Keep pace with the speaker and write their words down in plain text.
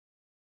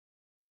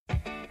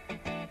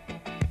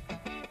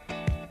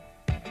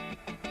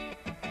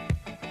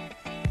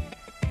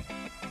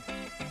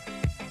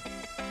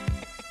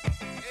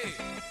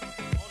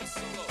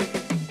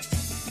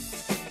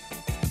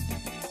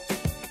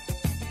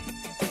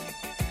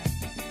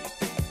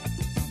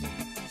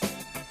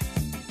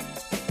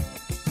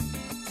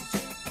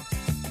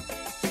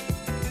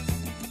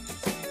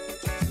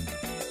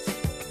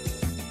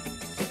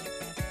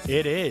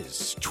It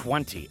is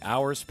 20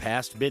 hours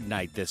past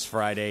midnight this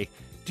Friday.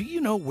 Do you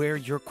know where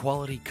your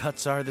quality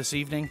cuts are this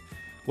evening?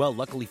 Well,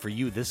 luckily for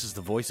you, this is the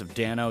voice of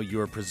Danno.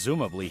 You are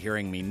presumably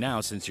hearing me now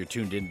since you're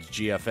tuned in to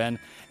GFN,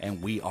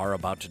 and we are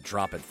about to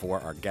drop it for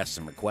our Guests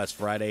and Requests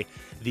Friday.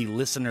 The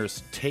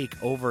listeners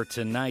take over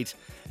tonight,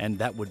 and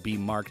that would be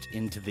marked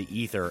into the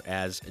ether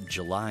as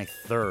July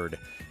 3rd,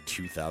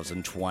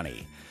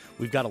 2020.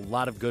 We've got a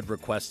lot of good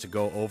requests to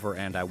go over,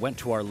 and I went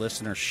to our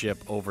listenership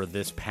over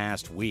this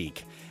past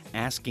week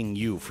asking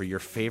you for your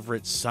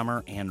favorite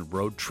summer and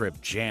road trip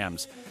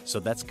jams. So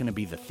that's going to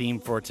be the theme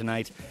for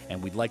tonight,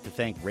 and we'd like to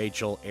thank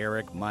Rachel,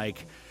 Eric,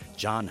 Mike,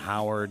 John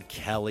Howard,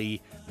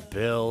 Kelly,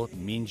 Bill,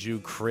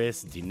 Minju,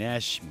 Chris,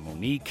 Dinesh,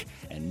 Monique,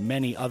 and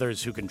many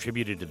others who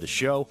contributed to the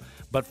show.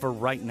 But for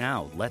right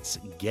now, let's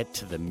get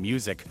to the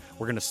music.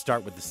 We're going to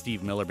start with the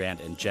Steve Miller Band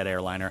and Jet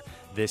Airliner.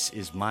 This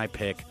is my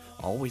pick.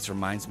 Always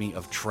reminds me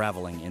of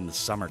traveling in the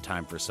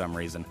summertime for some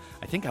reason.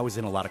 I think I was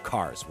in a lot of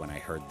cars when I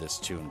heard this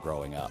tune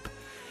growing up.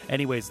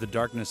 Anyways, the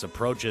darkness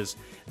approaches,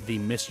 the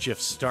mischief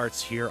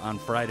starts here on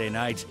Friday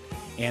night,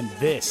 and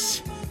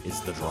this is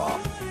The Drop.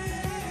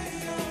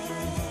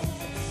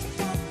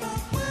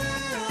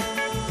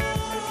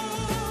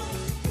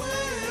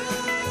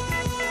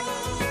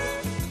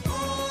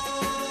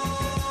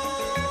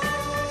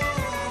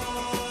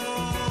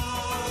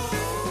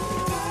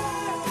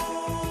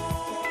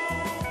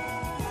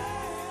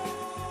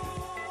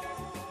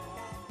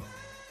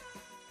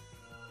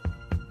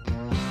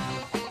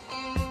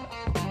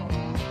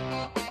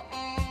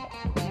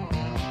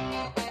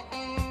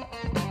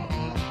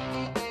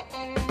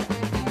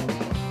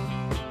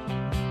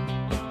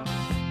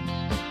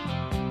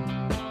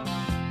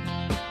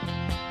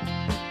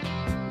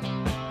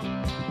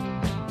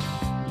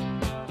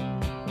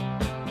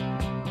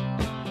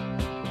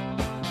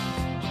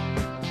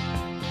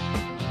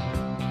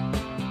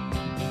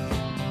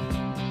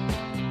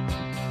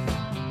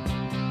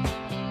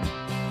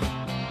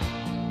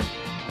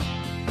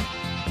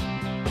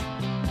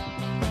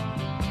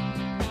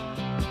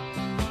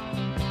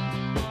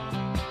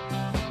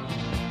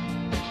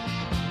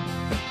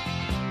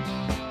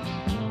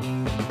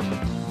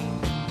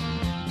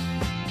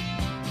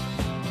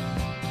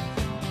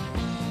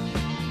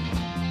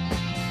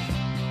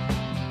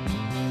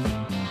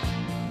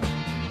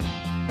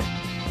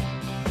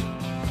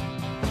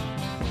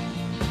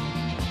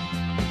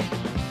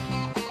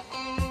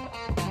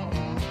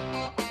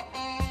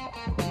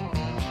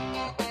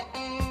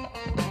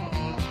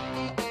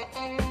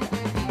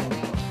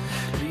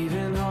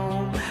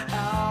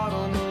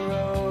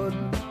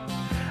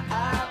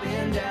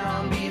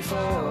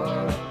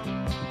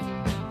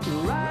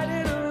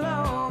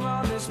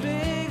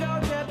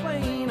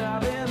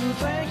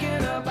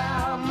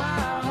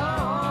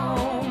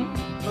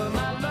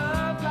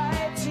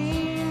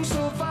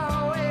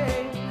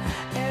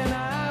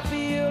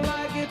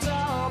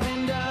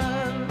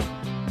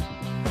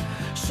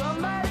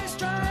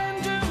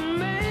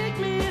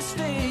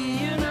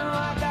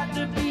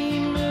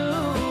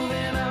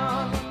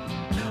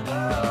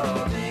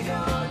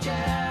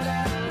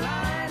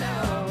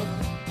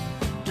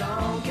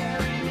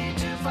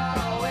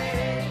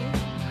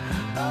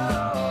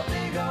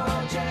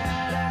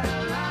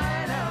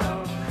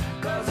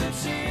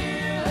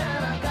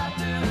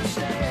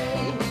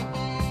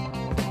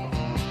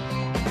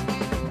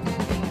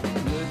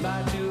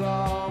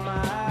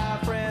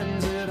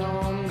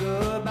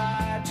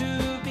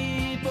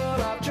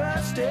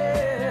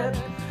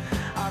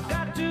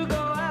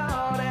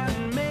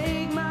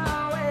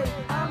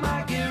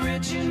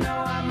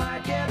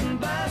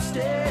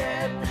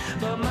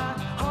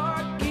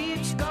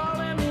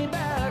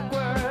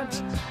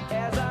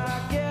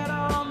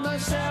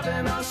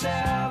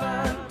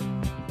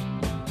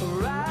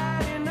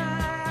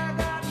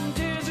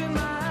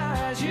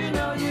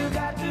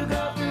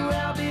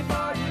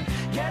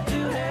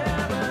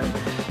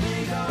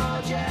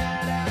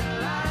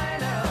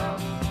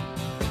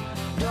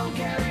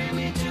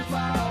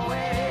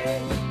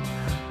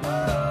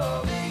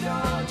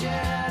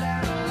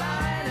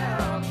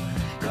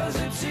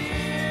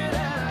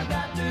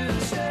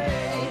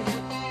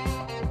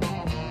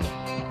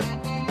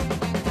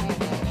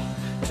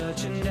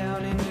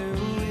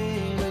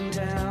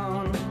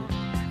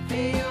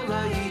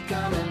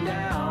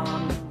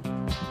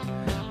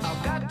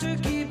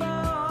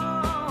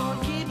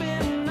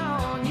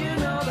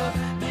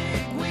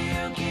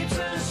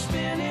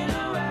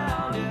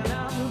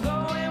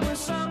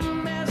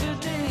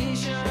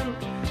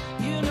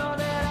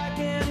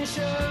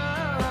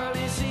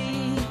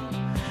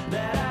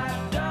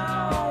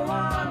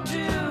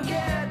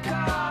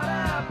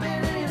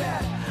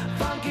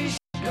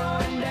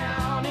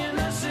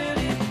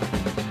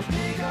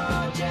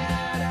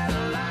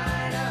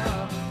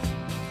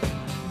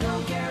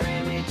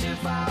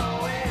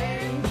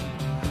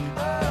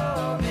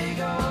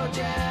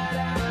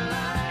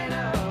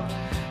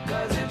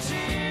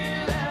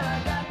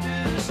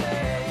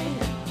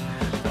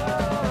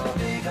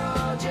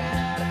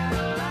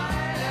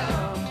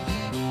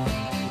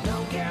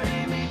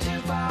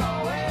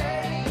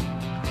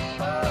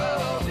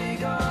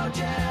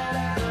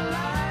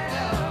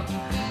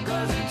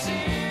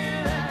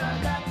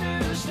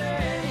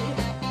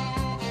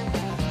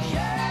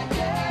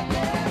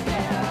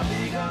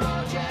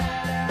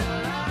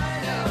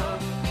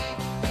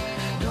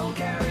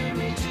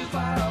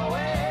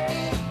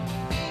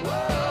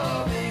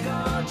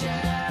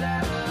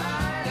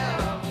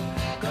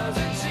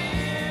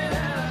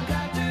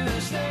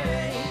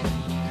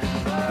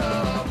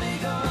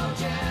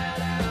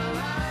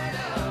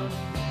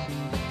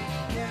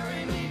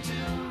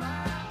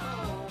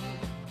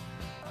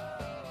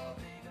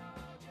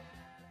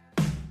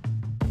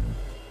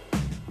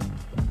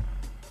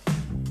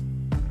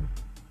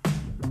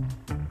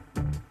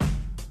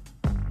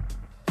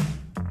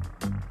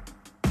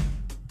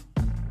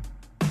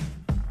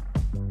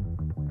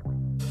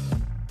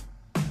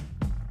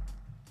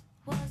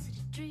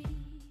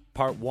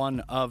 Part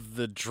one of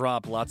the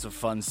drop. Lots of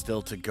fun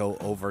still to go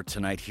over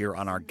tonight here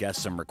on our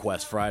Guest Some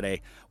Requests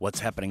Friday. What's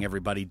happening,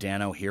 everybody?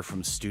 Danno here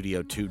from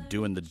Studio 2,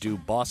 doing the do,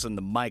 bossing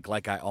the mic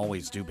like I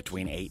always do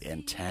between 8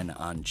 and 10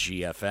 on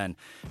GFN.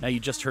 Now, you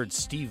just heard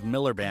Steve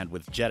Miller Band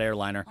with Jet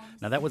Airliner.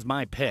 Now, that was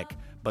my pick,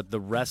 but the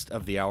rest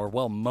of the hour,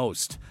 well,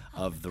 most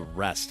of the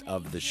rest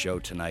of the show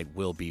tonight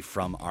will be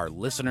from our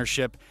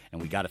listenership,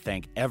 and we got to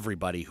thank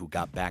everybody who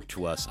got back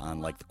to us on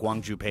like the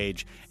Gwangju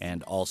page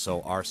and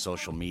also our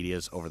social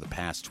medias over the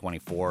past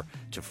 24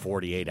 to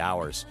 48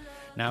 hours.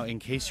 Now, in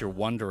case you're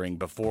wondering,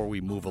 before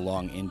we move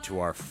along into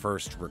our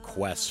first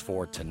requests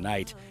for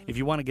tonight, if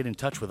you want to get in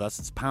touch with us,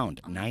 it's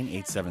pound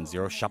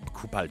 9870 shop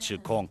kupal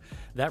chilkong.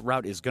 That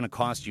route is going to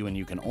cost you, and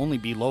you can only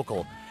be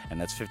local,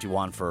 and that's 50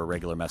 won for a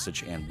regular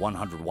message and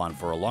 100 won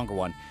for a longer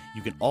one.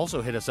 You can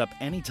also hit us up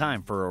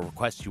anytime for a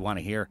request you want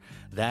to hear.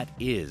 That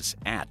is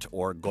at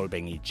or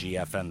Golbengi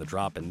GFN the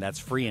drop, and that's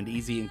free and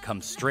easy and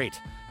comes straight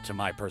to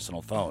my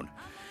personal phone.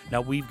 Now,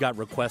 we've got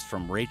requests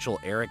from Rachel,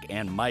 Eric,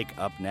 and Mike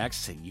up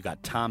next. You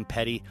got Tom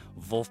Petty,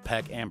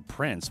 Wolfpack, and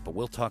Prince, but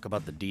we'll talk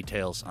about the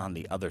details on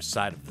the other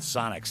side of the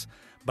Sonics.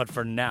 But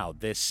for now,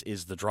 this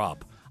is The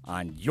Drop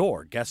on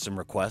your Guest Some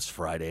Requests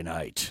Friday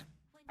night.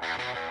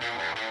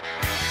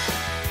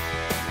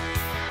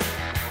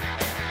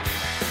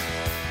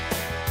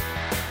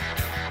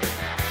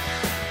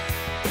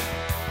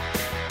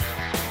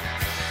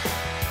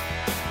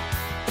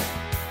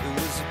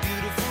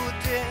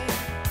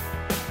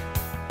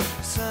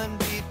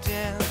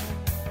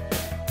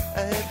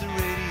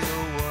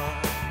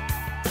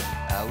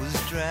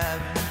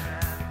 Driving,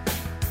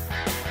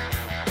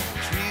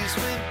 trees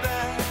went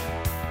by,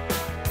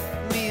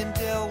 me and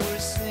Del were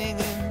singing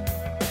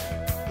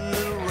a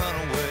little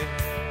runaway.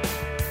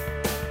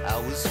 I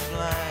was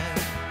flying,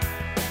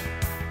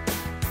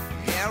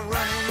 yeah,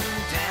 running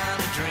down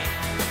a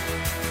dream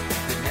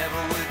that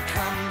never would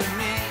come to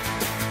me,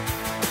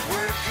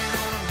 working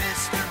on a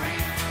mystery,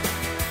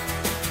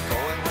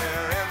 going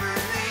wherever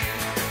it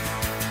leads,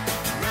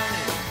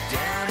 running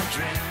down a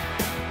dream.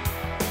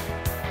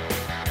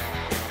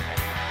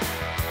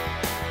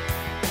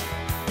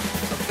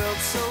 Felt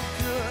so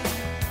good,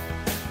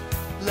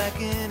 like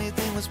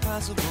anything was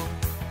possible.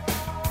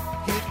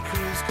 Hit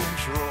cruise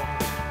control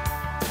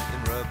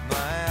and rub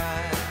my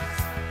eyes.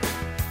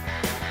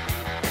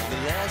 The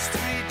last 3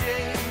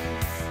 days,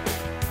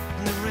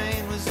 and the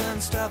rain was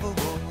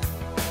unstoppable.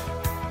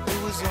 It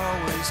was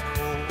always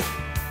cold,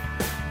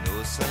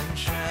 no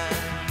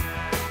sunshine.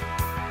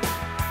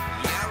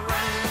 Yeah,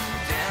 running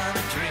down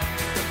a dream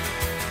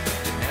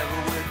that never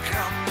would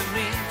come to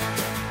me,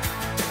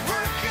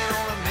 working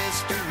on a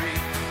mystery.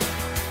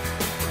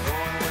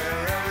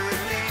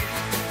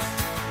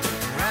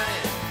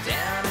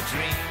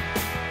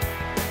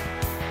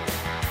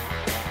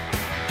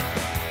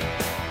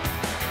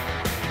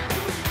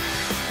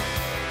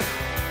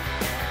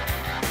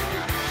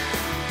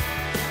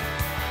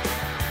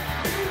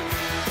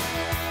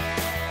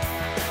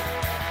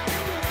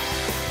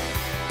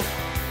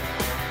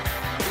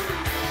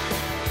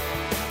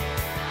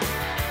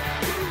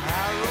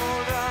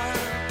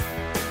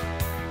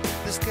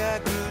 Sky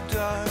grew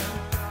dark,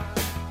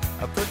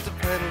 I put the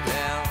pedal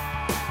down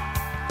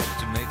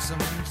to make some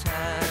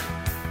time.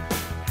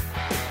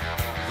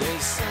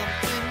 There's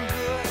something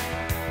good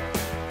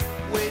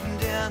waiting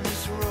down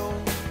this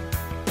road.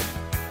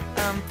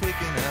 I'm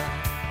picking up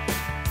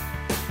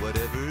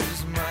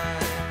whatever's mine.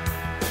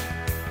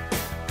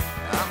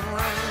 I'm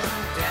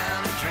running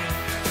down a dream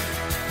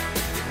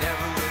that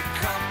never would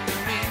come to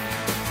me,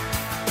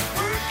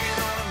 working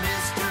on a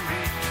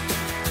mystery,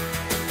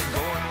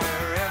 going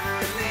wherever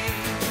it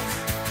leads,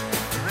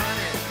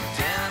 running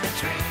down a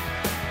dream.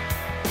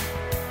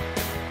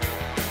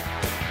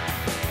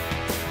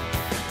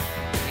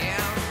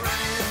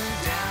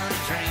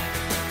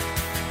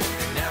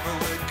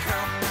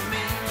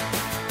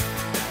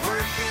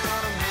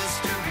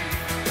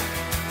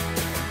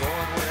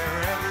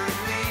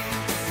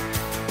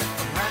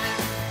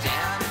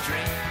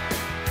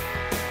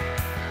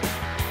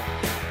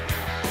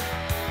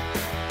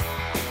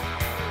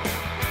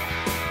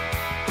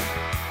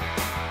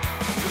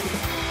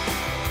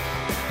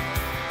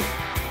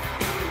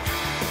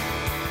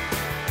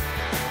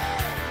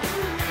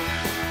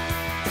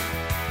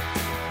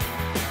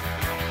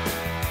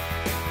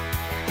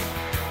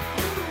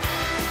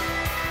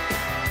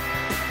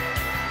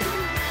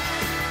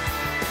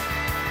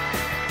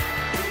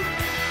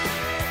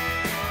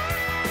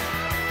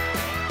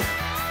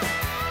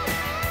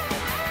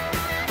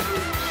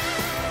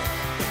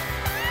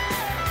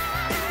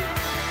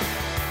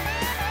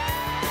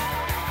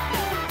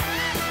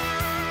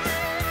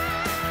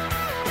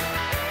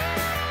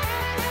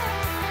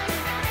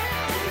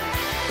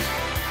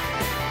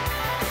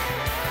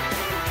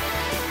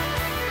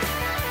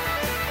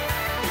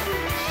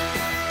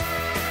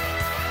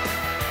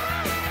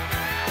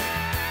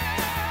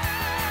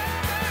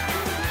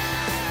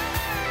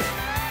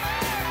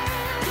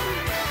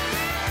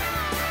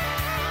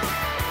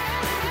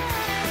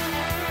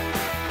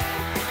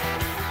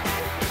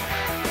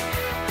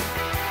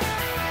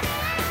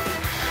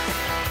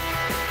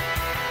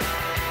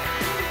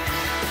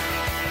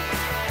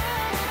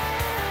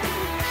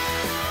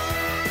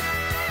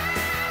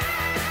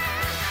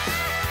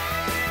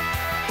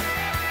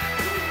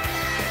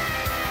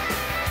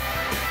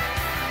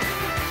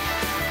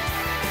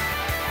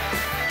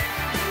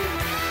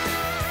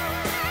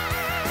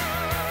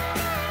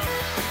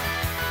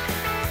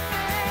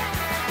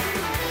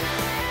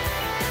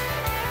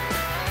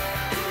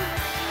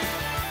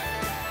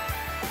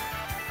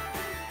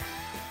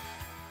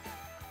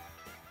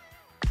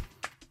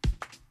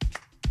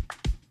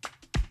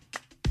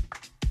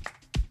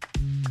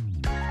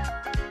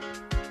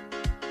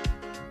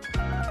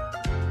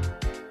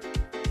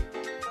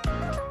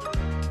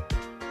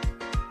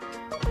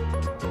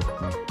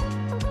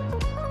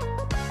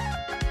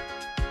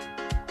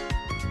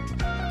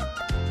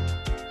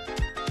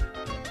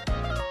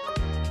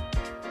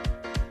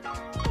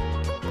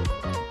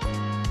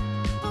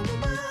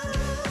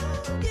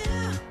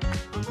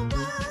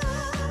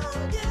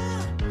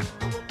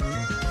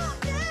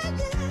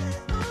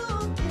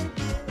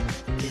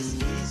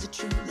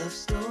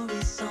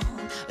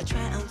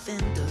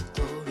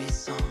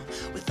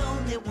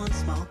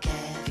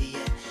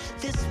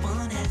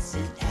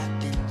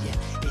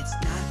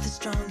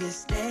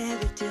 is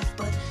negative,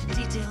 but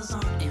details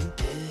aren't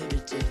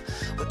imperative.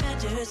 What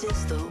matters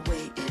is the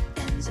way it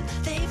ends. And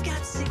they've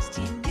got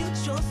 16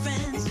 mutual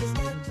friends. And he's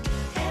got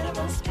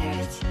animal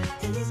spirits,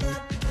 and he's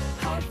got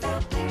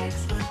heartfelt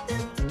lyrics. Put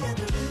them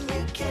together and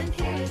you can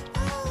hear it.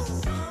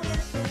 Oh, song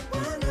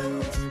everyone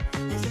knows.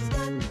 And he's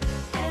got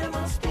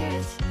animal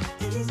spirits,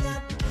 and he's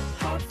got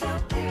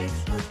heartfelt lyrics.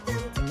 Put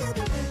them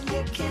together and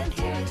you can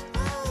hear it.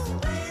 Oh, the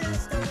way the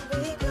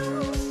story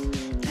goes.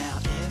 Now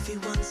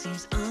everyone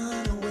seems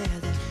unaware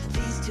that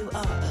these two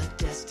are a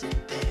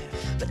destined pair.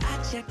 But I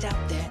checked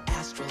out their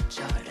astral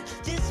chart.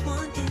 This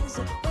one is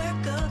a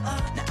work of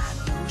art. Now I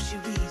know she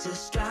reads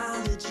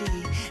astrology,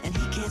 and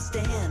he can't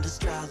stand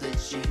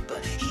astrology,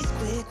 but he's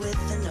quick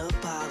with an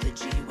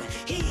apology when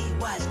he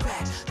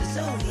wisecracks the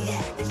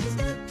zodiac. And he's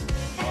got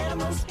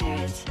animal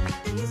spirits,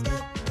 and he's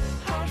got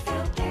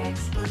heartfelt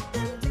lyrics. Put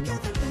them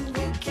together and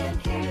you can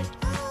hear it.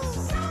 Oh,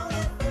 song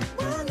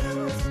everyone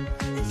knows.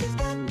 And he's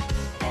got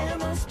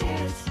animal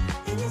spirits,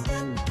 and he's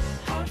got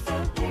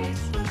heartfelt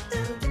lyrics. Put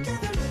them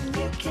together and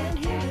you can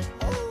hear it.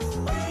 Oh, the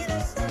way the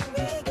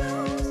story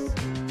goes.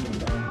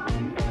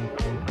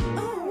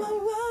 Oh, whoa,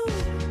 whoa.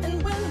 And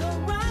when the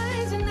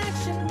rising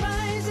action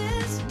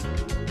rises,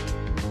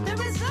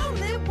 there is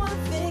only one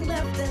thing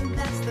left, and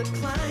that's the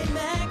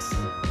climax.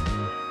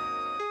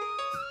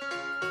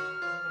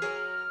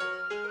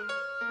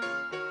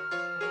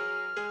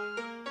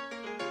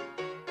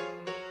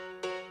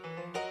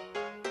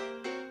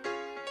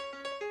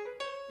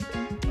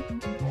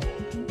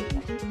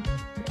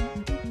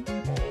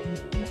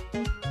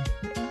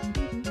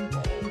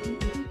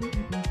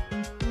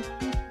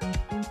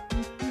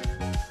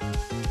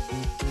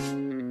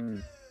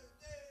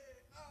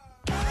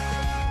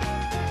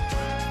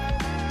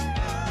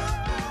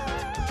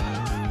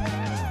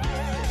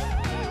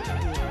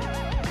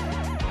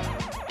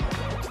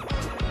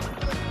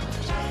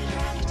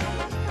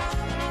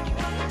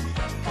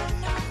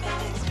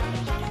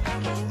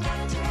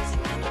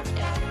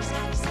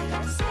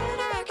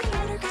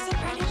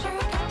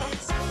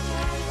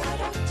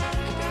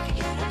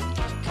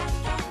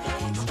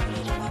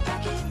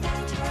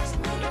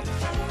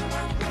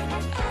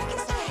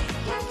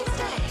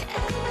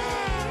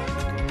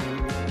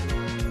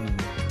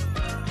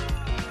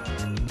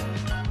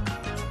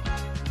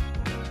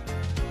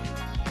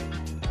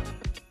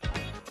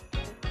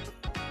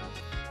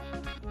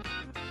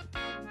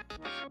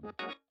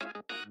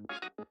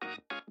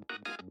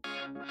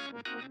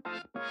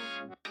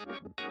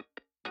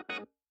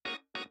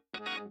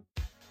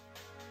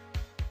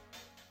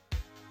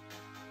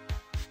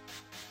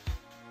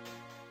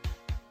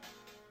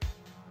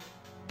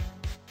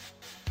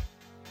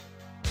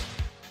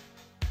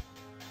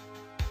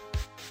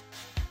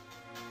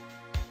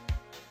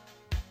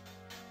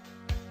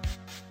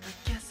 I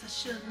guess I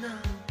should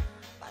know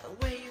by the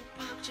way you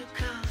parked your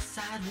car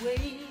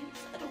sideways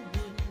that it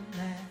wouldn't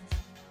last.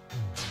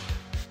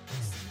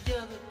 See,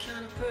 you're the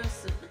kind of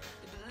person who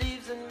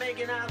believes in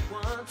making out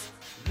once,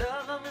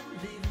 love them and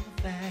leave them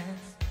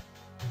fast.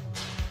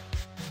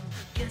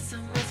 I guess I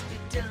must be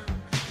dumb.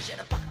 She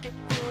had a pocket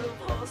full of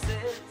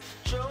horses,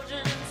 Trojan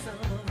and some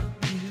of them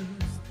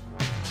used.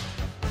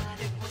 But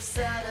it was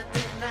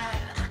Saturday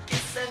night, I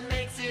guess that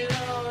makes it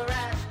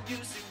alright. You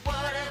see, what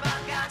have I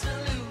got to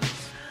lose?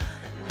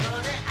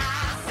 Honey, I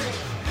say,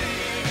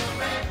 little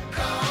red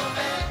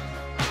Corvette,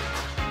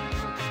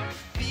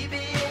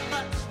 baby, you're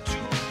much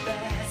too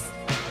fast.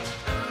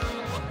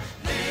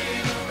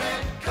 Little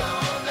red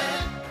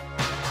Corvette,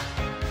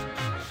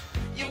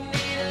 you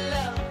need a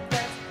love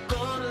that's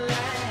gonna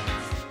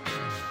last.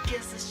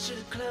 Guess I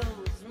should've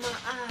closed my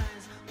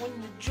eyes when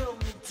you drove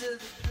me to the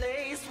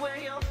place where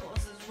your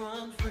horses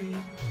run free.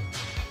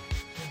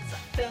 'Cause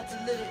I felt a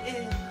little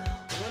ill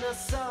when I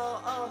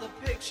saw all the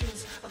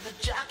pictures of the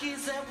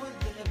jockeys that were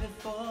there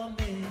before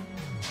me.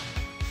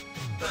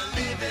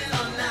 Believe it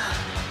or not,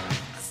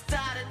 I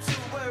started to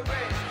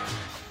worry.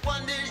 I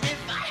wondered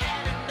if I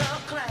had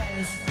enough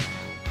class.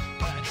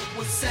 But it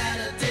was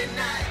Saturday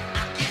night,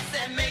 I guess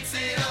that makes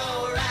it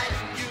alright.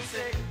 You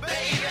say,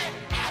 baby,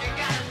 have you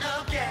got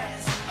enough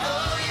gas?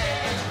 Oh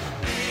yeah,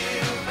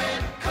 little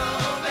red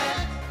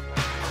Corvette,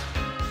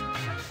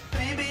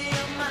 baby,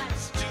 you're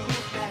much too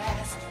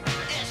fast.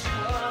 Yes, you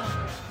are.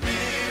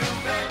 Little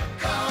red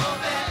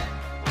Corvette,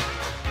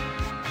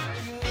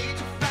 you need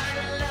to find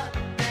a love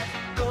that's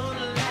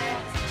gonna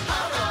last.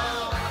 Oh,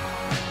 oh.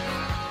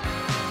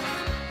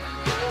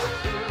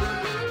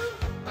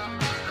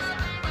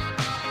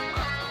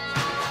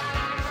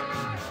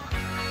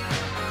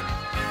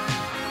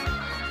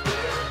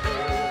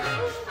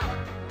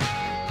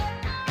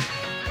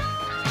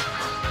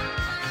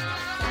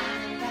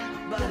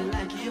 Body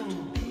like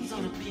yours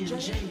on a being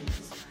James,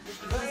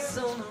 it's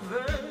on the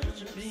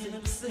verge of being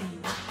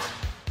obscene.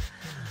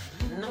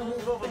 No,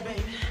 move over,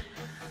 baby.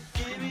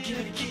 Give me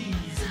the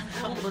keys.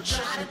 I'm gonna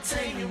try to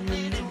tame you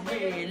in the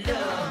red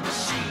love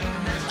machine.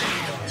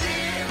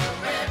 Little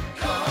red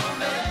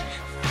Corvette,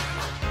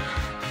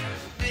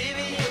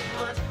 baby, you're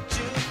much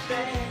too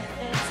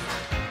fast.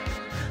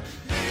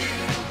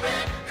 Little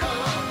red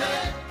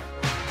Corvette,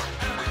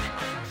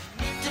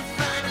 need to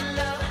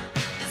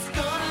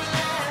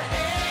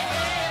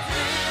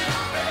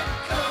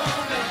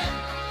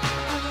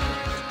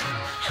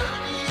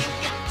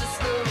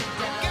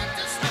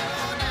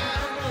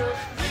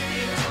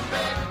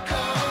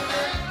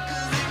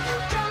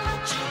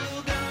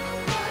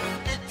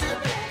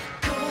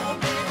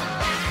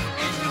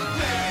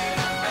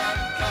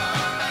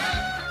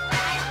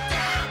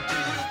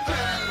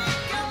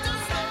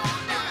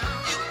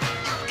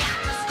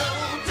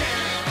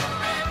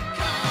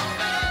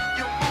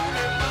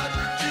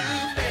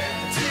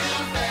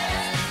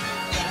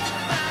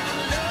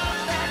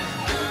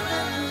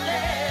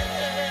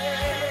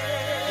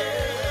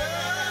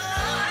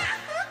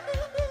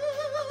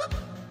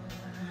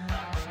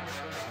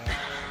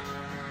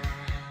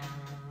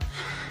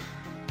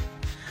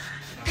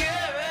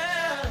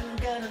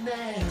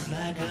dance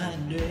like I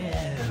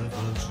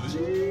never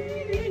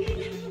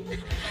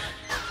dreamed.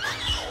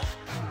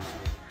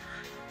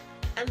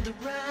 And the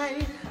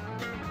ride,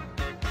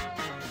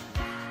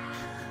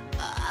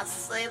 I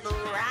say the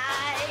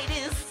ride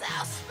is so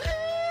smooth.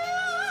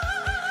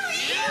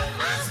 You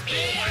must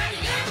be an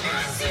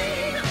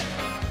innocent.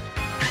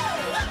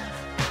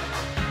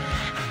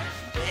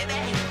 Baby,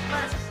 you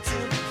must do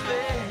the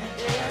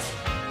best.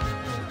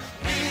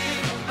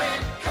 Need a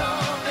red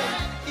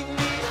carpet. You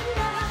need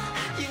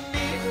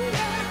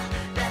it.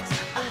 That's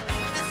the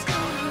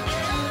school you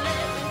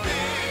live.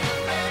 Need a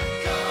red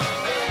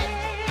carpet.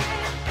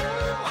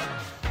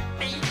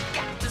 You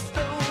got to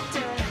slow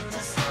down.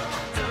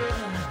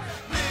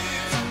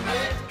 Need a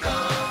red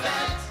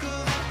carpet.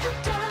 'Cause if you're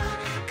done,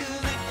 you're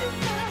gonna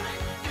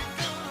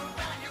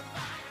run your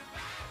mind.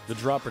 The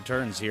drop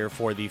returns here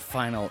for the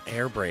final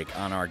air break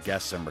on our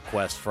Guests and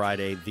Requests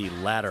Friday, the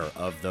latter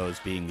of those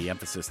being the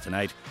emphasis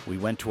tonight. We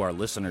went to our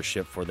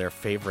listenership for their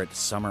favorite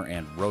summer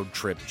and road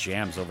trip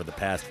jams over the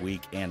past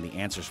week, and the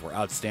answers were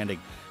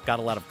outstanding. Got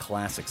a lot of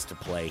classics to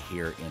play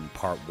here in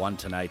part one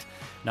tonight.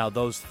 Now,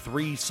 those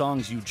three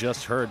songs you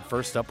just heard,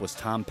 first up was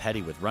Tom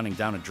Petty with Running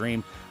Down a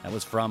Dream. That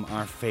was from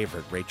our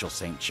favorite Rachel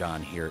St.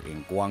 John here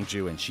in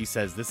Gwangju, and she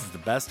says this is the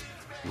best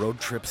road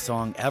trip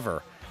song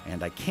ever.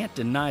 And I can't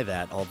deny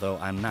that, although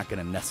I'm not going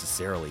to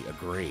necessarily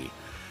agree.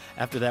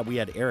 After that, we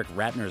had Eric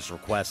Ratner's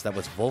request. That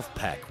was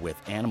Wolfpack with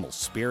Animal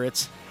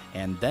Spirits.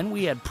 And then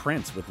we had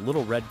Prince with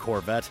Little Red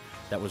Corvette.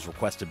 That was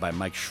requested by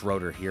Mike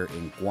Schroeder here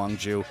in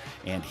Gwangju.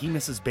 And he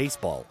misses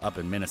baseball up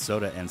in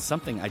Minnesota. And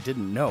something I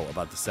didn't know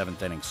about the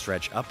seventh inning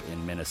stretch up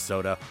in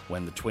Minnesota,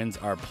 when the Twins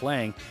are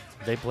playing,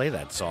 they play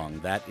that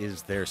song. That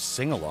is their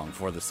sing-along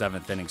for the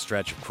seventh inning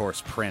stretch. Of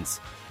course, Prince,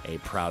 a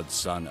proud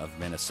son of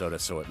Minnesota,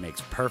 so it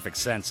makes perfect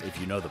sense if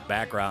you know the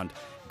background.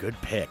 Good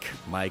pick,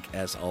 Mike,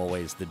 as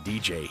always, the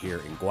DJ here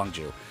in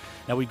Gwangju.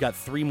 Now, we've got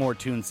three more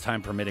tunes,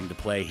 time permitting, to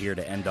play here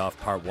to end off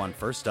part one.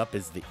 First up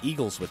is the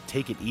Eagles with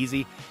Take It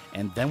Easy,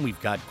 and then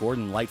we've got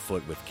Gordon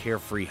Lightfoot with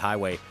Carefree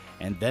Highway,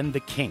 and then the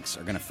Kinks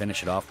are going to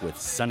finish it off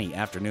with Sunny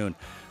Afternoon.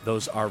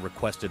 Those are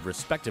requested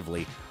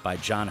respectively by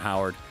John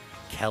Howard,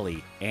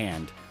 Kelly,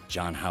 and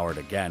John Howard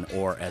again,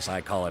 or as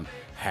I call him,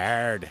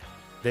 Hard.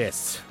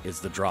 This is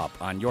The Drop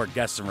on your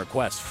Guests and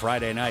Requests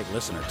Friday night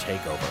listener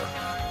takeover.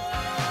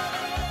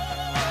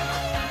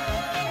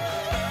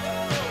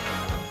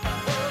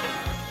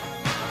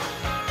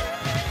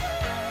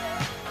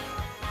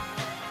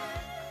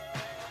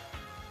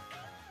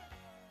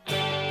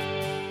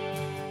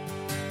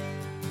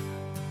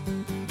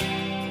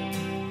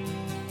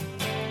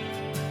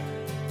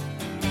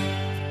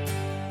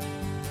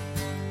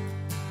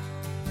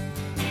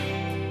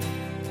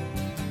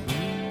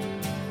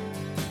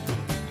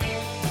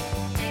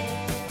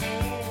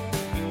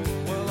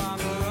 Well, I'm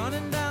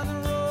running down the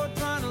road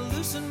trying to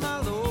loosen my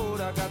load.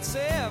 I got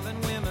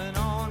 7 women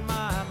on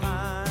my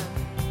mind.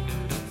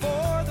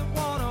 4 that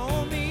wanna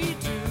own me,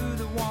 2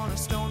 that wanna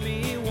stone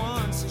me,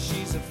 1 says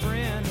she's a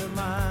friend of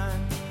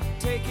mine.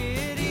 Take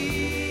it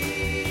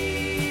easy,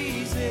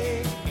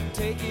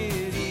 take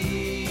it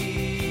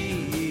easy.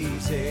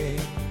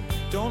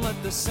 Don't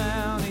let the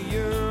sound of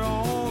your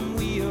own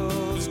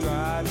wheels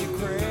drive you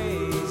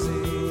crazy.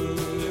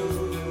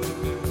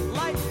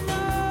 Lighten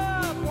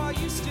up while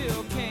you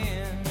still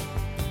can.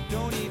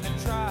 Don't even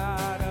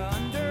try to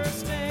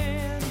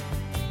understand.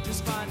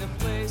 Just find a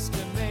place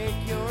to make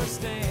your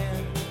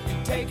stand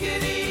and take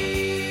it easy.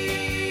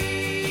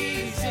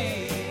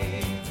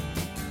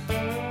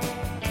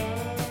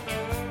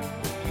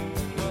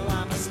 Well,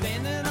 I'm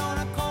standing on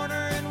a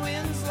corner in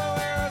Winslow,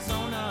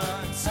 Arizona,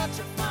 and such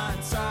a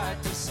fine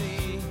sight to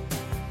see.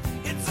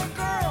 It's a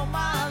girl,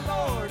 my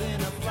lord,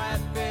 in a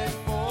flatbed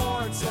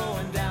Ford,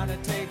 slowing down to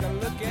take a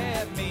look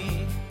at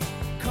me.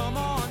 Come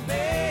on,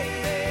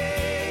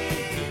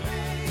 baby,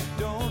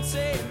 don't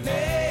say maybe.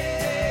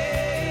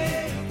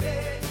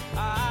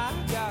 I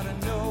gotta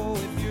know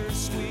if your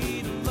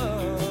sweet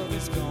love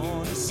is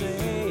gonna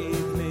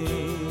save me.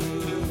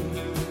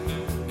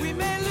 We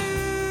may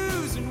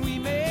lose and we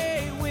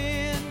may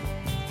win,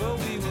 but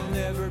we will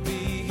never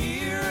be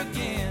here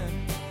again.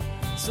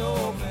 So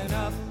open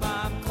up,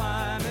 I'm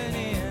climbing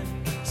in.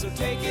 So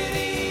take it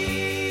easy.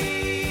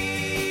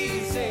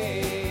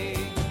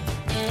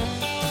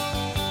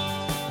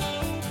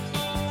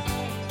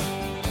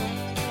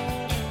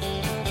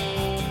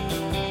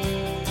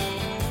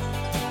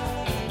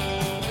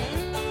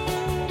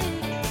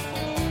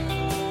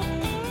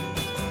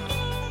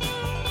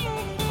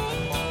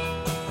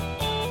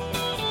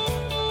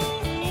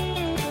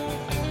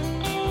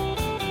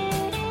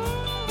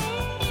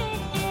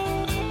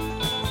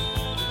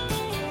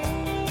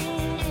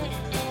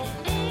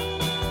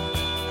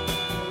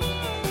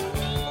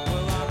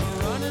 Well, I'm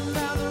running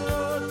down the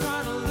road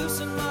trying to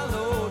loosen my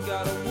load.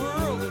 Got a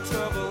world of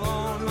trouble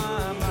on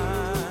my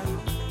mind.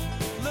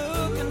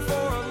 Looking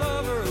for a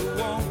lover who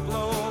won't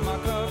blow my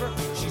cover.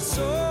 She's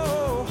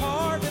so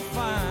hard to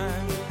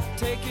find.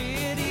 Take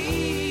it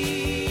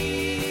easy,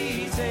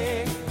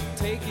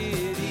 take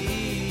it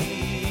easy.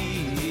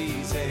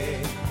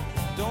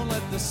 Don't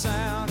let the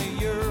sound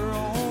of your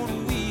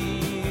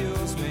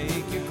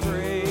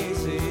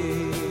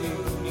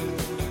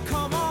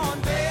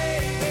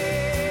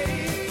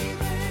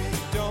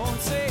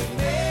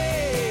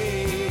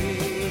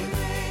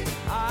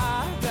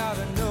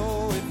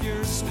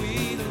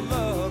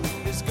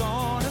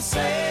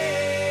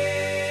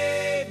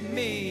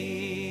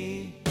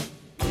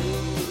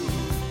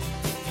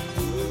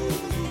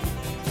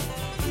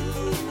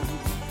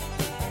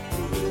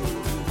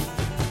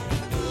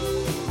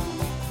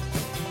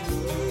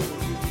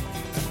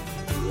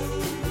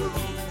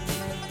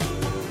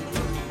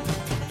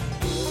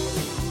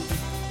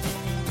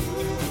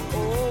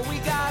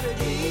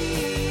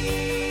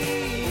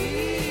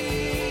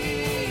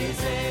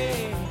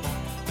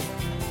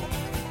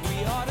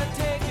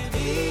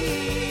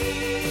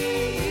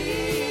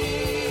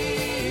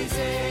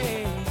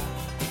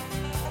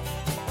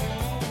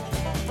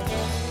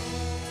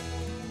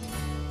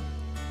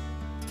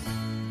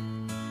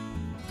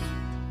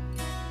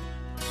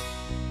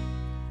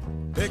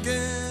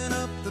Picking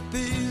up the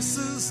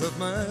pieces of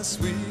my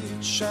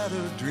sweet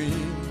shattered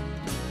dream,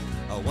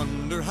 I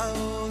wonder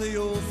how the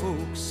old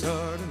folks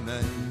are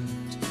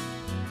tonight.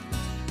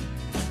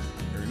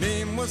 Her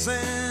name was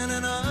Anne,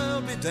 and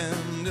I'll be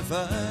damned if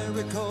I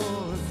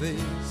recall her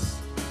face.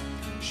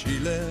 She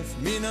left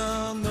me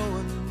not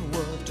knowing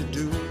what to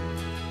do.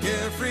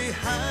 Carefree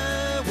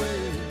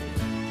highway,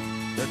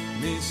 let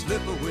me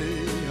slip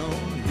away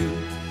on you.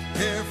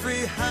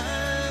 Carefree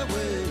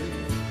highway,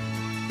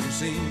 you've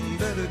seen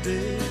better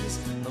days,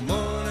 the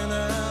morning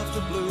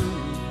after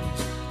blues,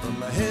 from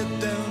my head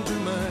down to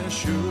my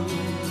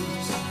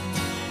shoes.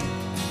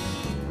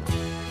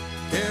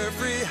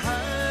 Carefree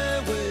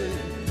highway,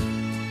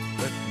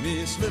 let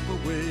me slip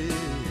away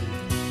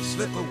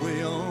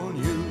on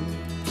you.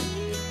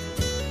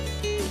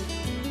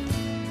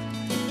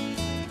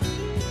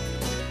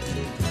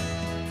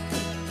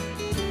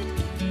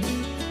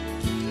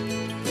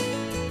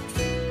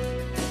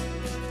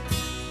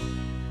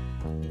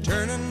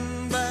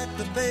 Turning back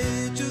the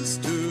pages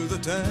to the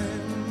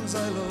times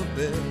I love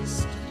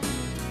best,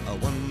 I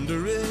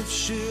wonder if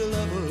she'll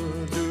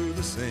ever do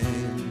the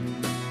same.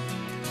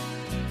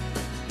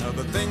 Now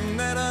the thing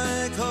that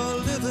I call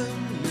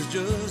living is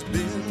just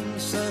being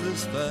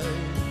satisfied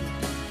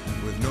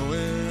with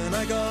knowing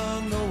I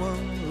got no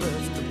one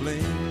left to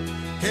blame.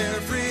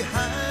 Carefree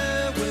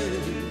highway,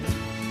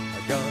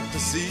 I got to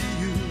see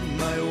you,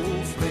 my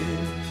old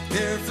flame.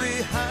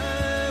 Carefree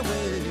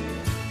highway,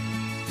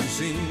 you've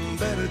seen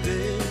better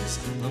days,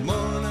 the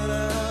morning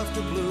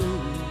after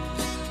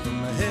blues,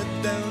 from my head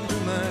down to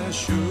my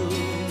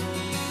shoes.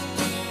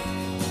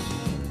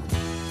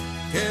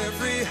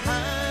 Carefree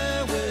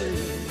highway,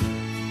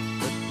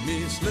 let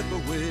me slip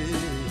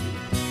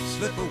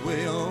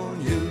away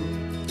on you.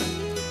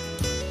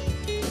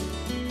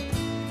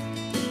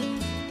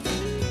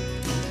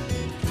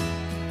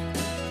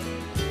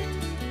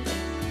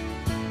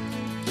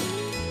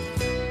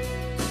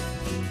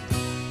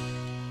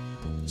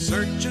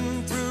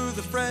 Searching through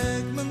the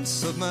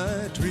fragments of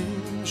my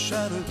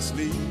dream-shattered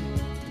sleep,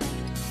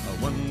 I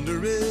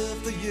wonder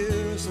if the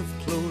years have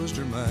closed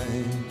her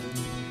mind.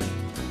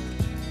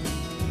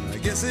 I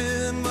guess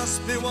it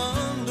must be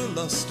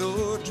wanderlust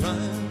or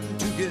trying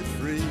to get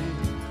free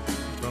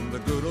from the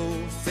good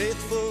old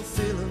faithful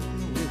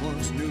feeling we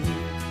once knew.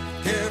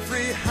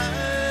 Carefree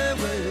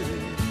highway,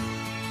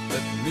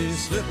 let me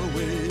slip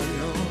away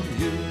on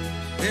you.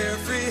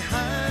 Carefree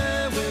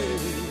highway,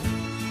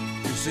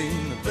 you've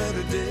seen the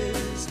better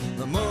days,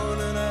 the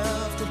morning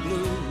after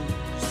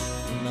blues,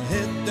 from my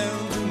head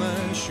down to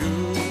my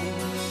shoes.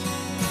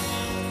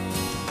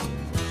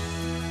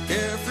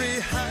 Carefree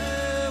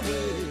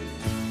highway,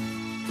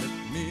 let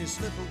me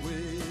slip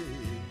away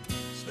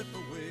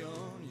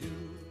on you.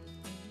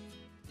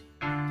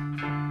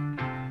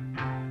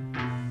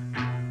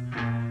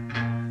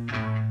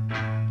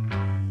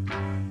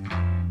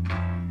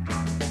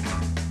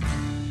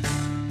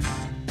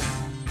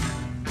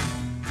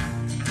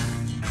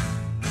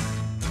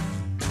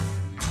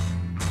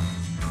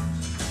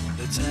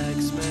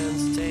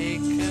 Taxman's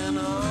taken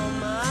all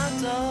my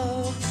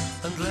dough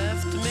and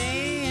left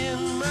me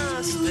in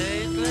my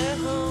stately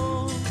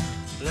home,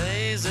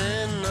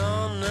 blazing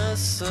on a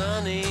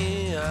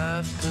sunny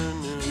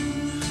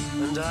afternoon.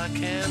 And I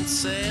can't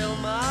sail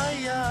my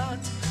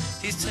yacht,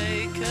 he's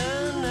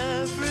taken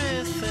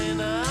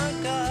everything I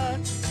got.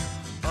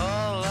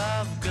 All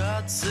I've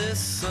got's this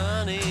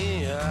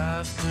sunny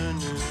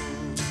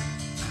afternoon.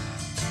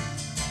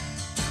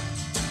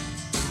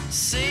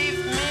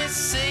 Save me,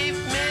 save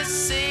me,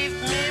 save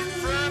me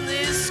from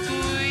this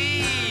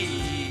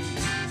squeeze.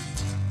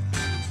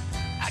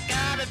 I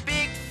got a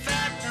big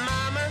fat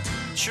mama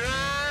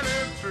trying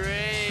to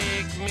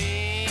break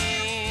me,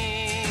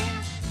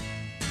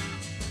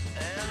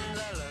 and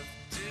I love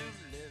to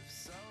live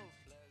so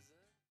pleasant.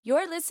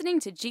 You're listening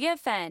to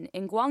GFN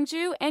in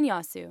Gwangju and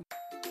Yeosu.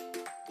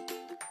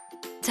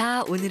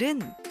 자,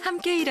 오늘은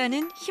함께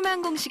일하는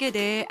희망 공식에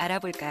대해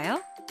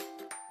알아볼까요?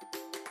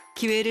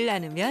 기회를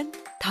나누면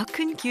더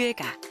큰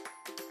기회가,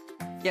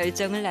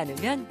 열정을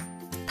나누면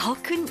더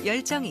큰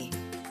열정이,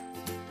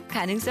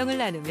 가능성을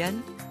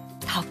나누면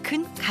더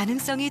큰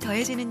가능성이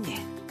더해지는 일.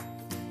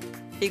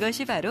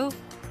 이것이 바로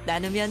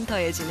나누면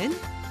더해지는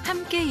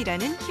함께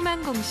일하는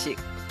희망 공식.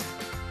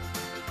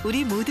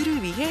 우리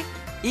모두를 위해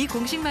이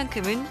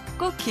공식만큼은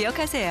꼭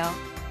기억하세요.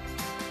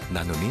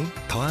 나눔이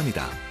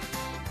더합니다.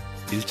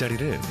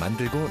 일자리를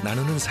만들고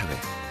나누는 사회.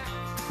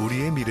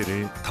 우리의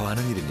미래를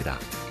더하는 일입니다.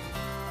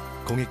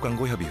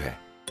 공익광고협의회.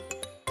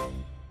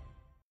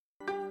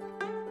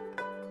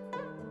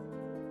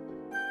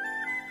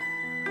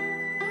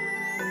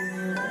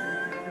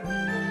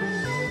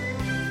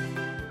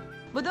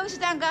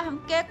 무등시장과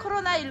함께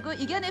코로나19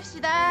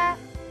 이겨냅시다.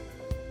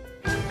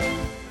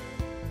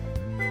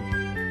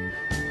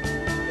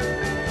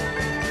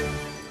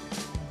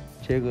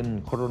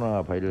 최근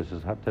코로나 바이러스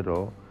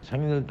사태로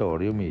상인들도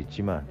어려움이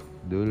있지만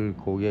늘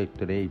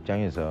고객들의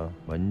입장에서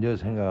먼저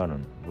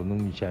생각하는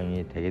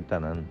무등시장이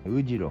되겠다는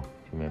의지로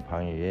팀의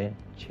방역에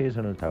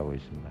최선을 다하고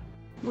있습니다.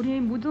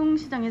 우리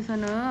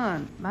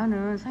무등시장에서는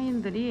많은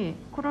상인들이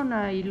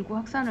코로나19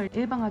 확산을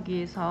예방하기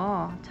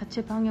위해서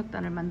자체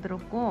방역단을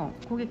만들었고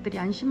고객들이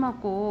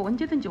안심하고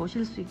언제든지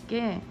오실 수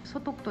있게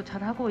소독도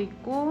잘하고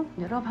있고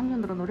여러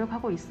방면으로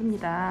노력하고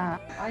있습니다.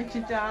 아니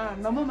진짜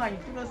너무 많이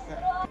줄었어요.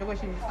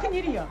 이것이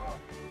큰일이요.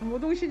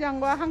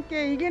 무등시장과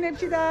함께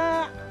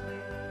이겨냅시다.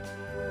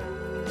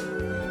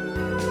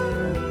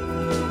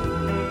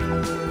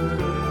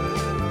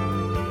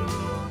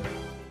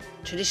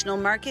 Traditional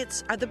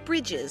markets are the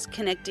bridges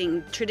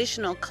connecting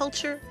traditional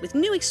culture with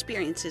new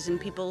experiences in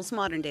people's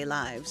modern-day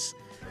lives.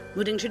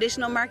 Muding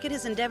Traditional Market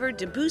has endeavored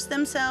to boost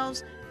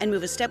themselves and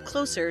move a step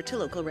closer to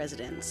local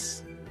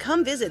residents.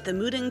 Come visit the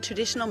Muding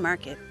Traditional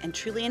Market and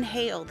truly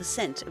inhale the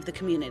scent of the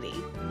community.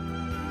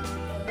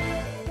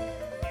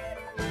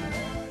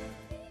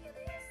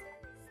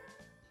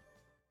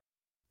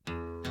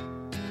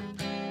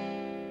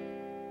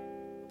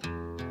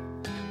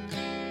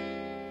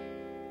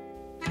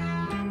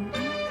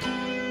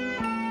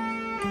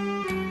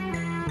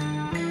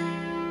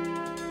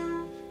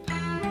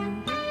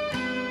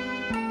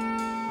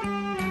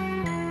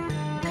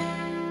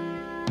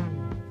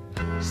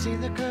 See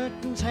the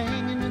curtains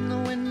hanging in the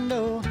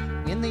window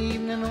in the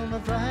evening on a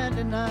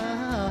Friday night.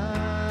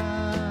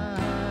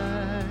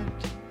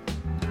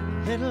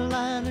 Little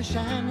light is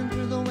shining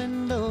through the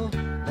window,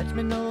 lets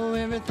me know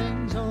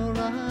everything's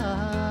alright.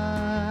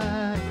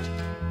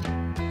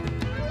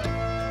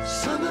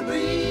 Summer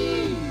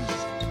breeze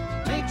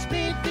makes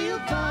me feel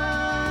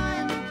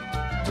fine,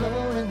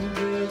 blowing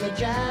through the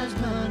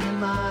jasmine in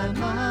my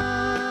mind.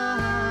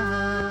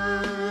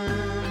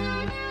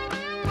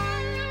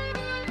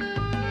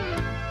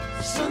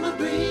 Summer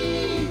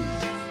breeze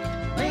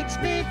makes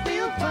me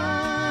feel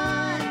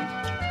fine,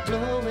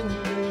 blowing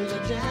through the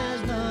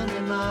jasmine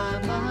in my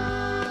mind.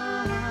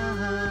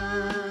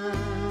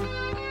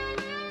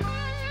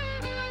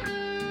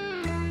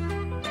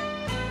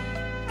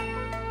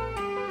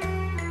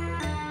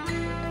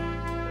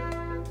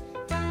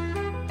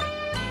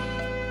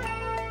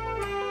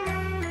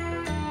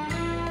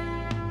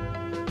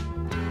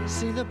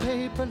 See the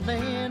paper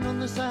laying on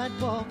the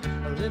sidewalk,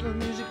 a little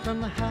music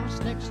from the house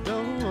next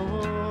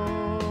door.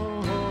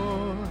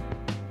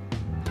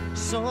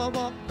 So I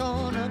walk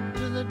on up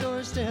to the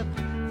doorstep,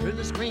 through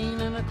the screen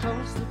and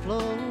across the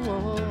floor.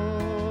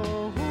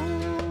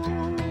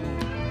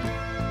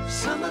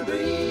 Summer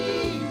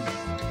breeze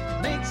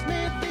makes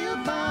me feel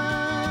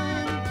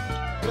fine,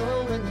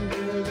 blowing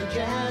through the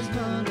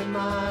jasmine in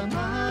my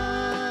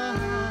mind.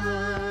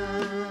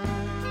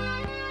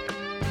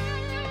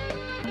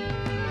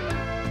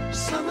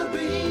 Summer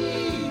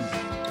breeze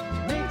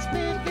makes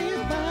me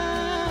feel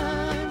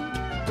fine,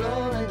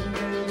 blowing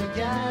through the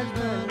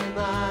jasmine in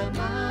my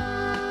mind.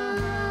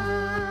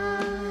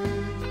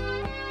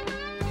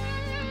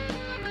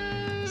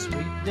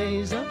 Sweet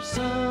days of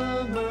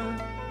summer,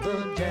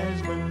 the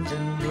jasmine's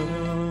in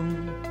bloom.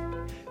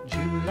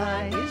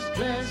 July is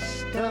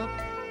dressed up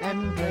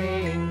and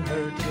playing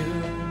her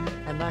tune,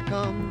 and I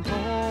come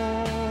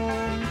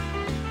home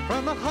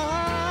from a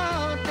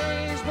hard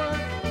day's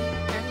work,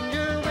 and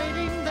you're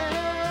waiting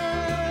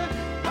there,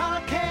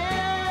 not a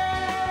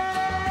care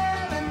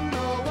in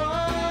the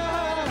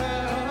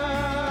world.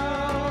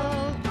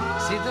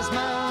 See the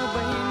smile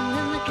waiting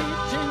in the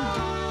kitchen,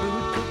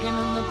 food cooking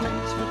on the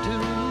plates for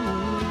two.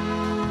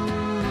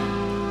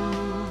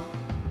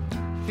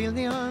 Feel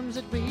the arms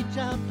that reach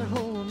out to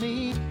hold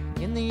me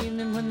in the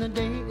evening when the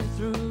day is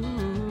through.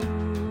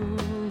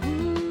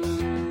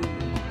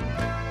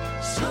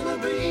 Summer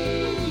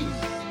breeze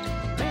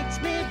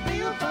makes me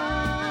feel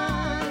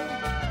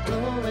fine,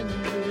 blowing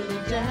through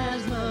the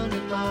jasmine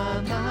in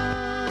my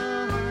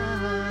mind.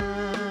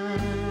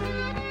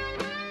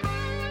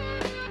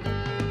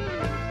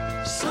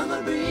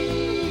 Summer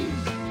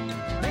breeze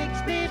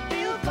makes me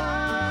feel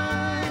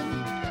fine,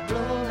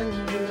 blowing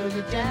through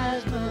the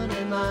jasmine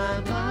in my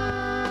mind.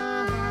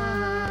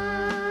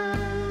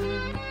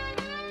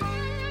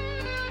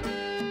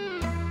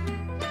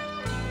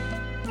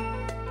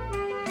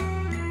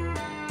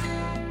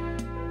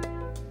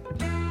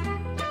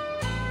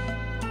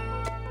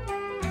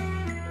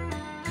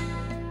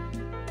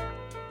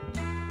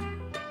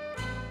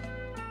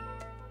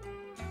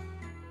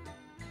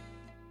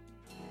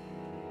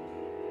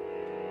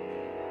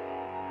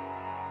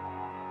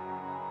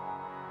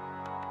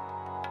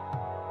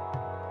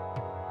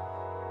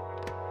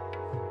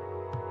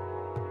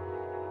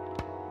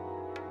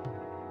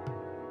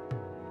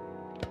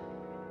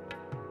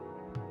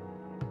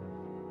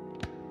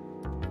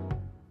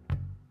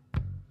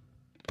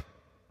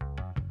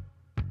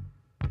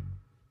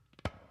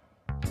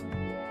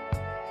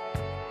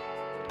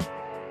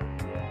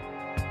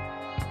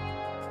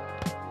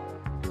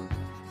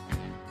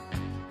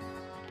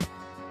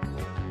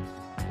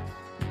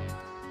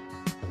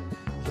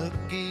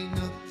 Looking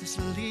up the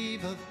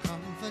sleeve of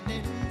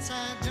confidence,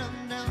 I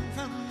jumped down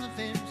from the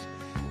fence.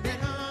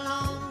 Better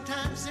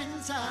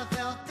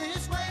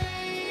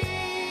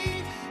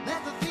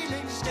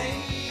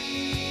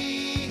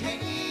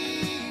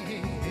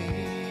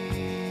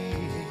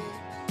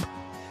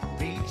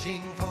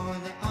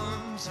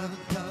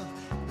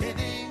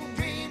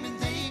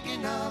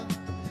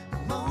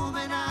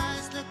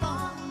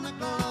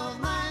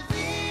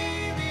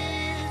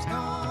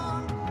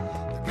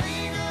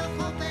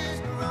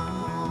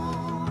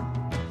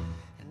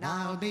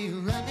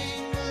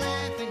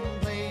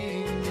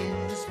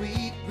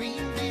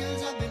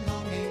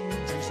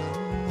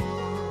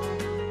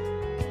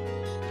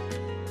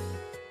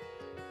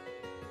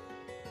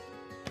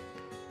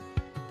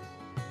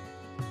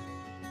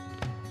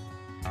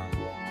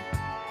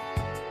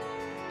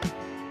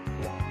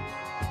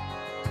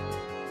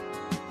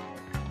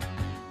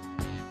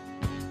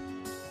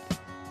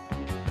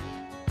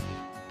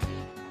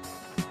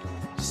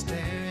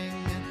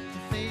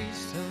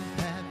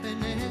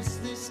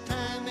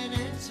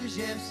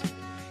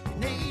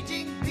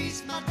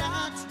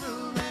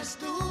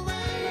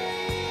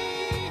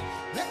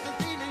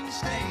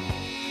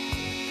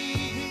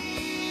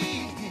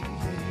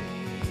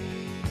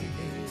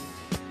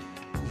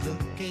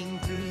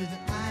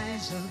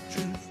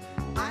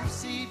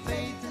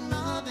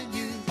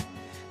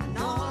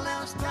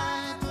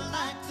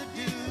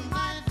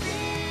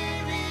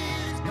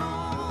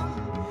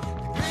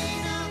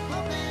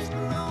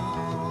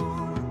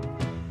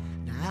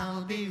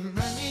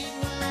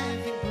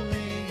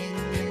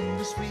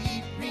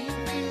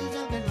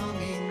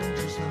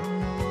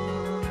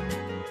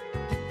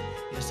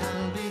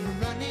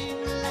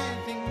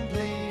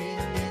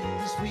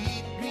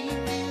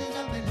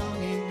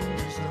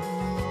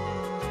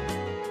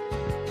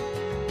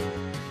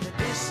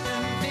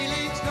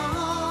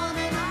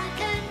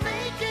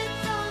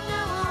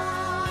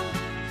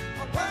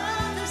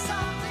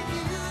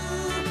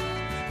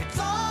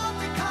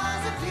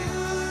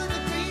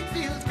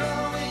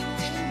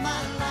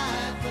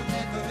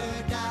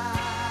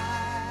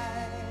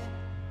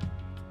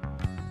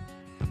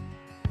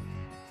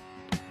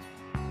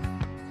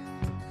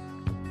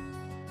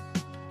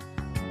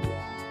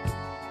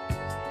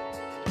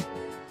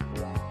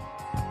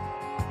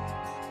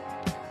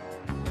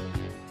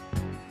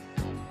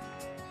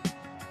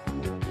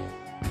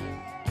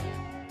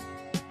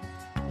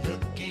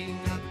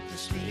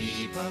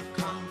leap of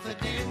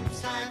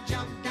confidence, I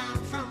jumped down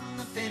from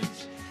the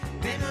fence.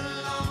 Been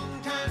a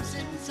long time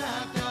since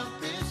I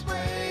felt this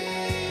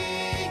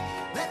way.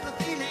 Let the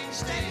feeling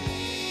stay.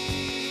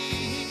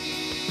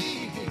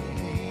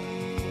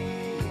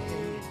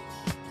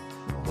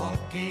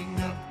 Walking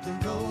up the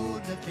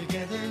road of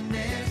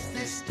togetherness,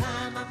 this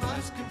time I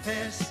must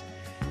confess,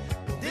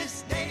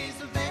 this day's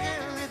the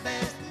very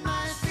best.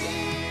 My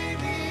fear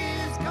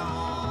is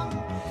gone,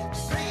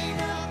 straight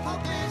up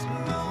hopeless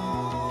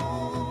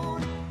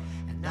road,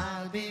 and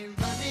I'll be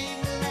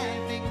running,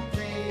 laughing,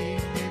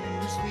 playing in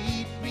the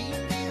sweet green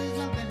fields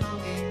of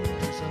belonging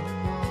to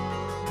someone.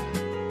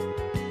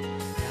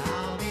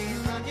 I'll be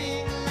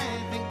running,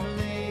 laughing,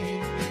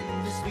 playing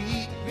in the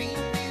sweet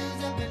green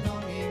fields of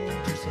belonging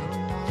to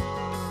someone.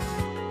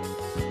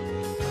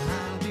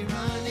 I'll be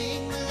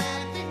running,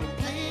 laughing,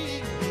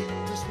 playing in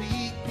the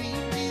sweet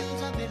green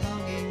fields of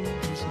belonging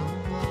to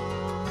someone.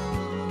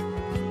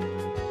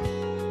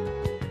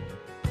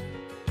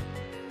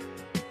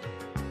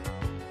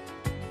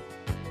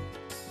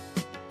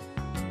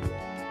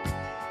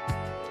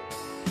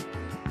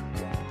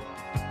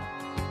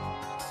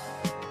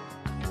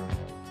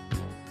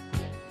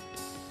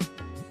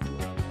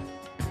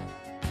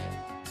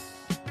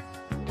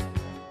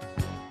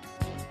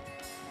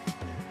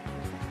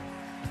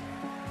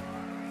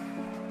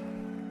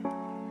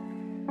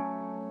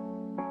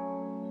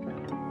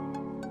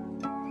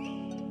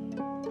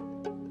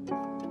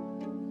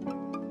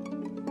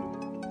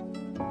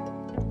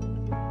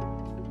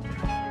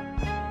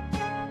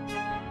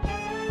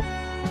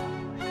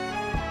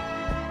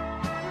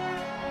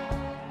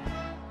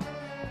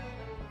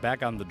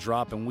 Back on the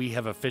drop, and we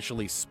have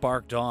officially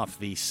sparked off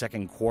the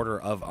second quarter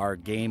of our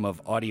game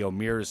of audio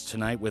mirrors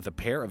tonight with a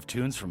pair of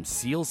tunes from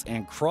Seals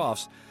and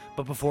Crofts.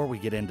 But before we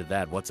get into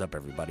that, what's up,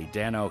 everybody?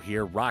 Danno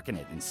here, rocking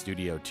it in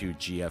Studio 2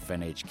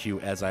 GFN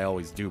HQ, as I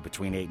always do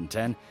between 8 and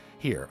 10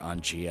 here on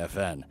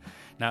GFN.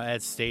 Now,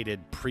 as stated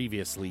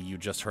previously, you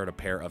just heard a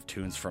pair of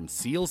tunes from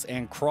Seals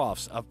and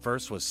Crofts. Up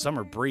first was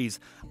Summer Breeze.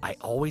 I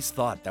always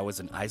thought that was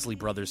an Isley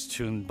Brothers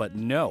tune, but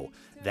no,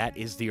 that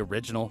is the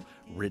original,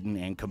 written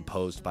and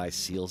composed by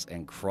Seals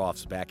and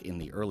Crofts back in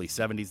the early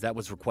 70s. That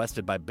was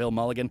requested by Bill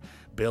Mulligan.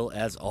 Bill,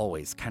 as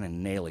always, kind of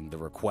nailing the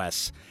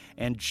requests.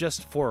 And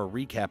just for a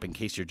recap, in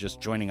case you're just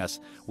joining us,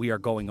 we are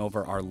going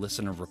over our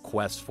listener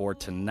requests for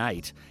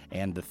tonight,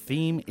 and the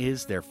theme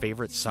is their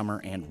favorite summer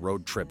and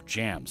road trip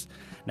jams.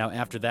 Now,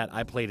 after that,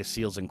 I played a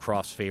Seals and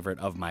Crofts favorite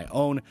of my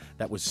own.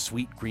 That was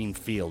Sweet Green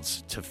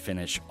Fields to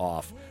finish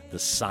off the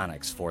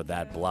Sonics for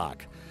that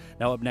block.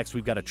 Now, up next,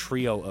 we've got a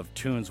trio of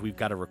tunes. We've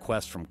got a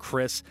request from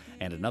Chris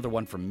and another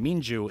one from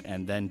Minju,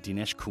 and then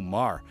Dinesh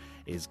Kumar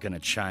is going to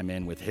chime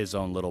in with his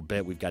own little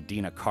bit. We've got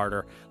Dina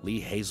Carter,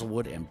 Lee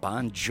Hazelwood, and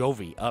Bon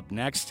Jovi up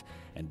next.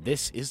 And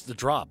this is The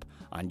Drop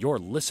on your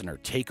Listener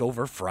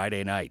Takeover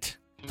Friday night.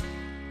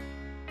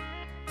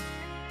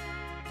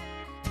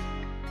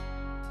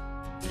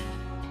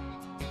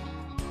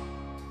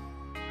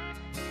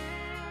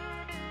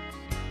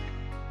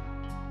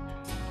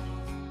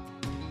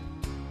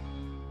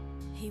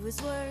 He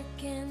was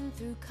working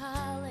through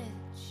college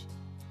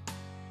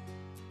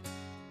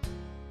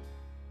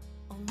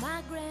on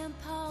my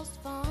grandpa's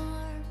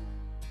farm.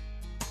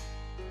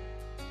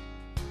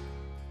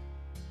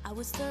 I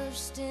was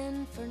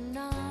thirsting for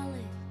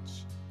knowledge,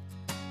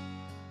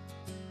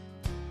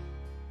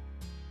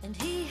 and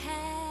he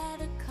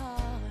had a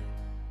car.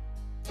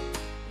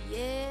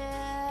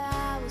 Yeah,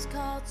 I was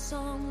caught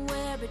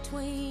somewhere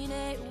between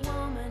a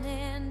woman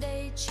and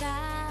a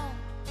child.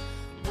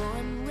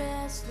 One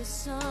restless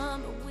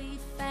summer we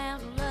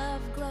found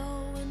love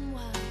growing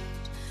wild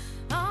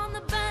on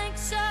the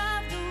banks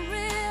of the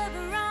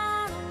river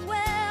on a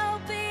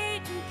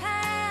well-beaten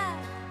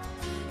path.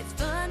 It's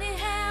funny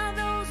how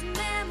those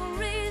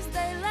memories,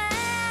 they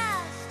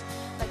last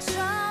like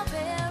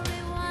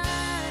strawberry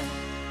wine.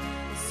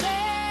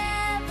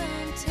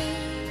 17,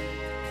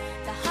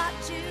 the hot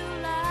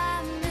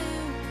July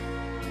noon,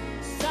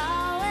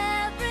 saw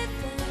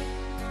everything.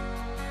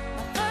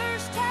 My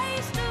first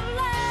taste of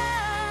love.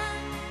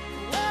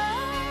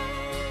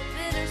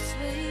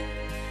 Bittersweet,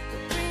 the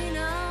green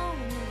on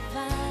the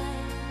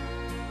vine,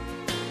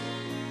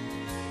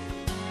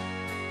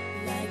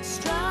 like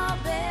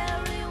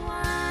strawberry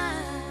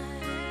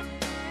wine.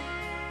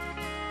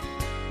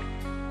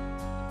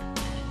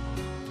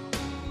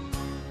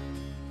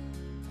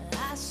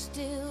 I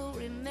still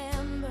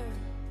remember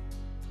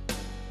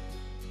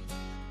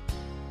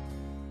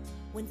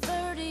when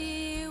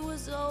 30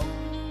 was old.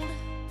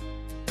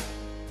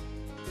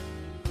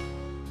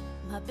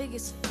 My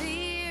biggest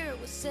fear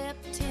was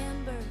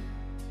September,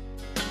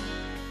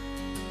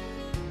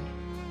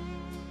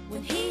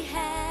 when he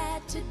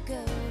had to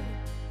go.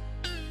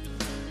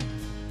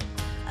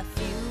 A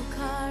few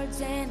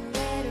cards and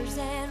letters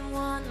and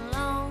one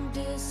long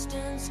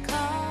distance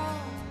call.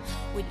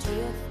 We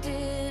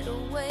drifted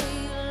away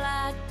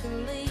like the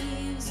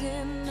leaves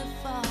in the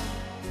fall.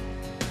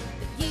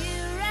 But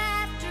year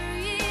after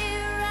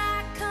year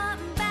I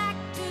come back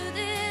to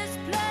this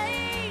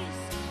place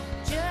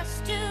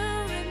just to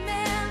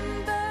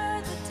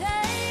remember the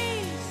taste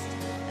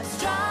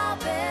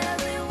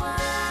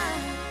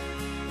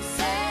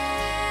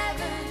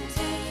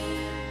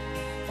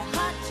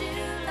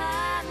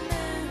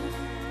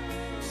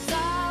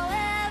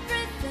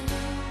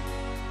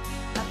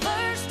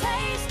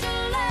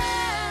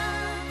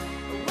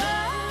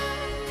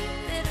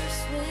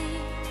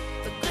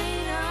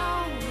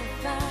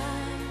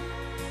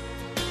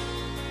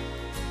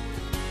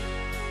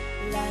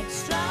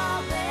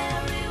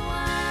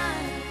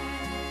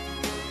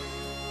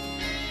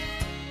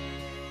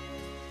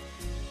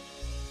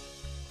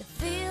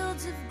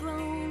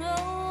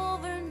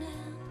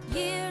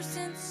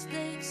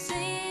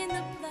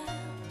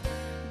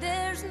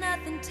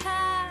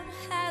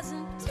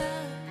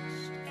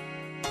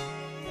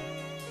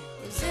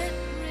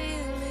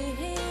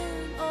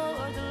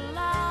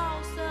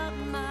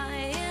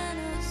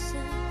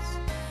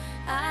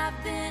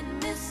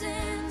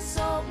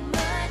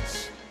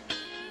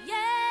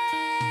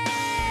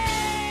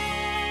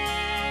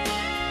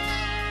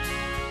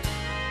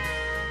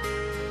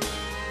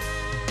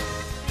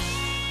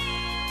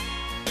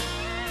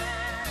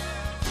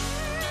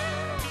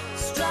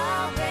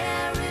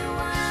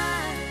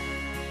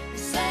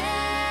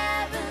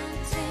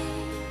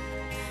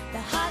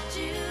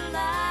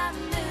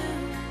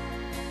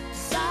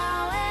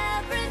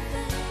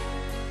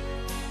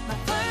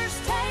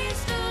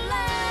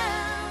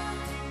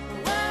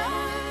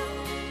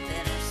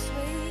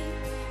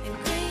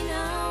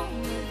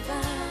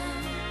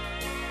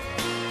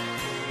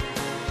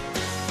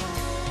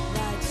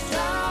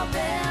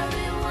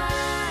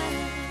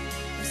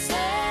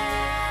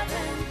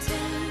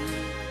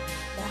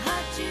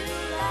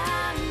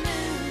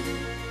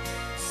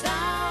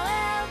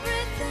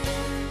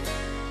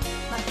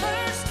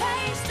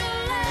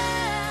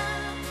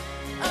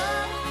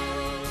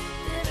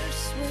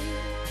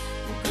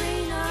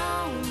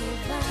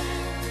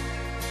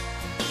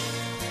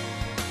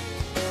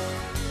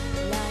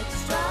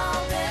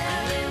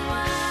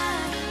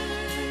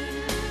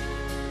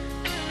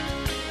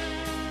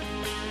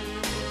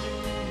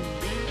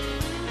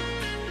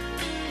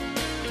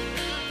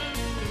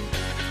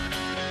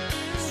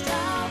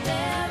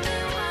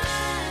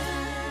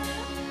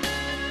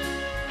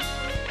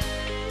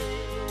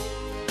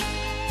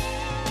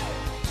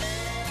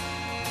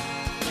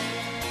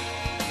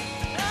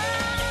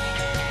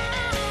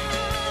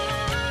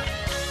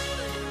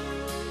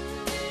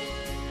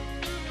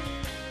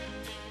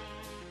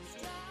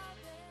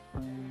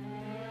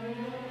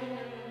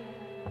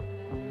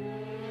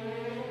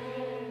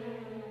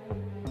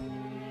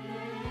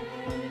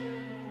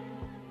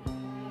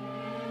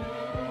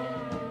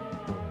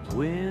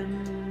When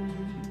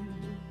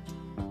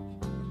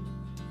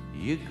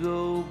you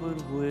go, but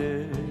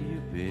where you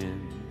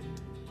been?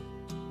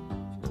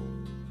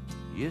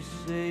 You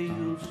say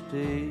you'll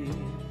stay,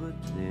 but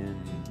then,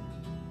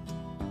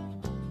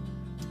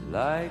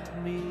 like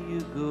me,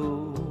 you go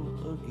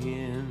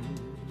again,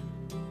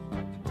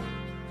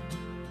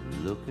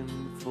 looking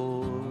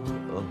for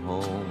a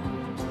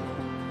home.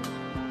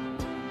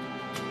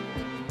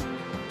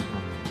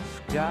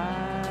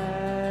 Sky,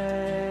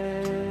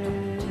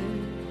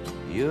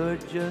 you're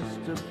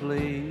just a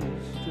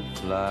place to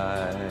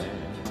fly.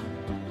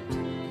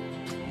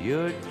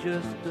 You're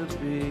just a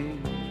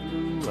big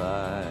blue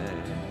eye.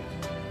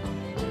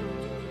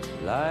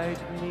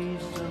 Like me,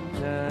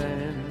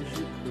 sometimes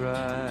you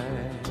cry,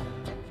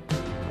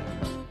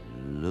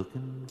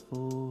 looking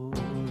for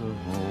a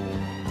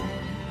home.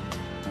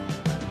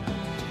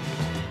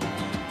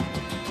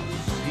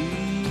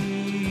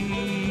 See,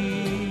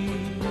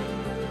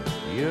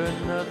 you're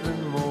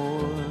nothing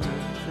more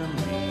to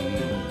me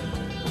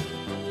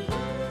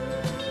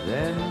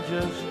than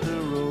just a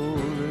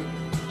rolling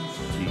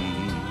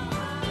sea,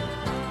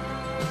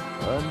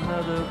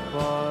 another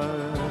part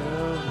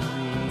of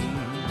me,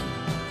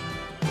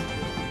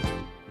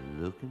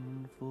 looking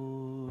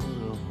for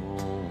a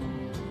home.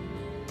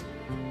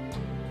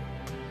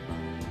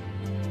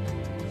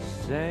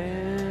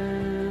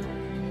 Sand,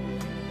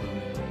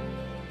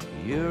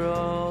 you're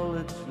all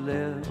that's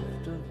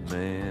left of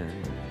man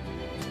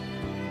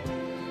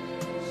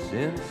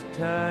since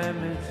time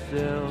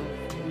itself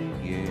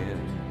began.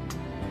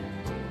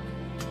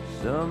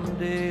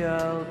 Someday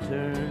I'll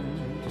turn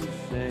to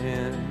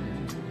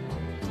sand,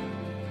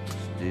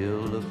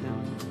 still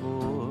looking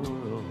for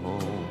a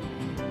home.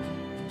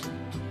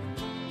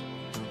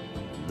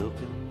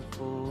 Looking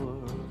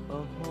for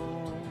a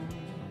home.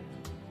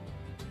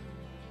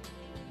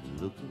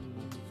 Looking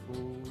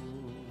for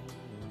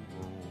a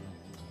home.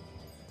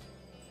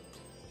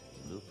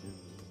 Looking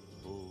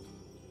for.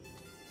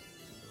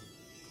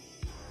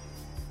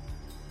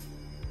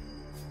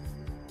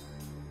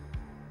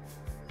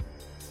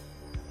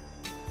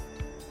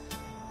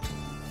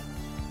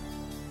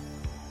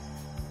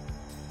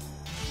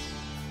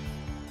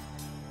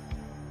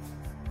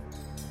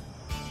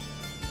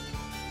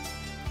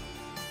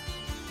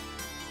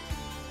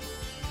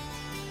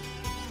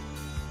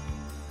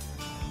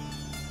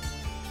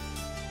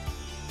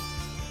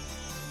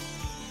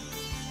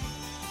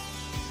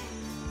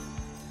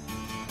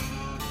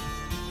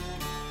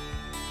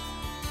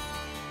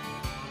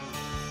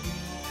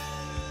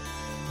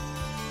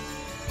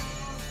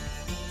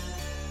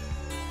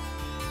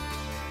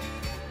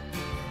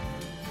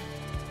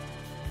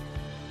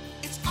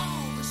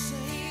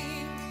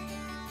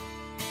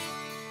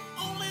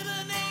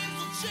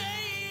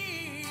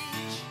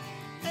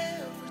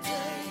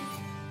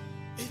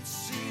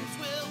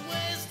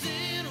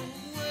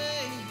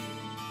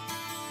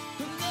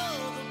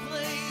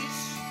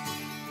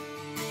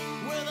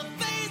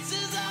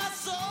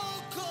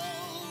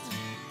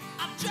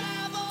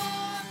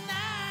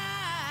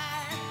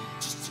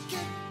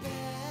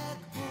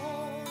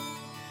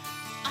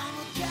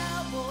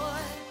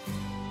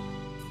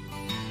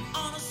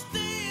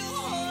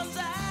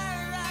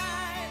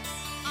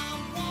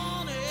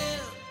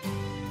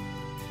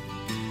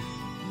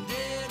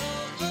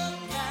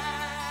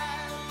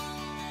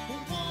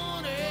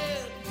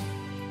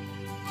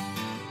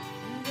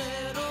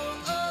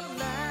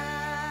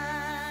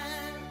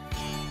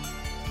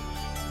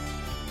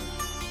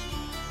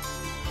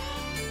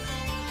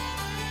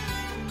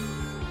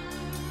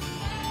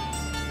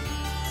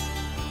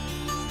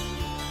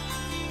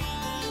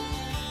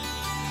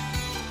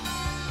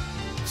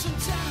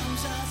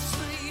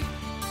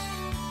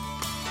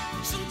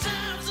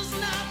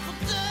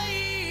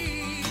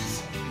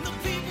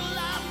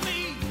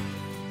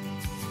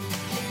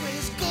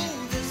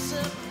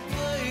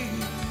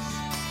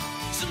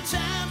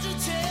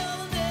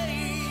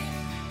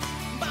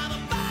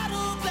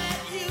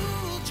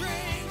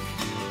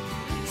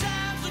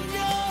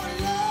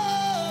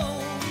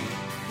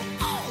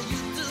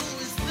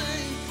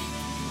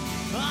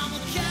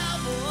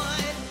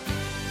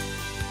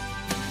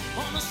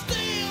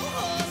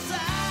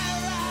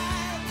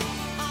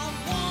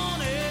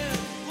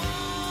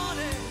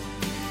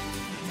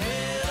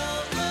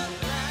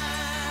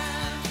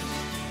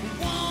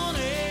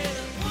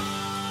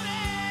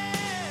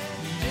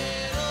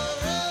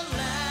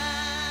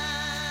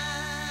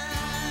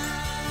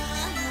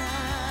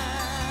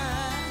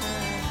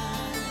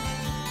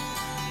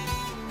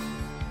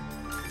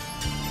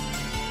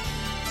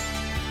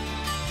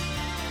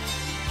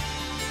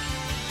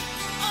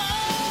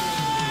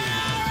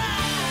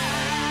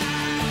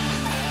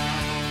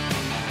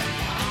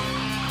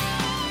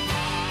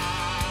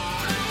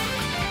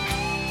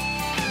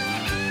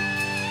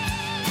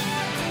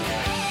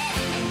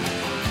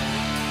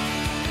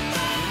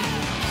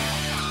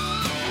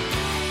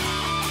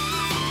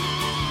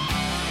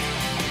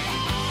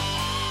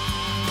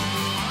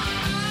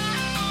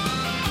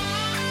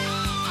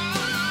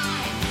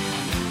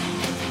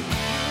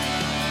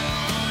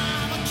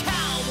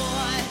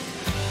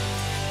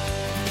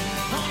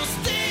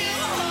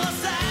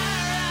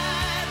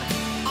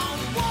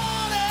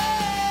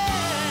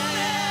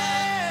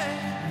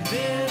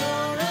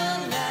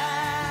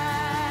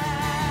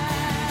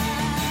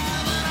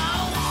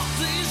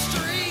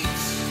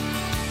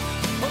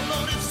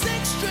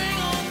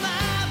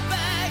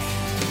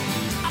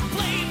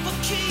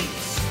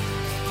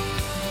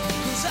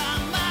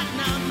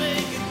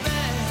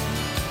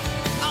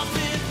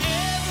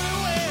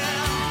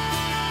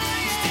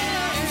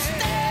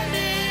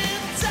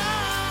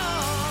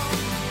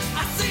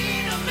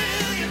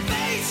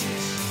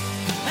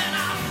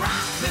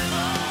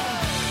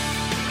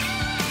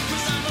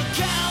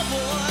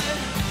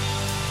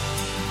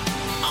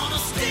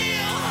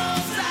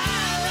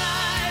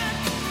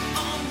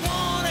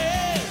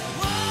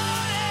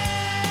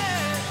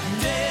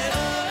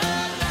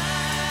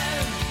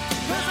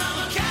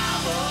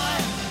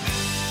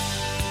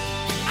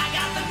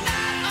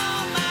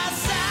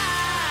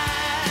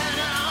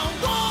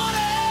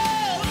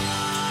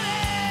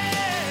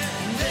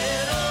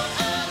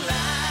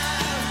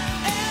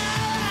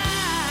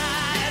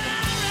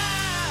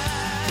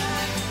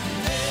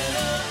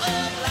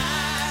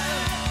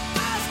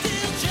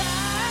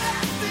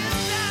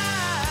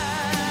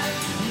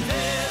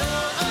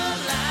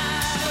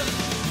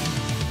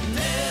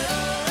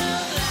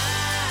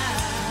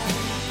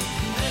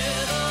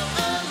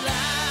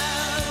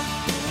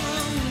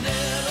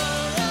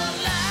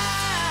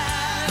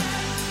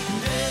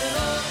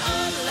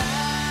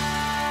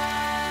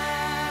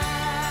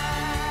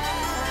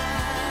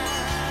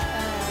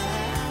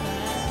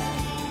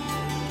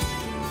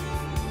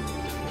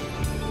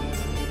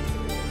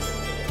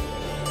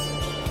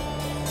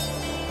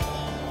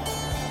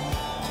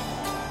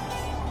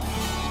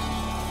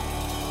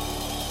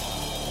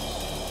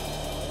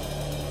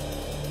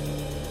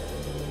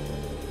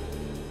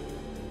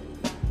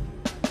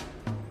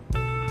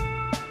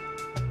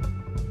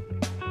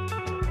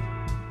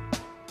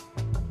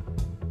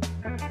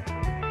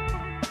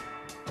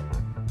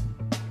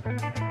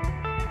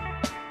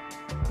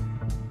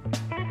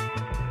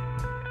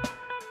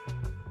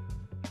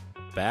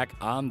 Back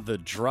on the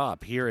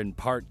drop here in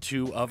part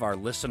 2 of our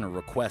Listener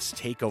Requests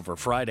Takeover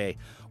Friday.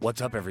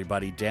 What's up,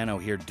 everybody?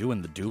 Danno here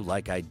doing the do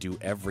like I do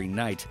every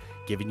night,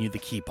 giving you the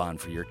keep on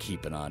for your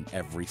keeping on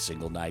every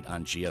single night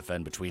on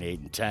GFN between 8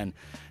 and 10.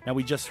 Now,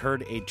 we just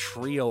heard a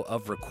trio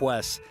of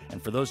requests,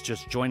 and for those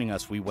just joining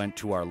us, we went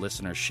to our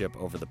listenership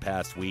over the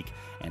past week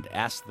and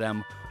asked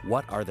them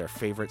what are their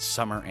favorite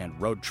summer and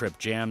road trip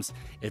jams.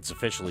 It's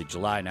officially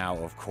July now,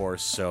 of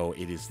course, so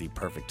it is the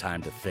perfect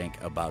time to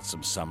think about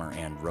some summer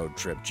and road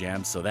trip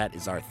jams. So that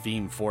is our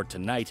theme for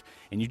tonight.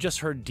 And you just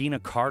heard Dina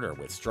Carter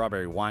with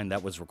Strawberry Wine.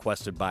 That was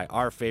requested by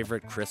our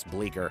favorite, Chris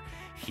Bleeker,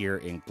 here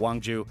in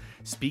Gwangju.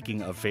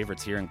 Speaking of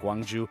favorites here in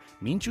Gwangju,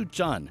 Minju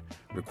Jun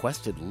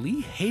requested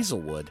Lee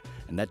Hazelwood,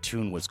 and that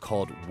tune was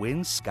called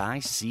Wind, Sky,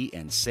 Sea,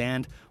 and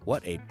Sand.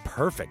 What a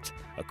perfect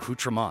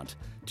accoutrement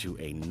to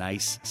a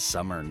nice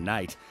summer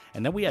night.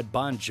 And then we had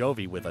Bon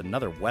Jovi with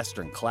another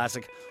Western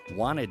classic,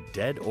 Wanted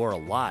Dead or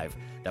Alive.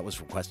 That was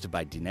requested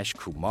by Dinesh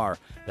Kumar.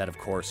 That, of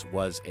course,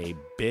 was a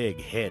big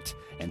hit,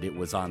 and it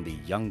was on the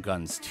Young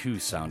Guns 2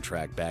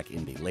 soundtrack back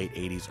in the late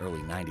 80s,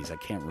 early 90s. I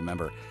can't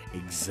remember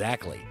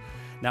exactly.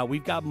 Now,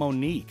 we've got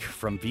Monique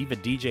from Viva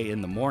DJ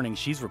in the Morning.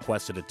 She's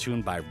requested a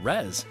tune by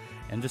Rez,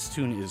 and this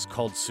tune is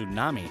called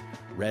Tsunami.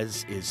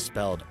 Rez is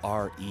spelled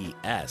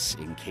R-E-S,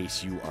 in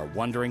case you are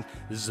wondering.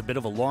 This is a bit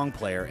of a long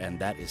player, and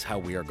that is how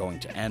we are going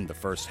to end the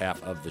first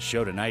half of the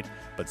show tonight.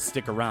 But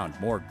stick around.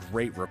 More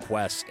great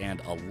requests and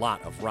a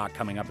lot of rock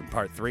coming up in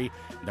part 3,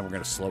 and then we're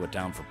going to slow it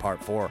down for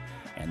part 4.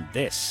 And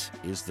this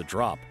is The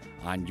Drop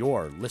on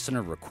your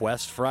Listener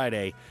Request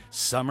Friday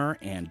Summer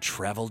and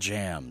Travel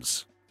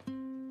Jams.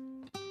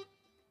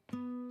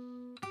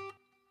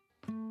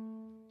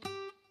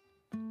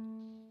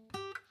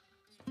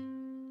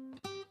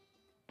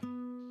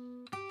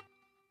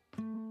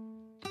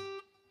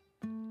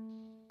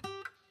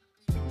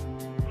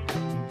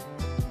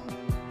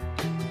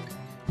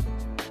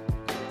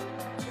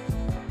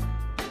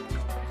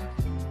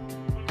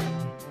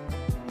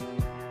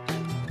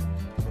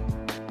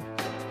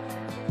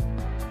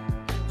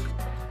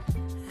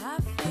 I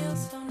feel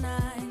so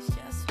nice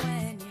just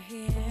when you're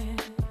here.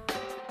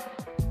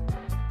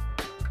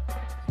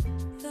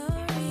 The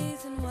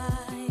reason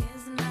why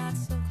is not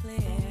so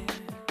clear.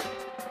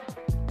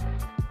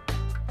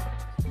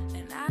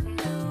 And I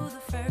knew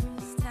the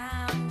first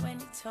time when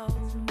you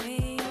told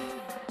me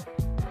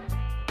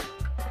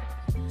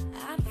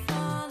I'd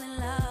fall in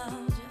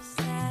love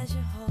just as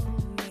you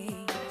hold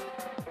me.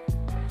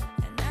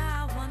 And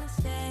I wanna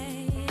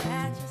stay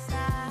at your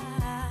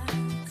side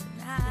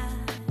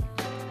tonight.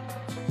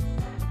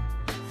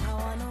 I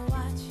wanna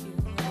watch you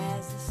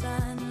as the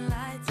sun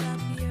lights up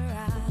your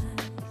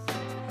eyes.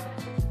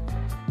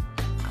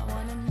 I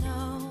wanna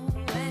know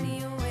when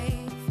you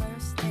wake,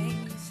 first thing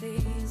you see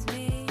is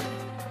me.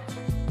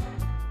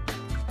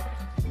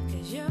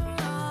 'Cause you're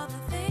all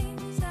the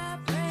things I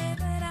pray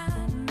that I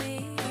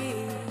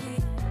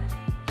need.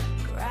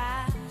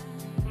 Ride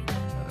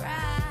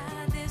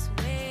this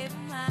wave of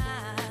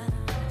mine.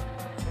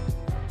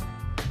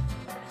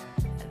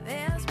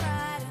 There's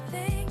brighter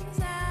things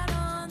out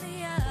on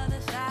the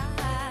other side.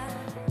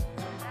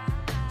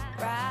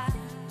 Ride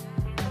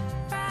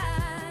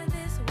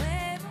this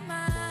wave of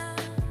mine.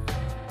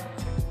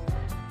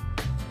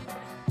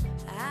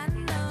 I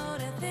know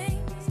that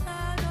things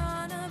are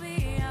gonna be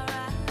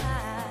alright.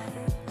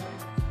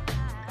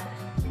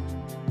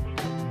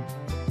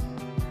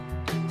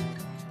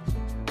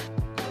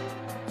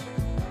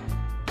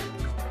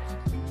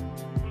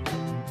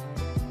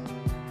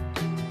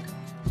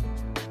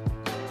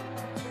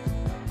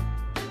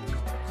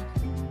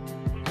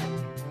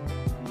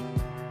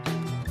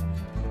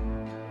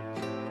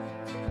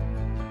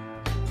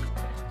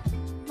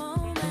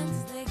 Moments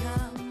they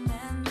come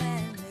and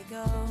then they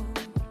go.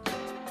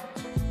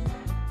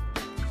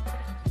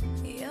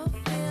 You'll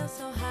feel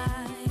so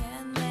high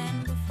and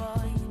then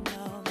before you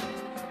know,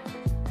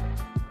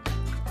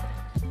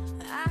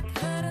 I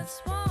could have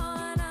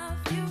sworn our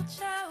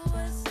future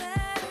was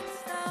set in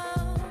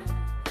stone.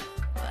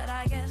 But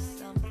I guess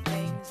some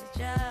things are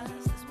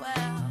just as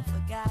well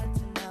forgot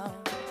to know.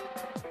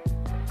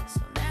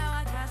 So now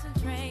I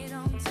concentrate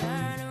on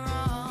turning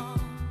wrong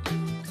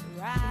to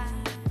right.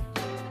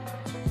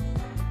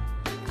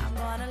 I'm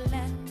gonna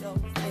let go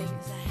of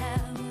things I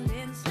held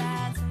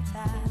inside some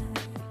time.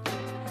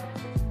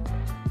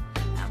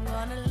 I'm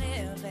gonna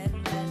live and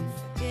let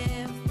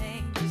forgive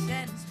things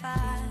set in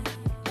spite.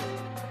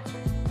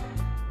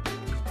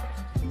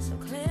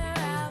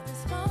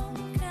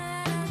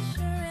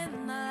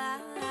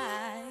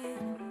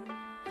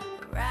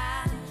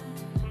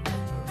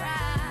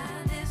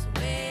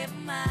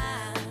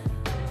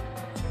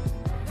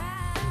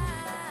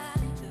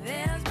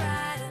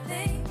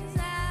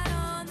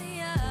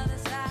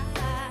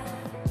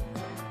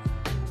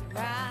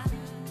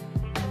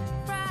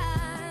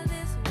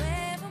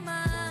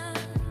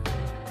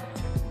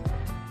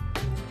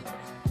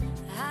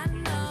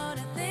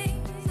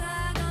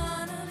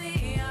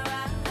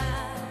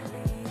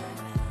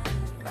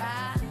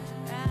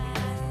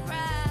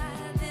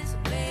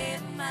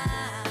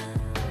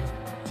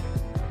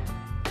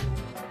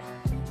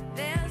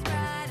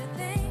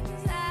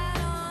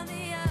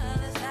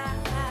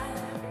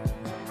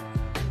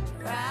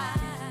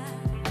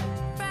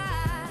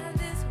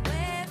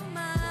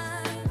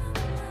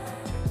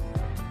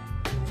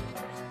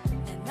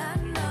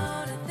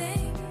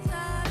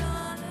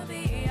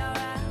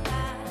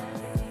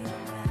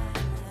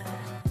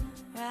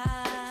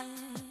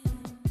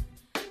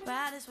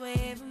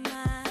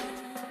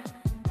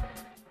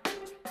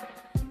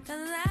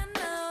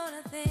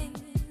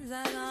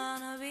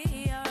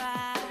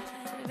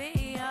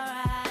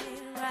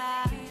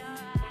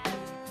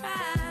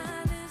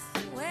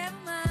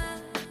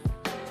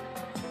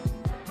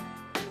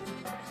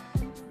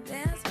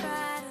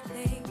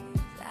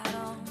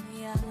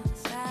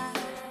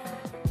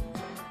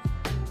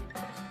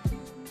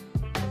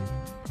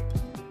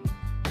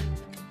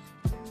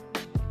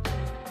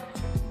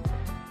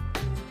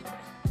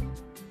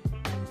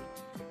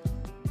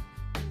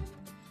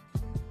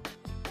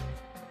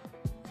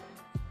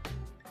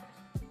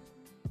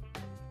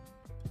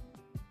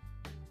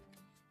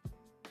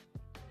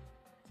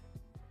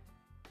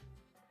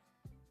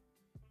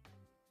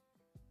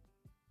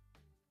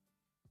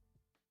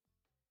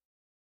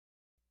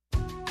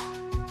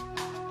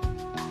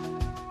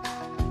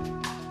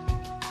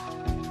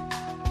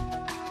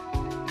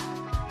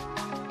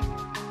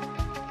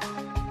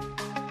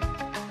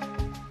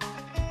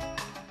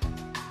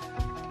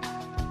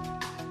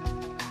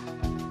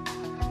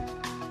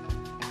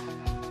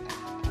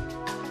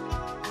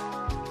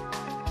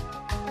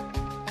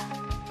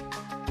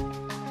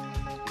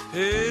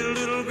 Hey,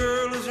 little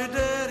girl, is your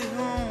daddy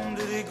home?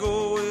 Did he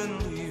go away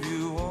and leave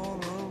you all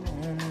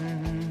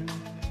alone?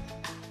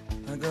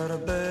 I got a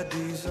bad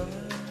desire.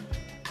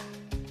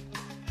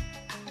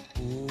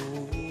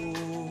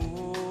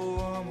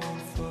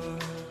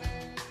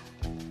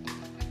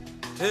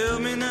 Tell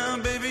me now,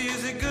 baby,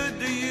 is he good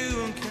to you?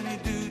 And can he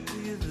do to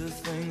you the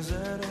things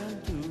that I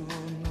do?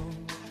 Oh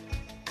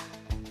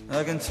no,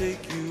 I can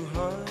take you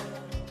high.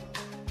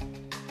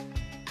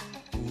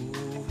 Oh,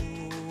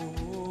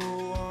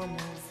 I'm on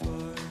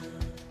fire.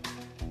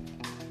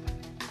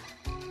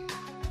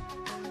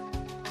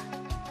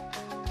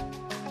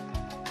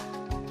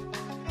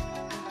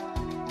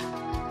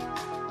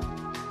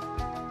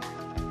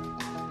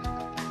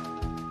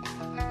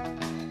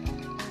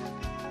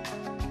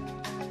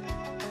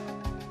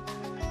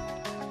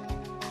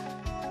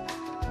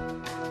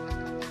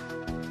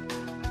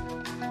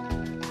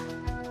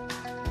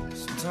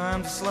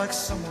 Sometimes it's like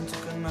someone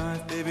took a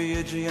knife, baby,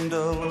 edgy and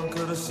dull, and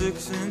cut a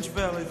 6-inch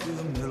valley through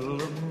the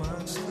middle of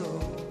my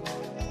skull.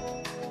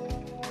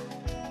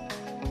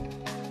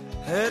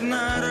 At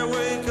night I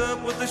wake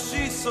up with the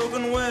sheets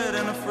soaking wet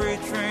and a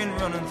freight train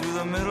running through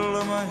the middle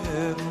of my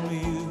head. Only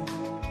you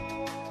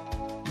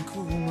can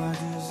cool my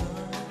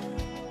desire.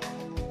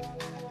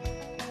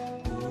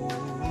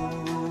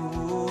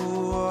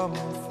 Oh, I'm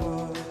on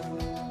fire.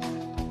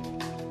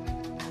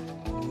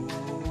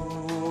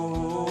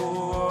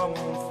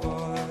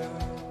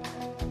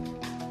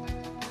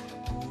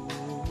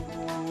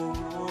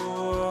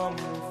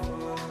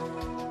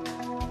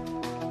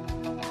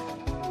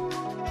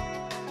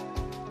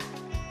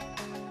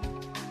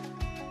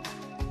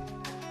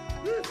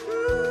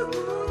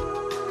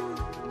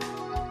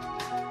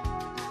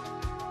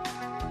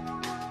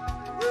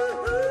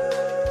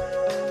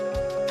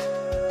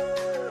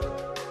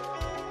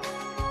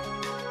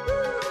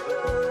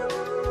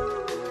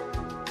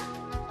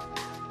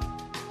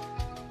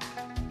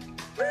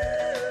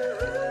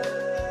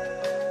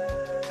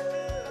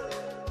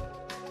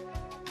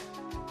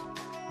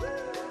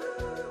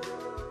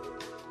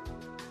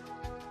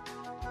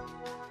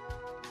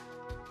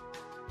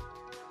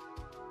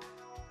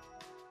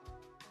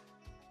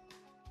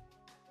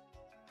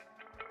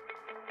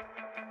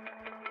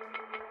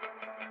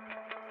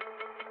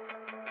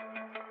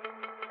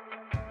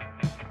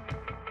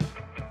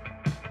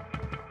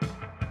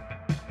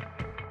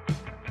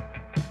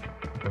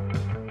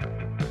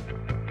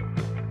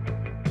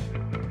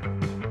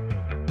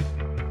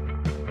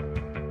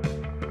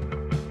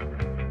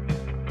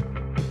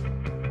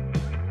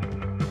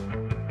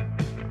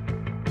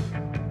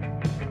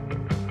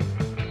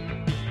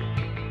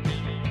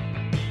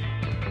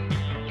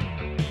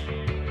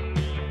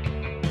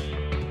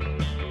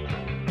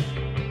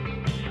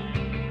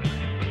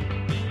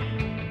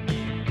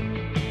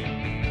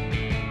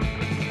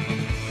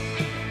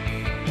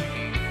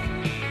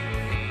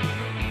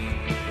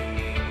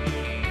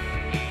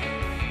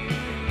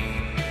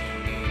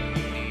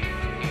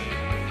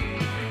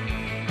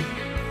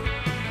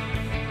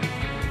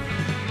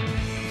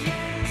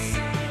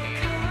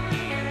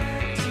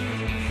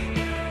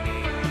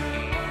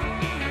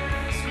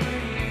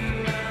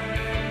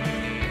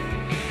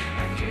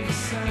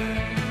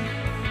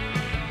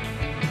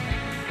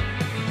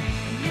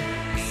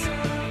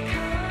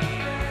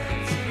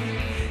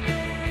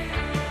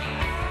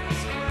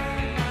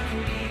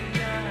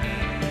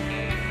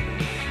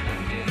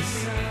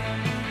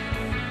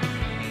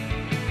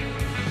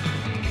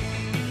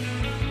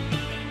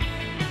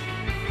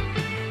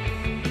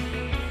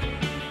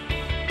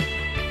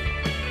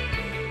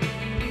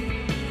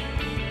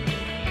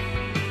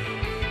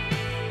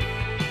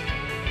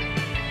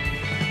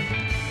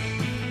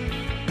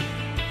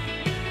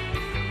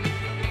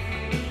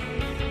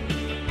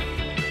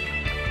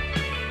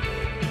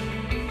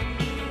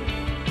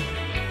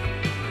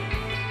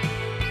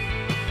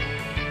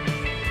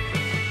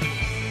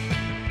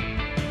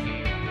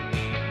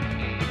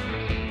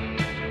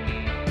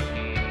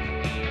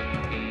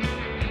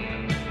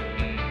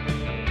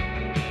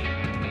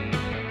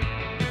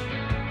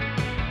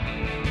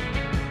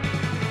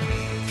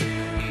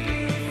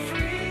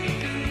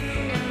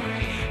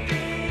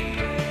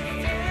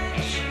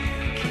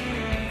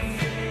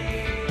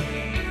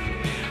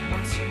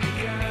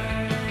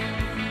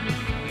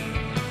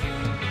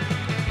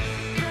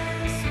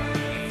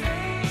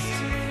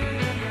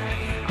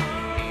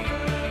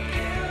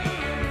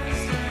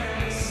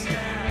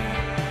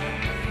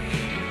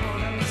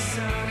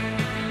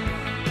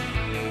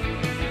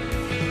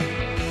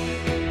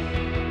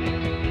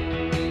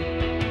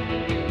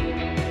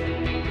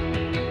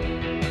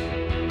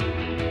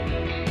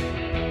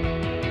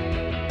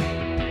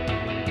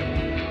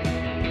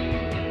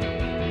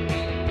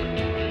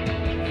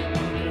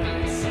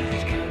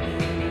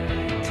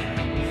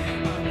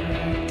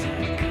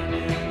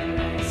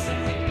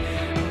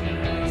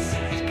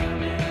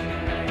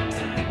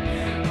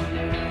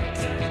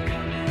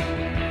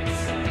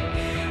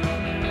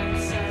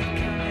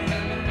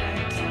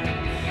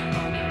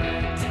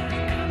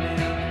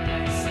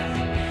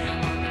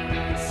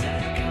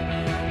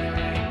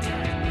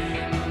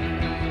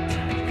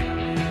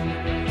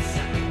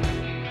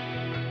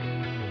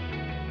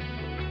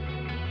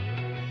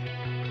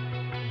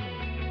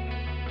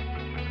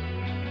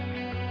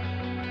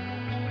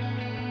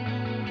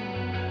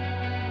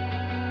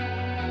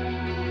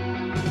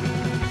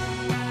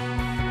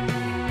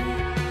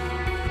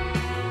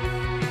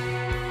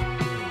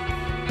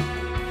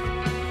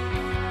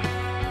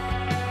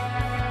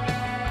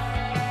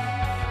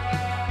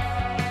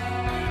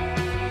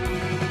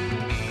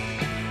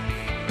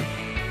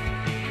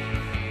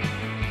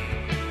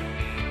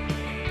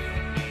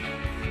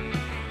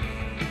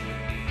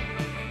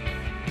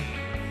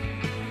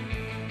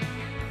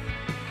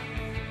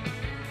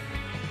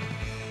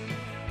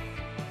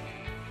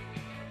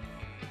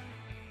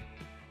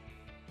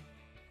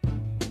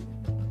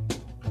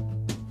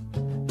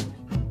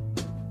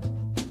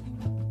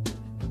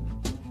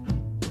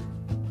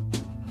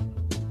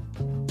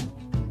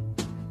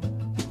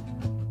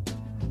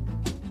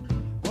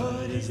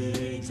 is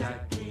it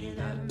exactly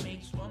that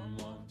makes one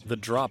want to? The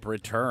drop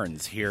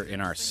returns here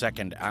in our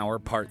second hour.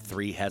 Part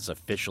 3 has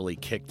officially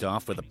kicked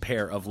off with a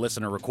pair of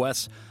listener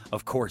requests.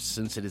 Of course,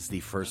 since it is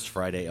the first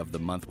Friday of the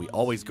month, we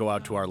always go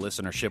out to our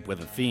listenership with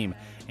a theme.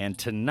 And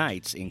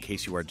tonight, in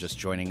case you are just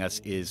joining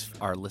us, is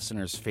our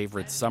listeners'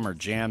 favorite summer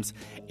jams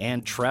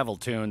and travel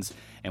tunes.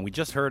 And we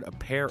just heard a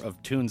pair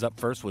of tunes. Up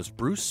first was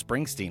Bruce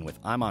Springsteen with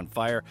I'm on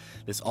Fire.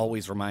 This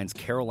always reminds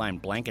Caroline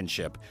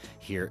Blankenship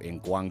here in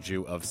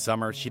Gwangju of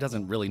summer. She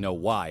doesn't really know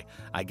why.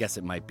 I guess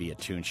it might be a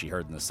tune she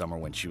heard in the summer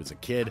when she was a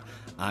kid.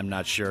 I'm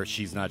not sure.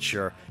 She's not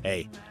sure.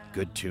 Hey,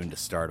 good tune to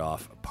start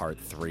off part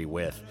 3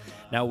 with.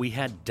 Now we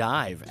had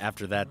Dive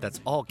after that.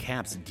 That's all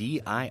caps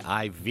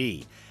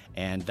D-I-I-V.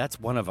 And that's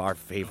one of our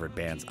favorite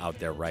bands out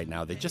there right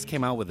now. They just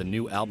came out with a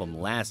new album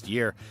last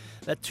year.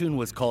 That tune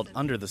was called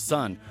Under the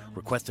Sun,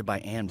 requested by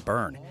Ann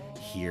Byrne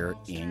here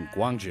in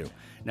Gwangju.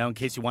 Now, in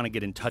case you want to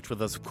get in touch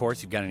with us, of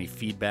course, you've got any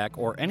feedback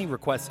or any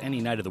requests any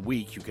night of the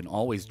week, you can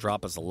always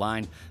drop us a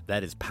line.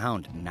 That is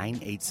pound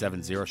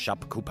 9870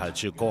 shop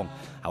kupal.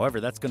 However,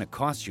 that's going to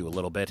cost you a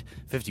little bit,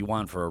 50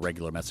 won for a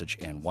regular message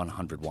and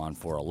 100 won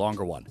for a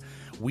longer one.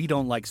 We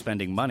don't like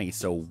spending money,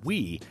 so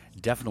we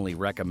definitely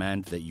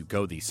recommend that you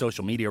go the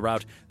social media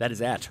route. That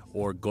is at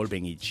or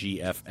Golbengi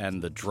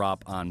GFN, the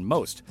drop on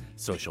most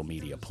social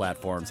media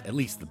platforms, at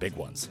least the big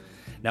ones.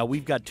 Now,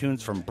 we've got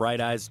tunes from Bright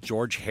Eyes,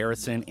 George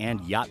Harrison,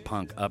 and Yacht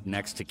Punk up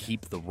next to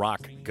keep the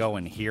rock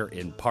going here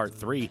in part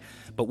 3,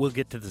 but we'll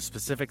get to the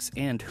specifics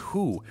and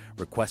who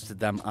requested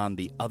them on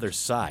the other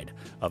side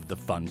of the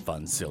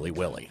Fun Silly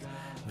Willy.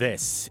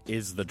 This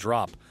is The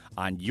Drop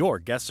on your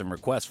Guest and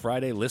Request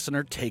Friday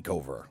Listener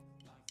Takeover.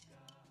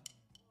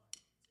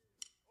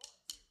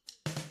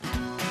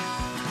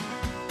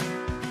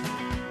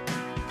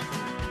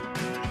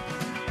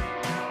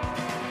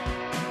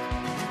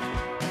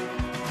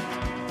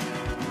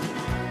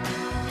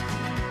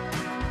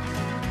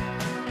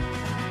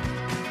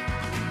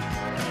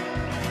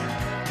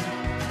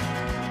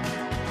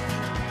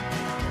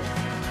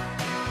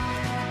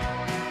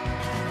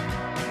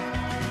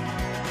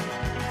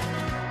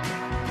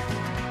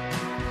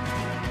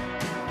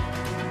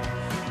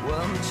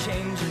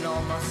 Changing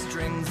all my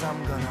strings,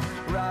 I'm gonna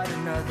write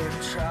another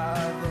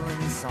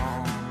traveling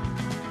song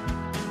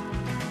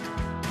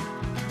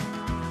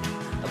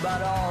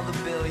about all the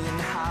billion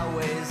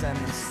highways and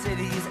the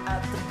cities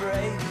at the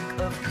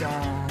break of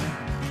dawn.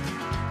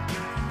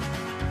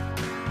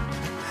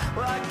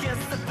 Well, I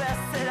guess the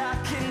best that I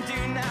can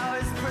do now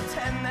is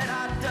pretend that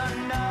I've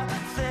done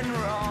nothing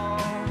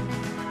wrong,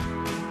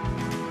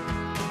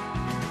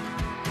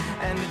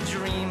 and a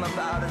dream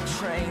about a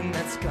train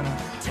that's gonna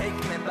take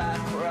me back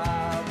where I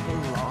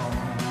belong.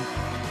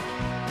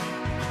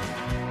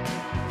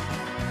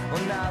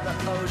 Well, now the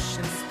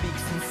ocean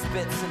speaks and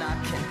spits, and I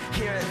can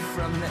hear it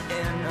from the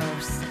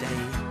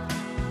interstate.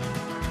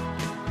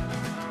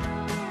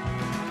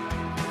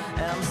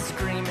 And I'm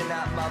screaming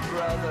at my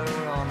brother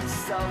on his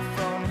cell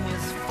phone,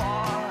 he's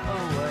far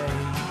away.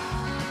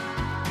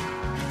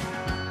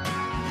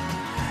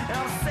 And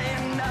I'm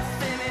saying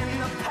nothing in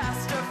the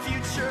past or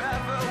future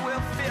ever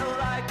will feel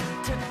like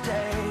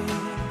today,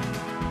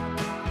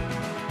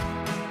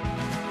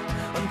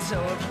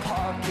 until we're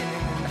parking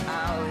in an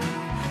alley,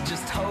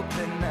 just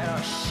hoping that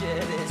our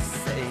shit is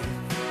safe.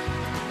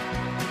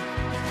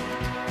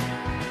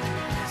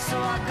 So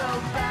I go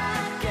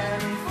back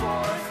and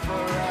forth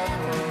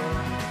forever.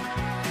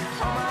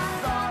 All my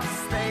thoughts,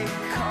 they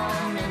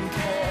come in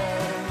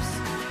pairs.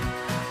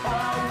 Oh,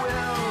 I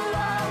will,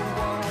 I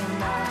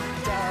won't, I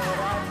doubt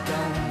I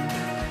don't.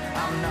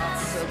 I'm not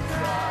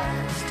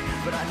surprised,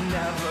 but I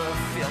never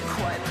feel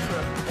quite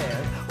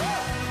prepared.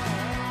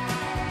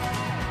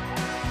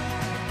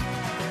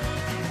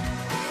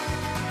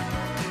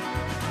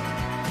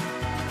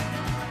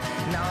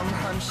 Now I'm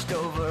hunched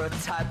over a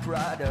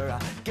typewriter,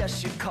 I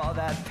guess you'd call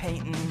that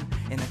painting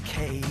in a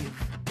cave.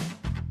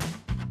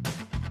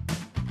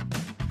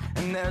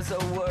 And there's a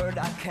word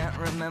I can't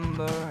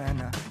remember and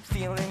a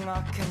feeling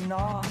I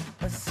cannot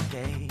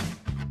escape.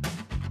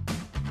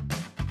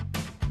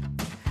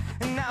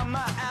 And now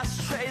my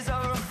ashtray's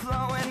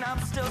overflowing, I'm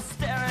still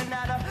staring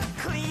at a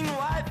clean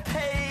white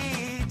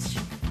page.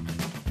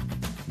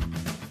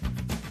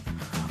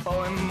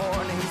 Oh, and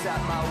morning's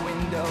at my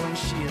window and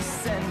she is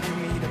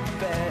sending me to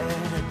bed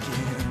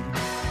again,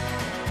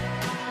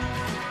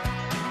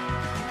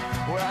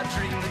 where I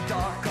dream the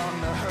dark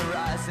on the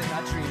horizon,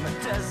 I dream a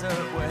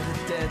desert where the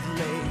dead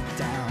lay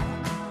down.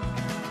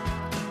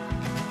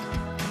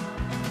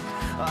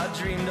 I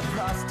dreamed a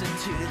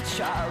prostituted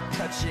child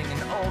touching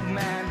an old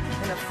man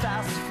in a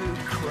fast food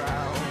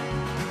crowd.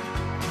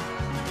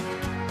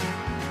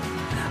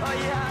 Oh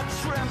yeah, I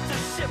dreamt the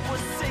ship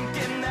was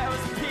sinking, there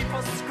was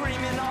people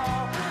screaming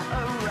all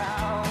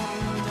around.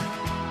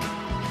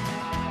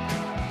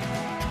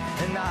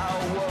 And I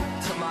awoke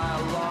to my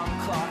alarm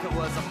clock, it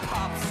was a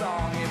pop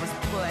song, it was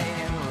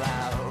playing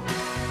loud.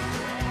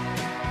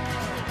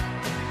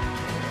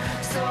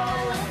 So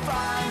I will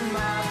find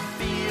my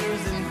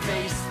fears and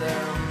face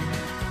them,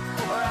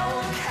 or I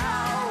will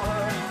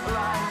cower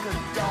like a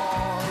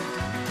dog.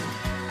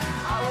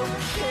 I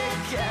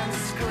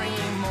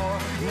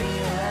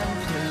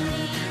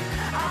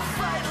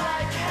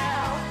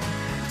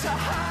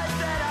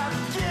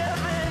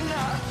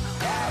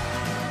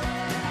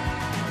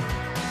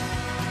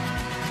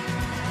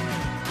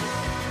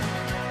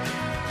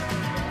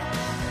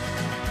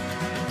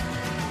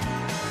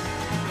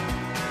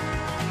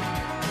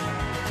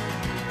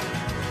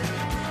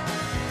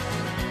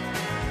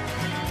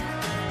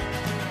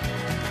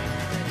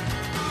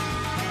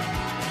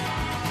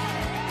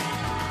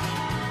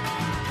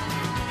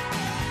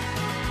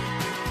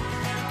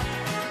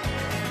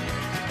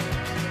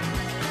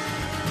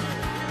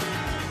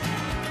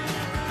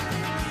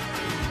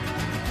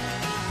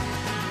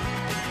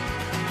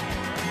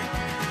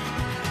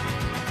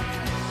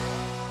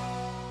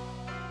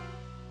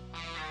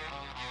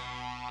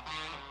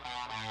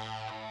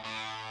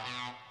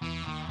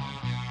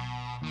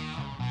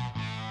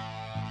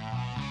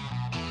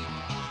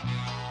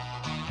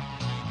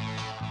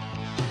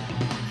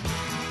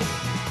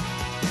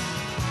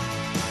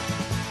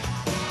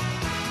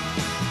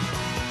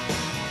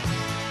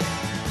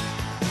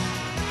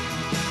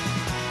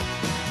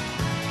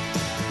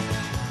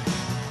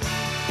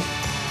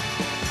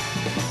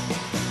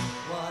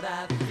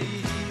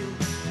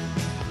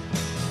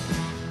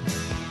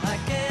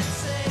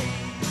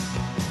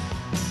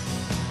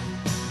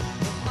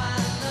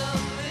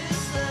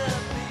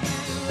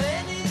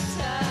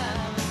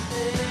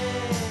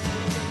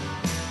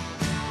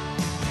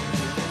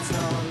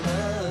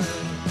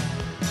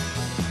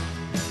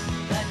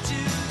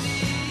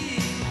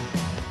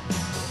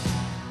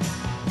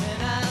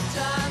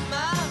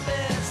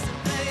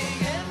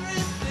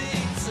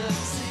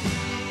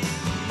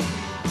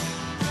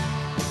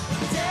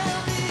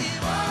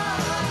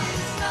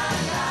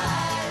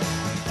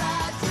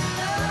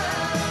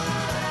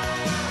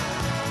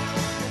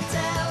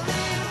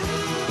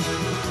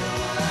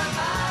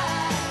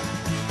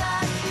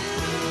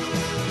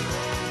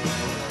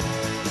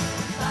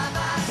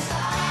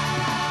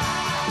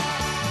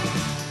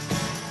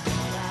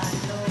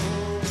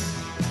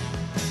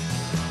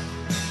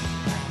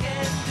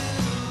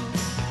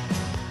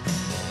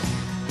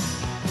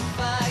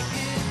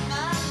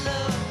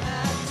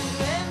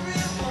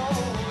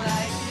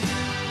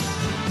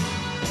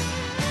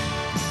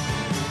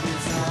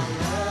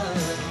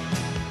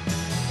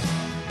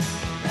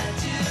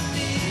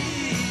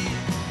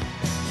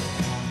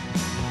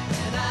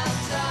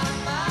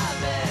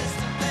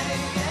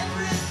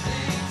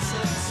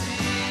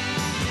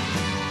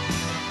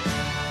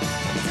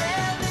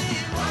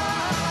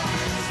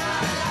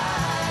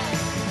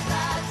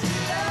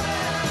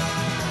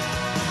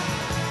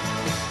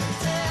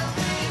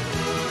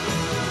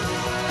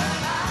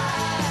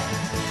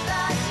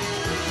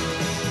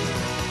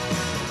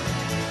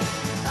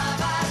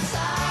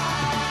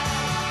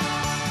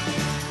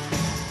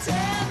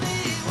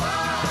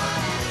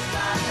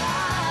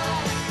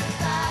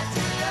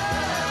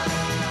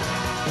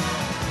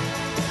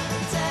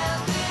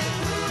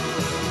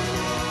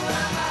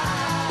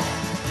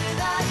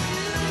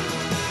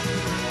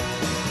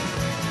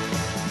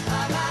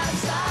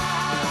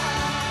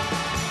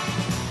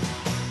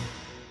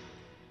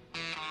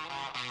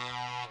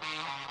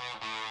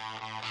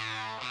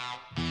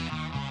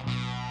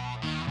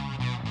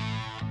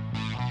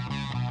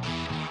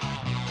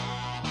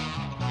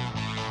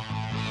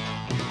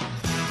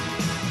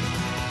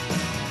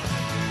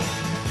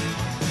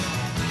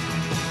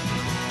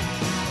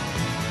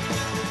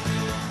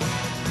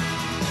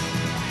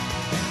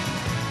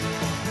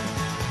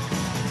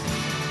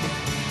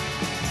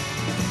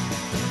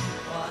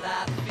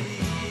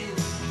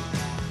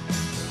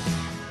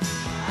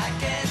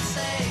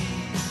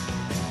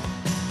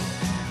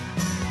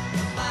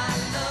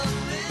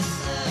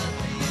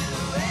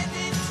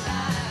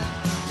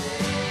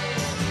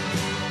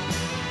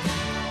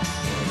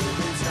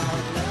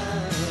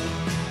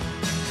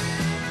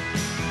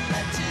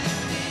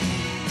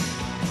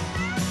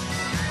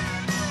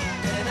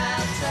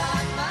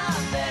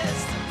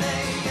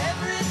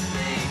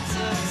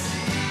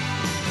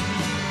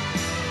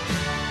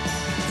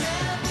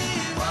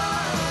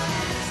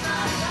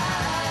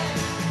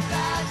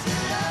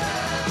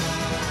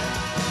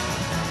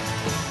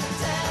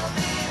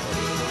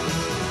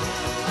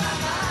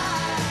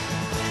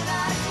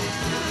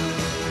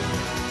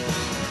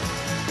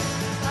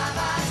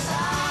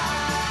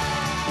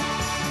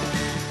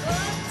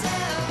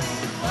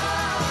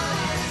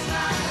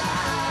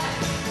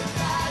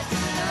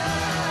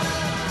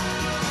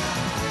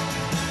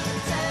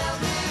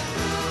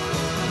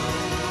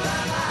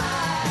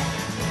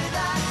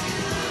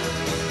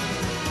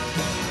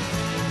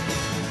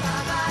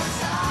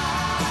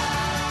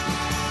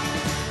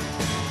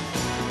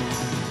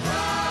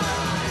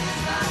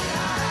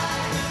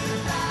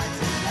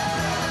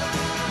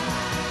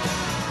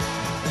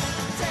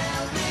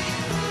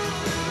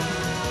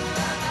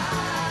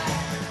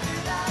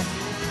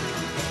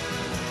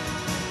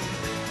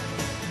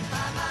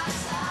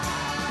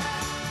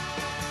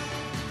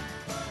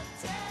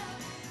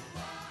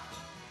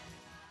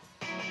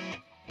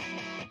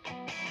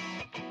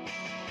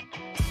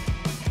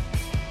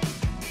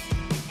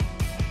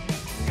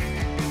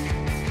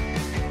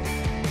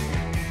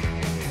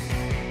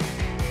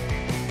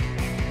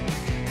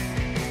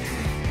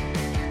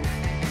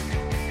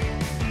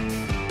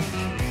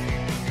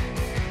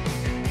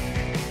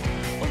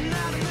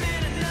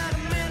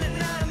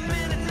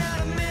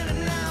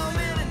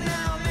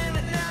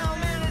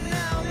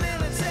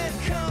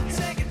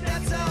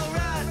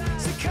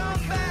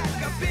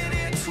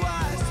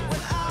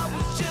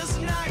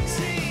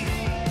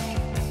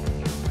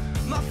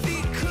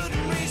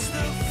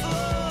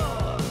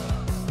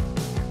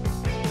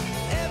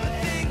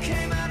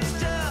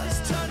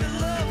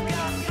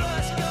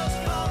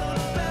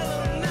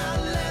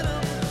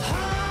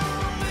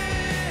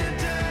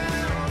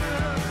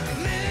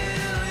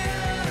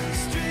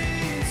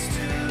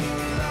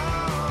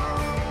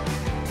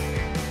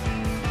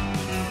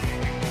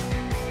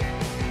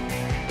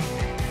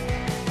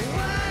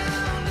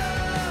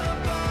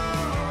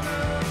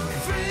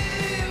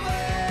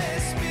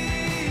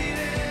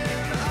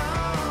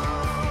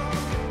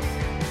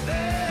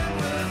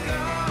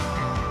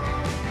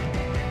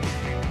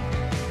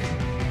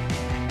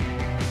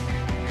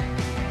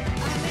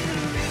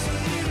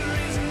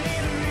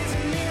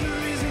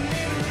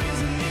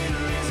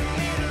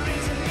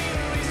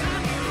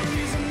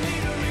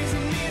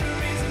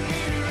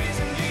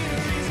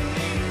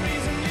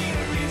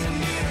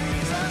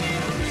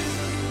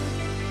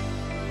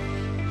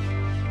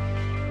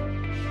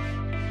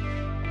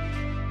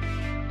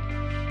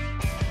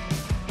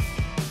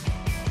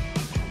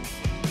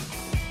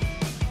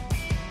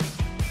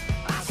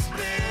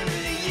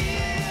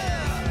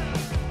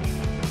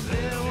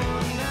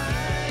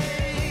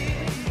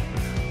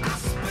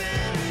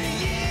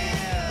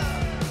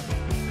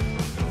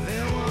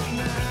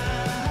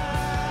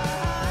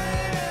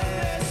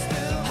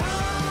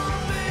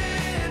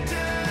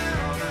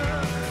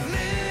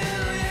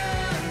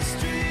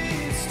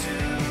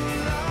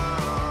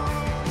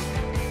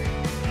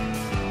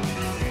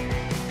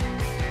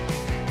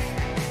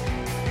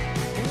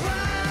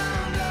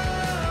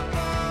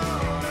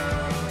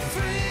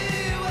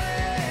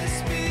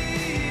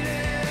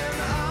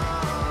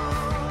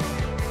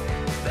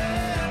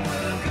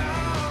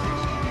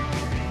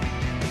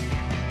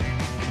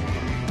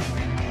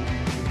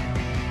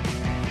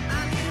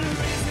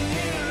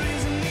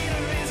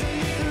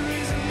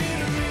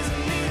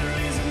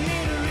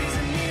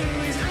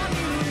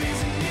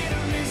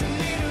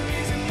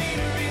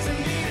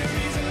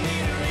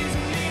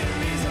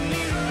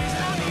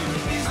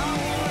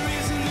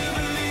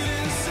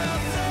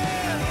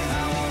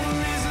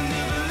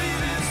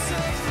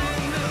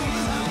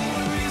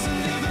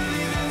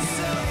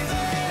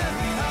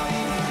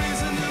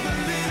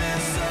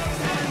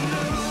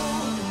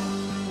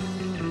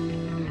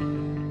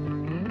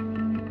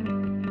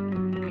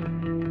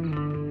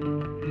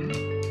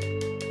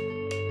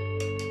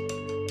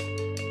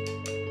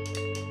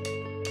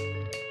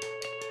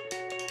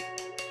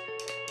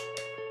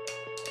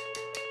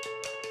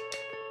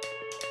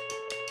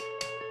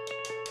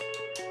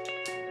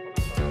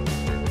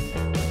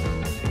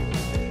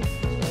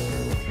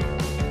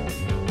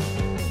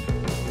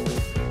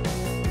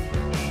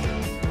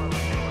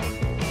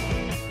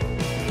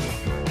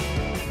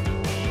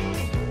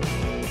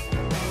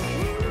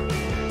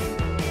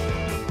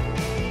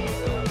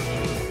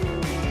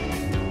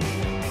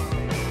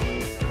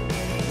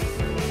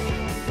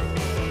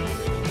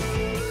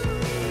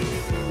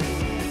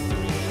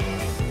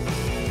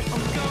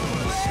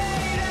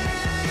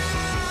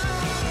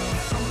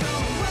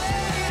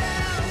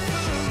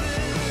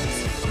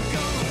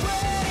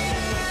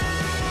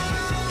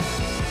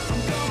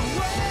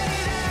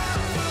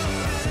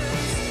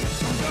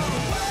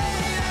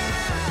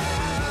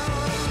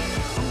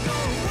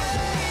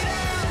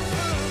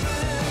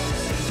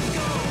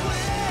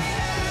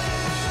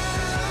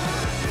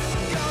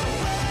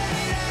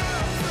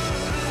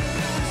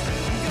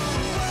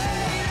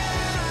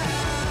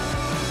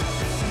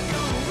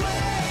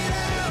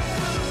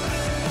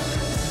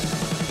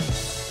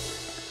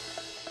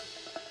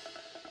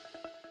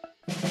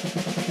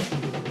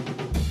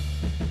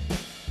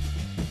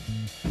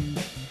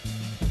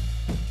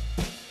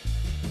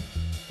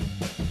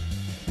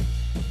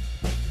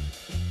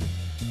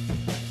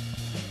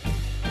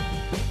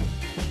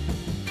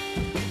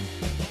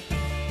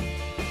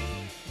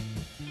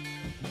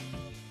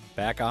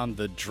Back on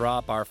the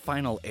drop, our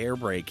final air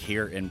break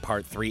here in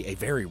part 3, a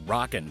very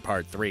rockin'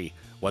 part 3.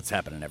 What's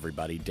happening,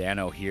 everybody?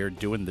 Danno here,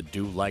 doing the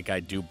Do Like I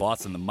Do,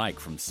 bossing the mic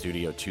from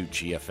Studio 2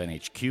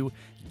 GFN HQ,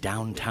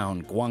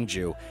 downtown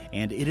Gwangju,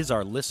 and it is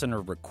our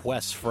Listener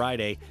Requests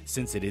Friday,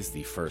 since it is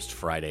the first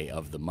Friday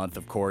of the month,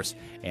 of course,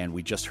 and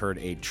we just heard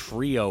a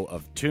trio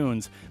of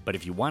tunes. But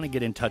if you want to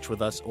get in touch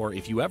with us, or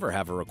if you ever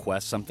have a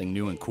request, something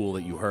new and cool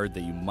that you heard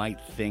that you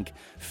might think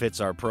fits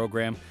our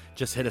program,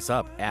 just hit us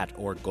up at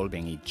or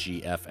Golbengi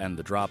GFN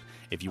The Drop.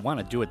 If you want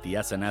to do it the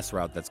SNS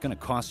route, that's going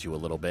to cost you a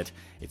little bit.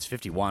 It's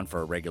 50 won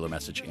for a regular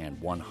message and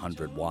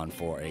 100 won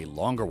for a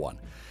longer one.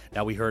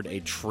 Now, we heard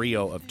a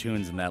trio of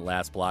tunes in that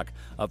last block.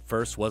 Up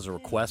first was a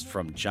request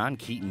from John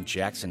Keaton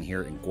Jackson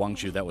here in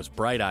Gwangju. That was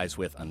Bright Eyes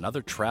with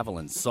Another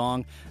Travelin'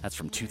 Song. That's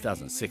from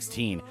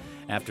 2016.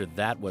 After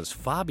that was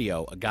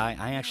Fabio, a guy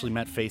I actually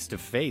met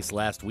face-to-face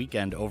last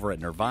weekend over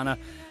at Nirvana.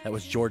 That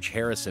was George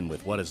Harrison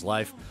with What Is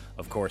Life.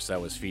 Of course, that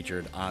was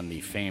featured on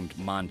the famed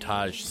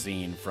montage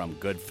scene from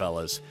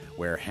Goodfellas,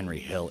 where Henry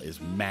Hill is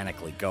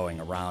manically going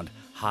around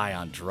high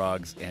on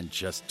drugs and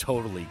just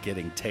totally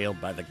getting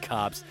tailed by the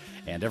cops,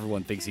 and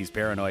everyone thinks he's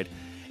paranoid.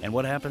 And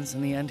what happens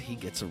in the end? He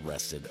gets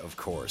arrested, of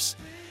course.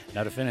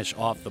 Now, to finish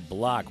off the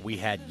block, we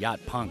had Yacht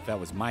Punk. That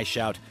was my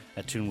shout.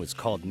 That tune was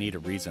called Need a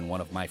Reason,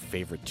 one of my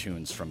favorite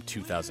tunes from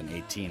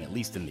 2018, at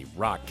least in the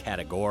rock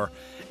category.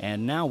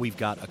 And now we've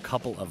got a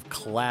couple of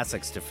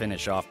classics to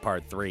finish off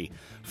part 3.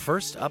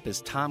 First up is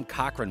Tom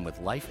Cochrane with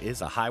Life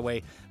is a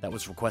Highway. That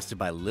was requested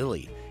by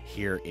Lily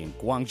here in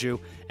Gwangju.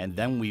 And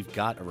then we've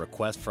got a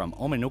request from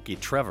Omenuki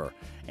Trevor,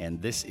 and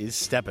this is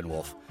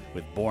Steppenwolf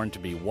with Born to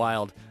be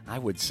Wild. I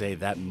would say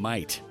that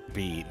might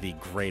be the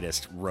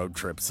greatest road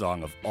trip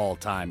song of all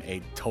time,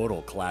 a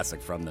total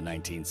classic from the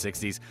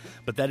 1960s.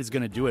 But that is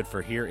going to do it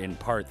for here in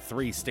part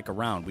 3. Stick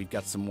around. We've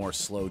got some more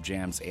slow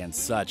jams and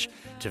such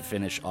to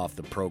finish off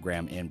the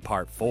program in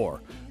part 4.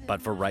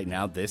 But for right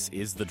now, this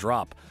is The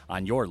Drop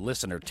on your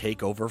Listener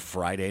Takeover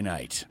Friday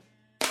night.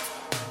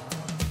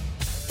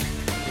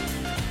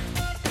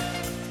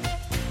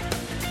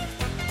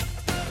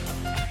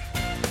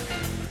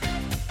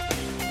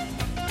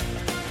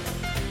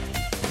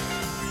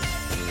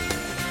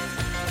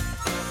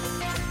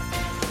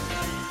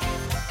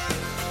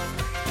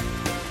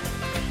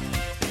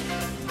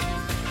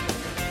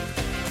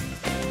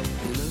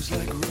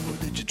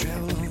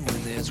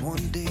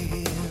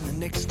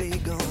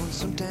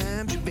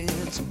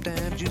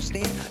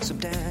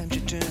 Sometimes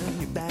you turn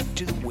your back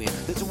to the wind.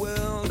 There's a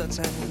world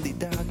outside the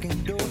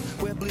darkened door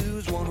where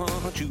blues won't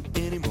haunt you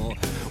anymore.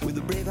 With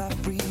a brave heart,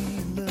 free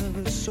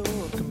lover's soul,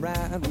 come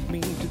ride with me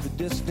to the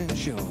distant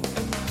shore.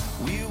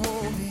 We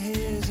won't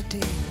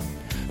hesitate,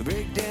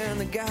 break down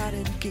the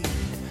garden gate.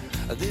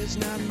 There's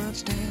not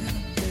much time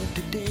left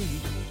today.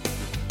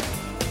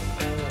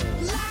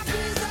 Life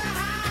is a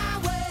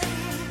highway,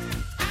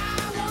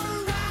 I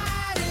wanna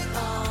ride it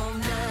all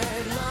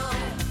night long.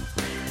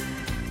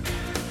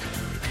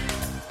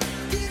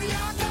 If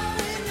you're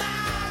going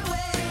my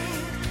way,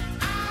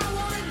 I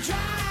wanna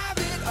drive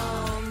it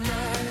all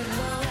night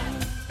long.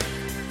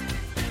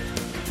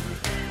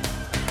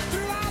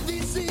 Through all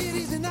these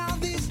cities and all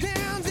these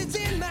towns, it's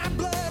in my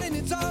blood and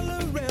it's all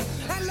around.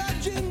 I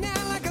loved you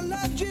now like I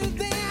loved you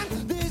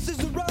then. This is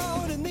the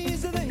road and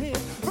these are the hills.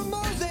 From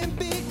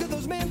Mozambique to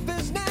those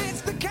Memphis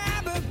nights, the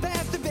Khyber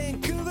Pass to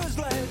Vancouver's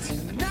lights.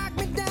 Knock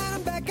me down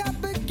and back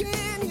up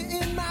again.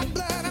 You're in my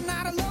blood, I'm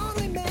not a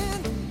lonely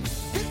man.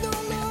 There's no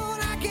load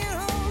I can't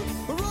hold.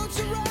 The road's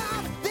so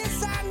rough,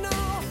 this I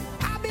know.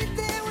 I'll be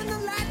there when the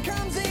light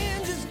comes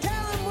in. Just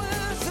tell them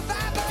we're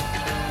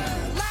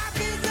survivors.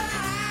 Life is a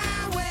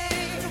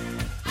highway,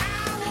 I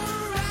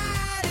wanna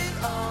ride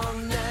it all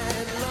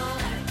night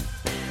long.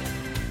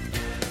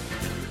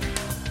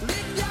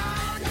 If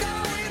you're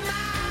going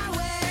my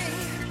way,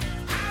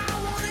 I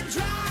wanna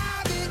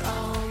drive it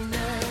all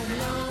night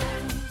long.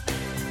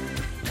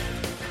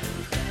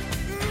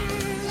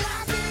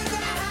 Life is a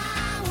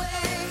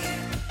highway,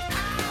 I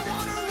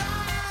wanna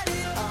ride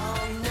it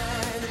all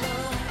night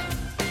long.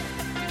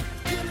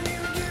 Give me,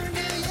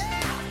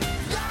 yeah.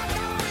 You're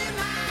going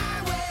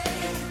my way,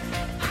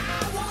 I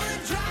wanna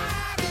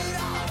drive it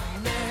all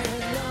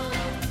night long.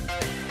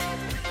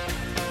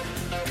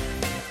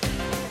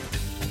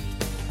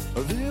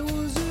 There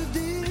was a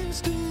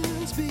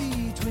distance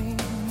between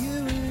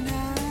you and I,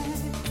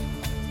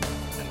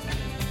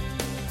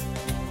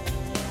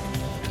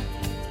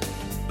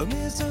 a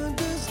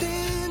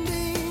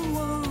misunderstanding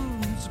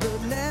once,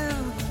 but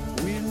now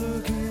we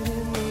look it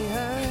in the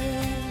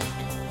eye.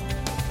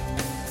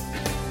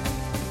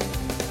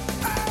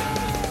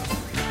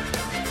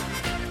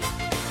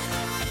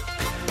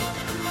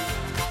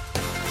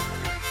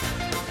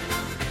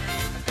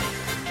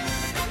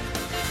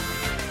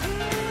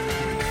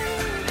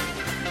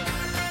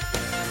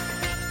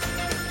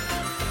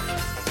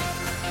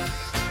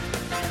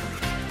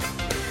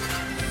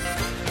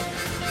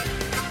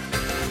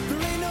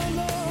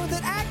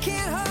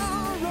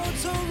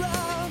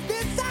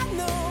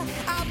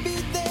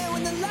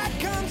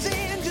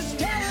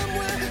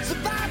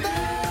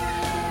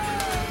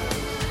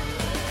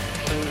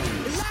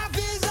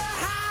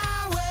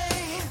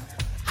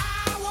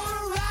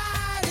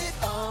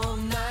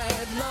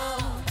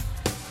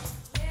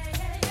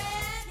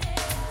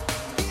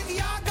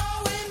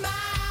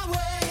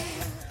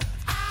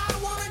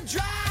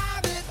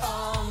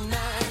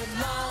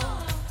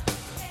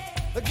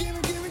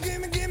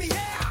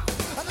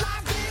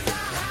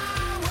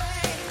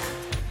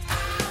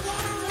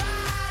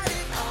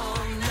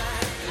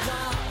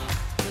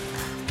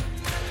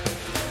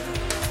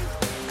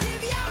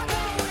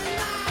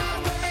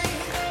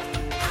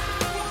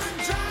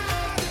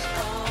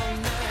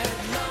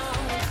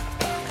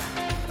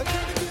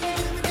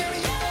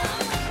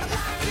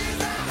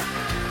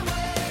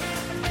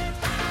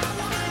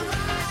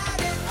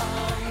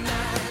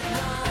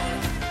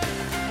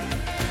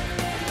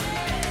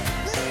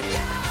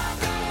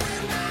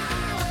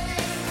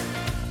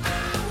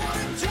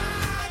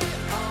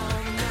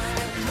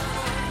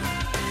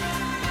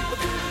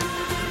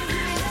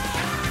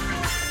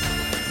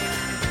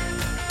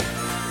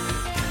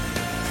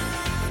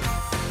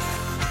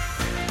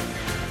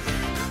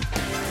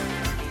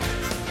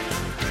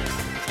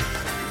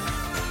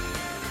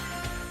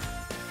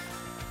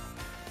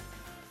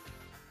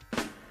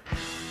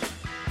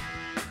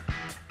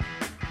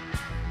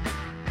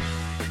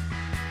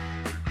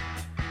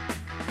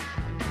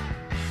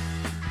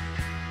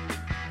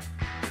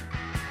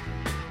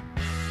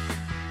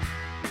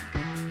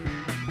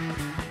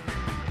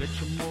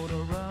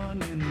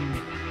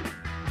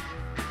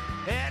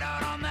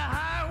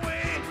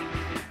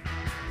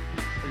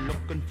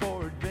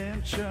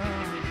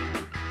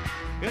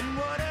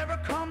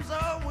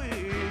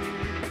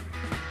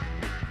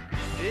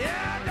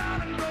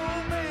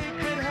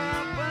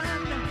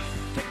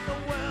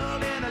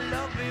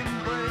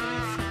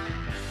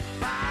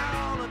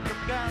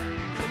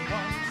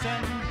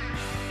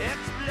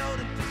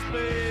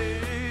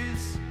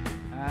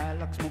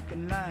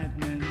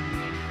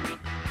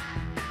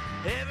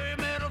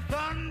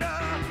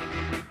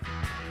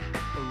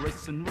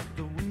 racing with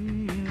the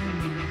wind,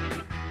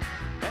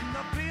 and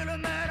the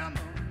feeling that I'm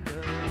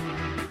under.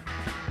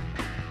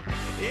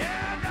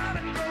 Yeah,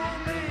 darling, go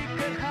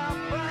make it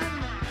happen.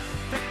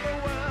 Take the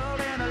world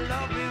in a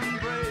loving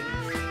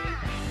embrace.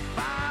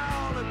 Fire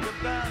all of your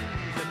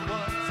guns at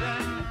once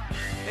and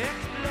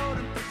explode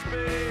into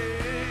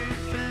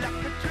space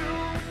like a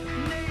true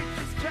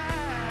nature's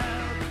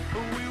child.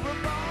 We were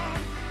born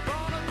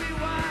to be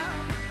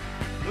wild.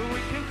 We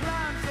can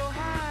climb so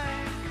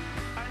high.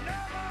 I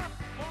never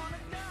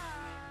wanna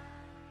die.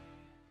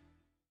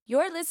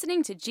 You're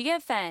listening to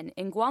GFN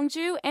in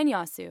Gwangju and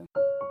Yeosu.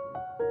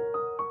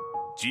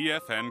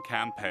 GFN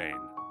campaign.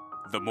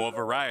 The more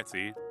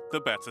variety, the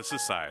better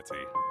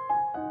society.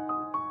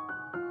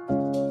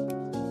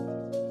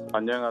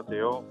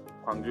 안녕하세요.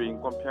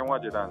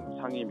 광주인권평화재단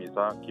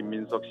상임이사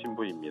김민석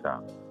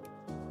신부입니다.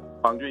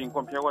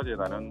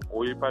 광주인권평화재단은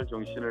 5.18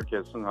 정신을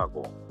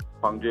계승하고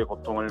광주의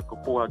고통을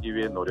극복하기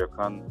위해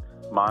노력한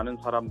많은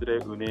사람들의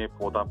은혜에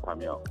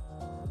보답하며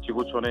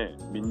지구촌의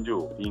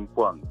민주,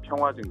 인권,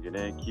 평화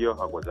증진에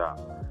기여하고자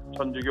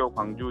천주교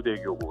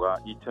광주대교구가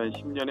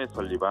 2010년에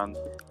설립한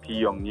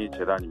비영리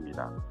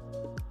재단입니다.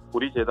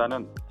 우리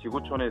재단은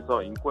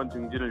지구촌에서 인권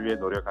증진을 위해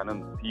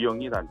노력하는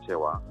비영리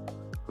단체와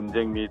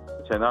분쟁 및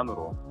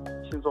재난으로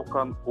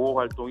신속한 보호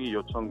활동이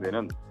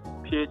요청되는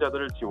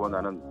피해자들을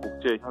지원하는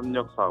국제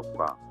협력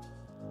사업과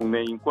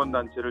국내 인권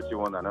단체를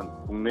지원하는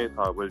국내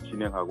사업을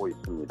진행하고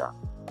있습니다.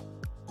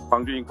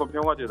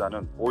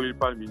 광주인권평화재단은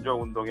 5.18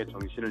 민주화운동의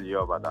정신을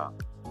이어받아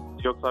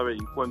지역사회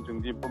인권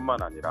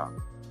증진뿐만 아니라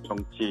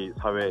정치,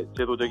 사회,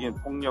 제도적인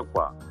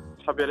폭력과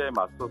차별에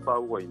맞서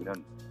싸우고 있는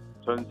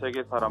전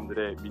세계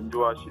사람들의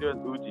민주화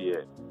실현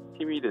의지에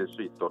힘이 될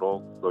수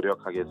있도록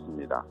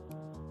노력하겠습니다.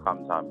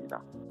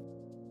 감사합니다.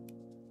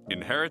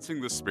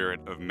 Inheriting the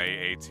spirit of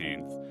May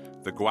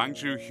 18th, the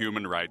Gwangju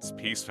Human Rights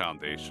Peace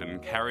Foundation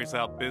carries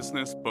out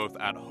business both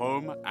at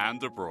home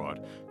and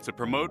abroad to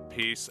promote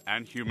peace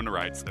and human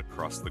rights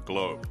across the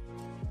globe.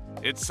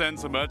 It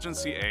sends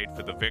emergency aid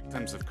for the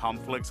victims of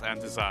conflicts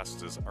and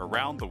disasters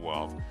around the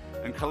world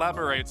and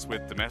collaborates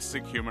with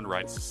domestic human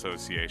rights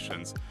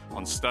associations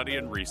on study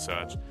and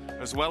research,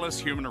 as well as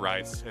human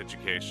rights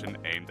education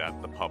aimed at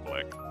the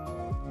public.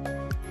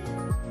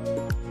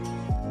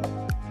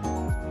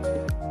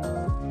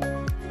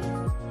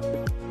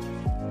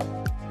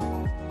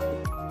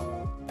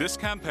 This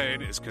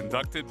campaign is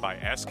conducted by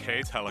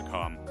SK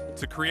Telecom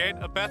to create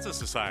a better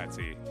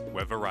society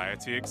where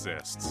variety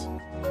exists.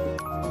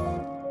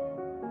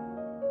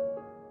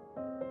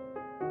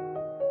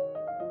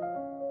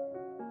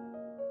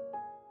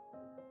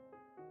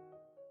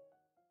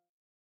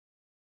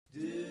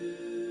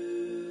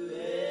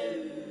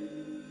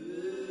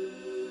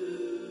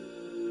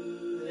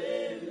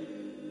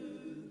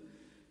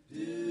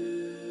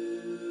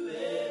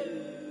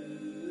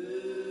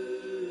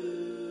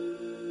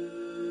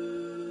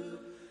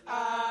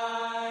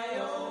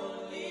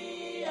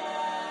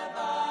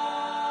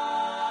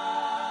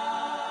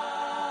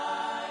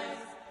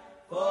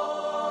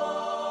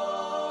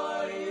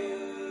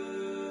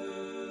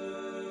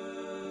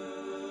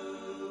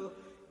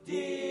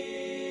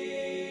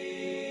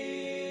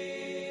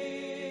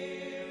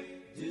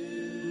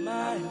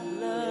 My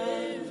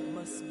love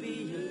must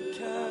be a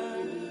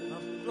kind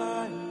of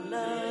blind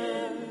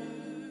love.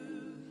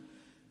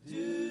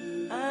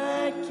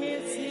 I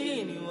can't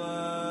see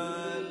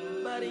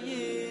anyone but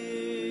you.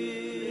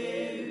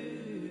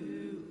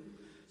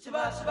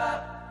 Shabab, shabab.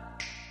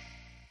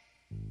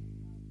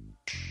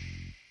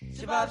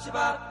 Shabab,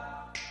 shabab.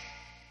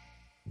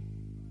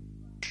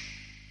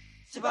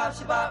 Shabab,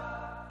 shabab.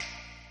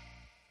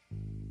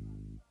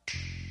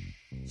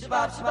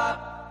 Shabab, shabab.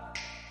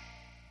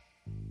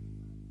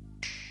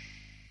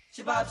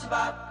 Shabab,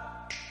 shabab.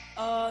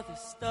 All the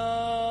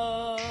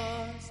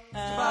stars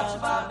out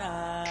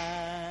tonight.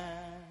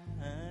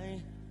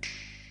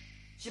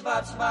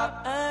 Shabab, shabab.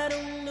 I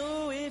don't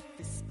know if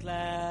it's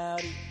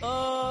cloudy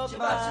or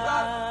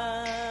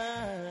bright.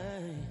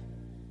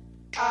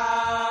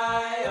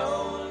 I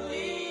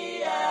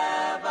only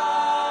have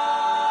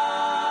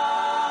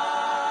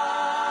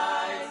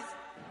eyes.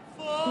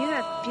 You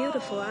have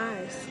beautiful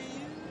eyes.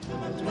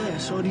 Yeah,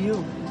 so do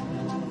you.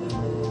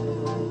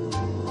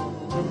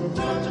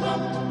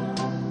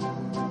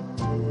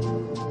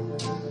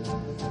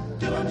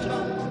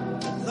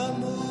 The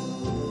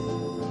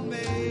moon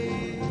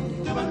may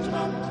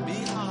be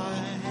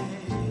high,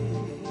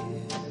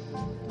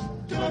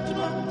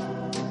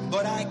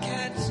 but I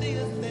can't see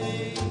a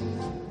thing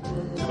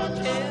in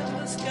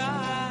the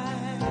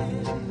sky.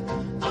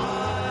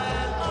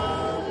 I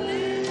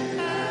only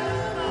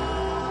have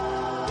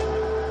eyes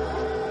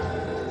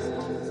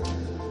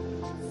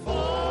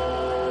for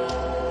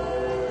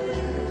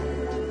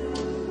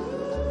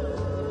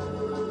you.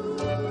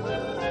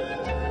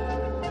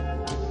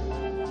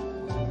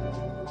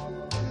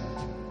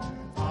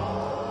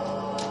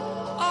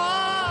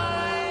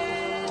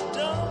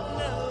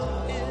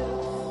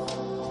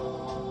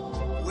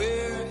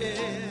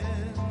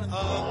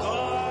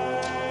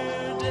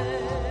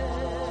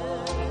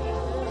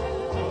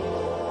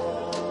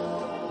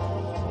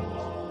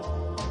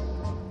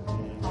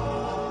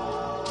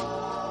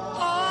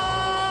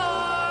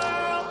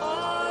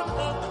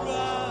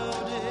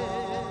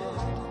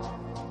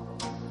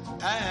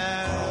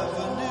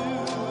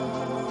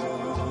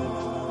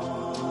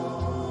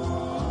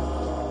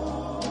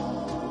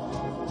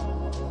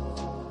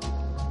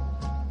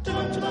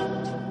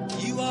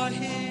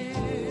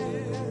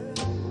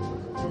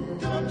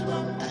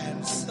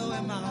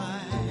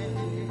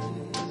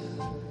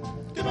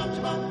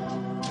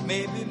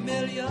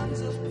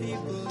 millions of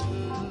people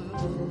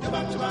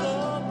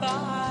go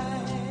by,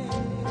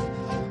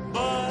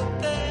 but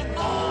they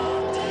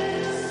all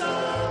disappear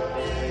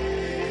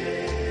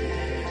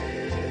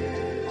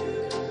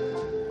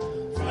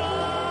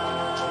from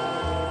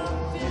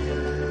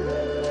view.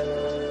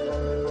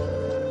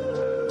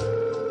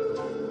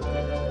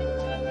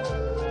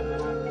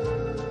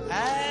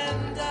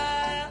 And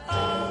I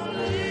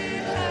only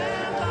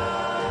have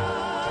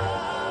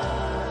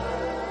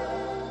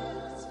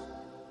eyes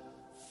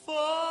for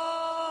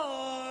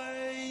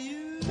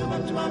you.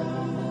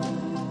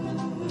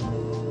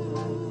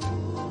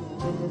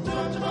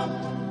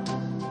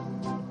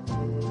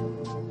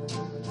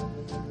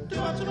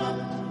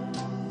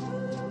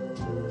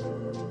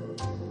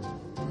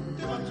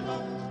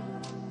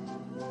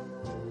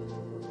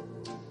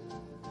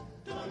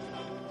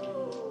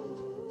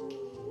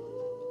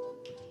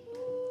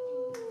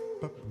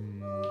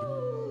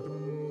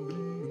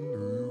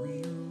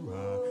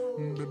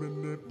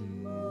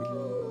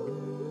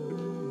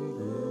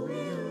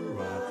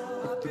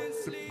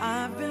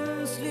 I've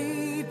been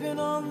sleeping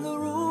on the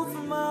roof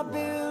of my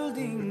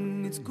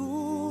building. It's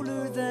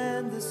cooler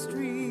than the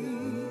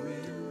street.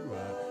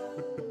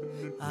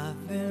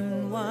 I've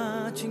been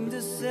watching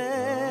the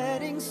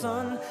setting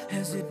sun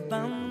as it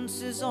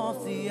bounces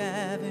off the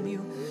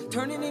avenue,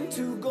 turning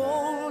into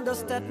gold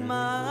dust at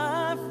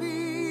my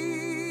feet.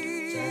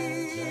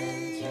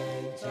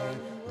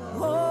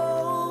 Oh,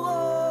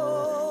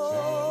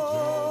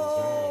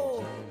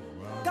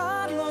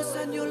 Carlos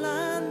and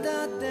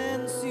Yolanda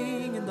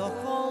dancing in the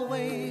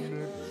hallway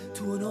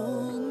to an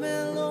old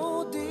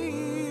melody.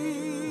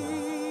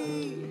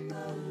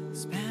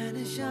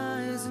 Spanish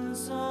eyes and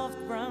soft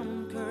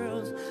brown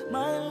curls.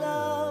 My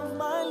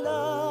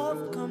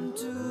love, come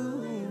to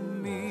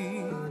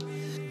me.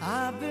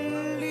 I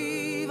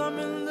believe I'm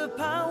in the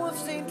power of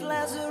Saint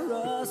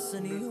Lazarus,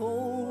 and he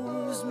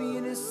holds me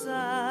in his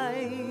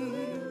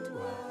sight.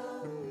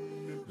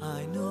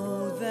 I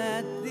know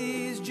that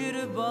these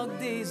jitterbug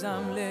days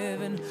I'm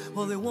living,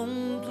 well, they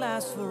won't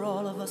last for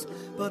all of us,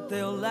 but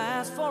they'll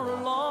last for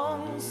a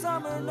long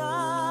summer night.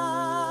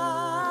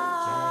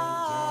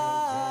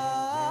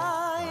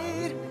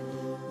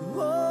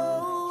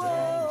 Whoa,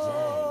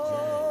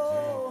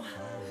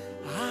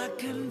 I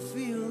can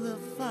feel the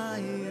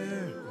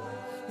fire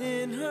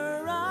in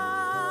her eyes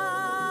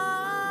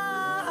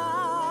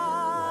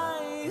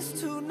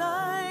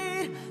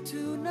tonight,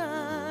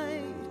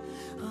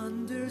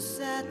 under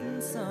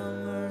satin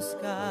summer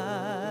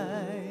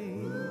skies.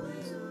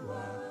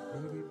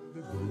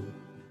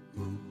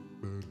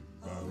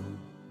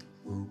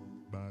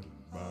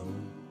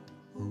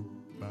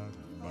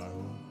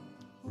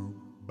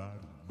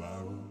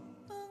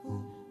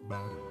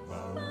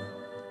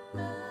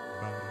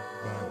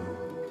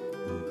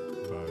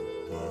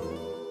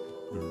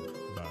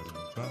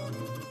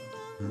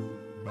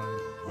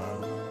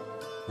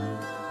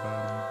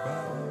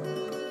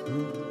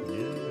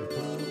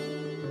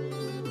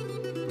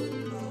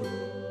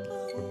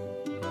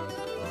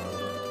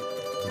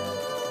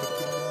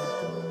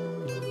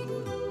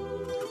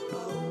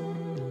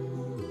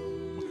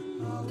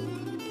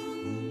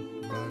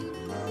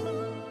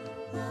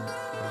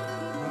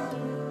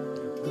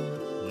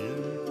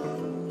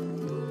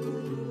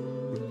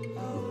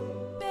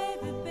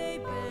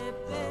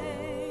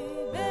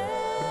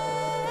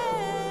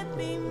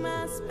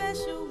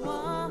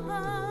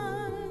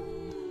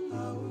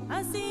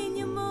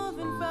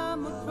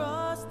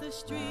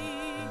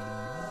 Street.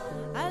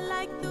 I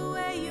like the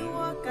way you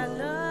walk, I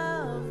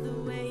love the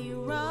way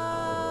you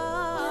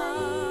run.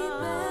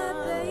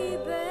 Baby,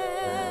 baby,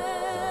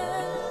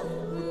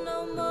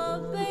 no more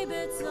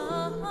baby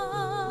talk.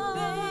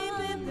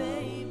 Baby,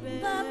 baby,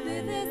 papi,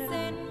 this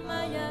ain't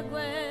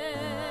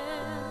Mayagüez.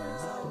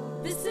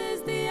 This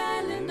is the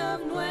island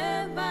of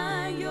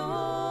Nueva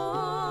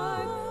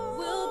York.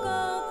 We'll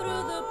go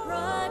through the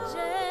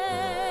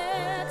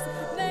projects,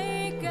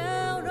 make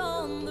out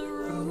on the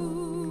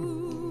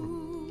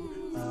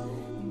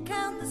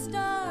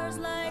stars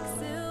like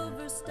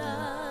silver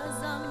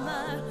stars on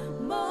my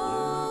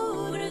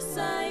motorcycle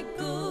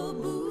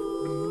boots.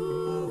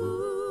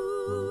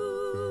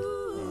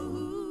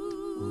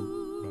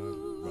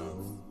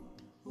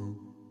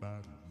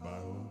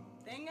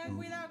 Tengan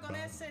cuidado con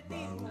ese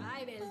tipo.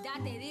 Ay,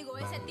 verdad te digo,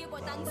 ese tipo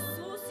es tan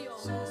sucio.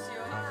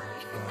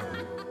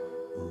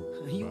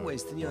 You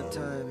wasting your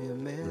time here,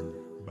 man.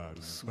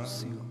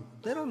 Sucio.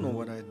 They don't know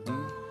what I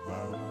do.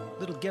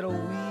 Little ghetto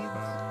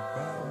weeds.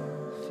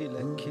 Feel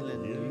like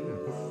killing you.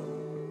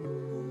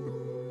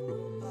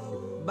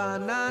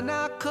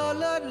 Banana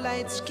colored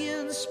light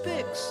skin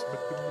spicks.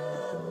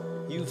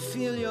 You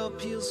feel your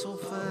peel so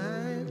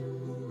fine.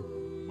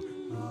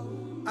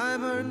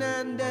 I'm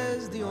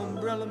Hernandez, the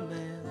umbrella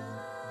man.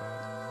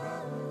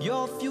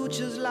 Your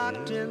future's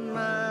locked in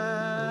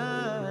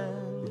mine.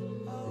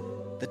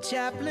 The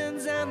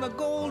Chaplins and the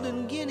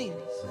Golden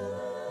Guineas,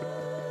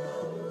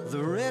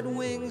 the Red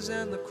Wings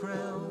and the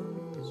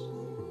Crowns,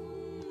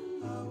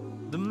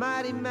 the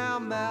mighty Mau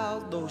Mau,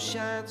 those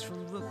shines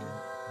from Brooklyn,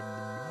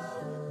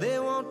 They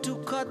want to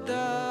cut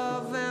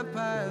the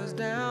vampires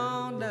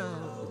down,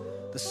 down.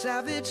 The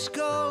savage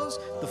skulls,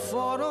 the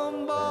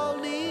Fordham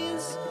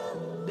Baldies,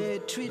 they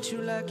treat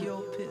you like your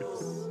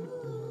piss.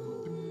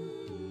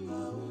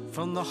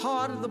 From the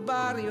heart of the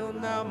barrio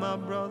now, my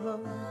brother,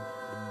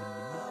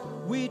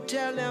 we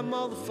tell them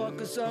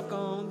motherfuckers suck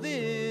on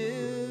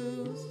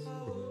this.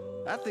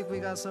 I think we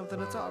got something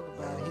to talk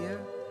about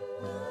here.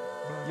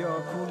 You're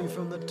a coolie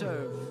from the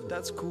turf.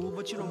 That's cool,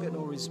 but you don't get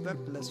no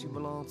respect unless you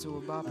belong to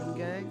a bopping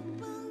gang.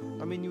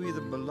 I mean, you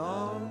either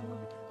belong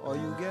or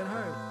you get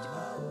hurt.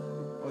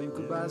 Or you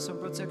could buy some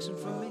protection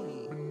from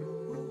me.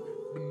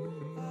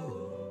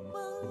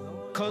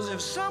 'Cause if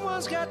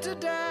someone's got to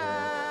die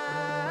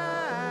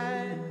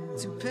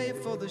to pay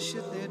for the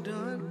shit they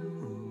done,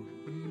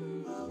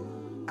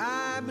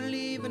 I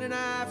believe in an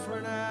eye for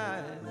an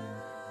eye.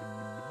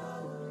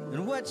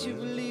 And what you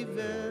believe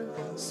in,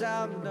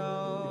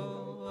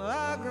 Salvador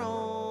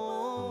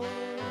Agron,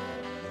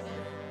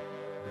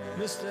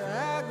 Mr.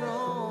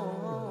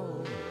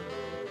 Agron,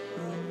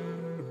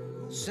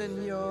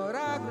 Senor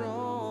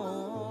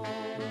Agron.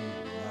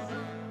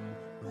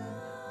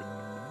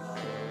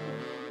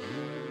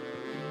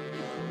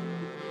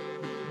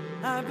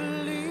 I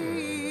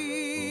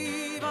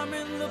believe I'm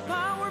in the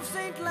power of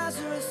St.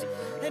 Lazarus,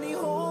 and he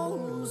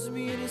holds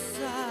me in his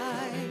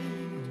side.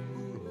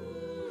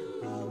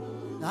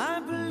 I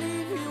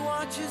believe he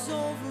watches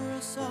over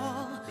us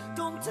all.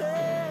 Don't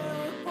tear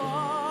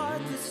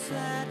apart the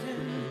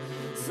Saturn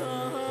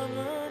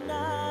summer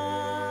night.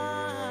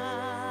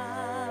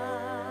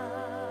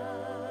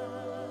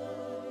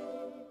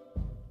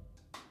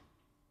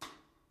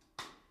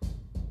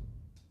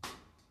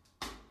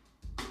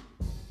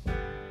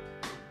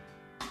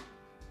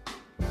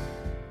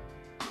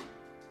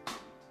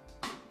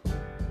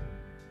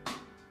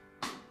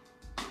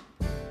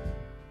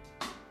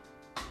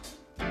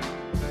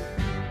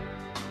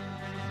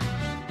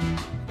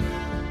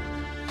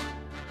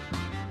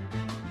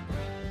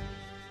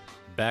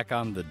 Back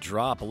on the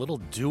drop, a little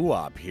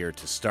doo-wop here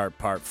to start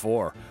part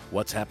 4.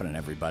 What's happening,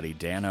 everybody?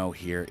 Danno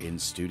here in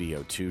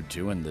Studio 2,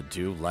 doing the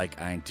do like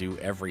I do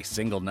every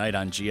single night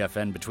on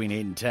GFN between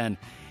 8 and 10.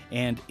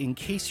 And in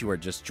case you are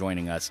just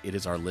joining us, it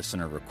is our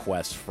Listener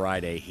Requests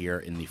Friday here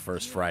in the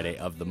first Friday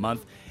of the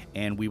month.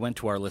 And we went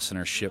to our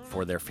listenership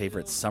for their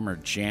favorite summer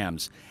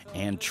jams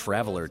and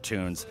traveler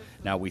tunes.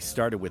 Now, we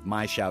started with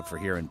my shout for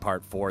here in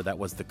part 4. That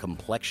was the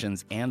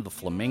Complexions and the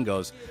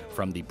Flamingos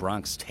from the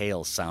Bronx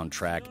Tale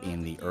soundtrack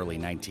in the early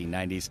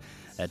 1990s.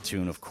 That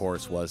tune, of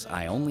course, was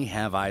I Only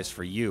Have Eyes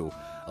for You,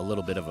 a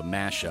little bit of a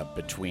mashup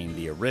between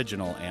the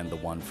original and the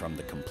one from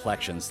the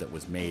Complexions that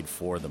was made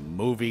for the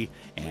movie,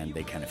 and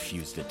they kind of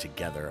fused it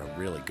together. A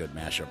really good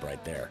mashup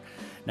right there.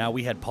 Now,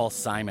 we had Paul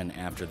Simon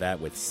after that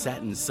with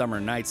Satin Summer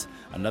Nights,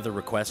 another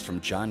request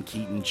from John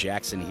Keaton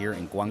Jackson here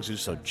in Gwangju.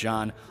 So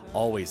John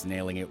always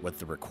nailing it with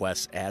the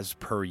requests as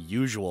per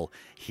usual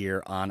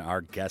here on our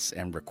Guests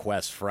and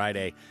Requests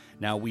Friday.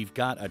 Now, we've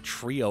got a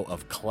trio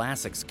of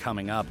classics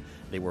coming up.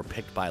 They were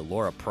picked by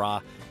Laura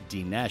Pra,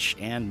 Dinesh,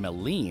 and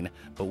Meline,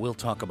 but we'll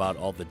talk about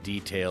all the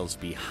details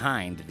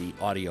behind the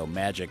audio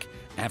magic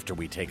after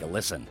we take a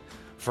listen.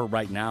 For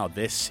right now,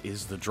 this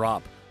is The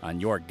Drop on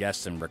your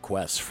Guests and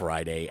Requests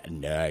Friday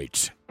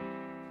night.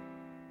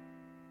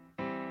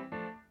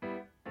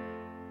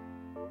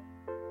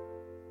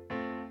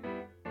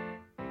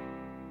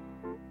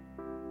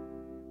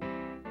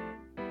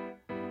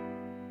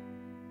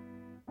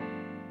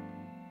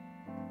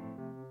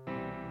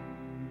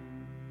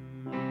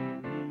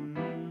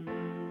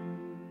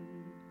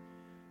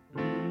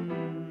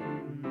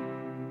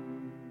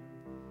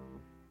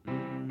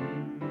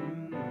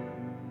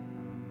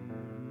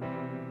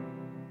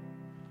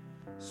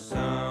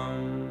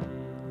 Sometimes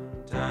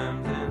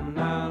in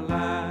our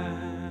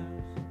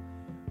lives,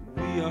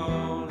 we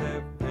all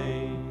have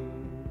pain,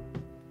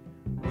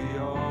 we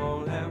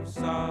all have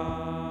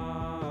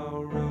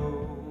sorrow.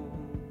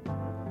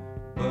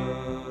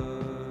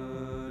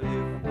 But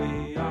if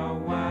we are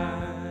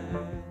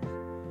wise,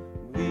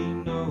 we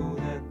know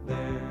that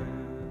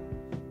there's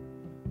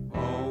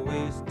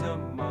always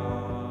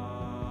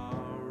tomorrow.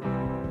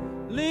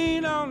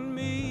 Lean on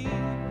me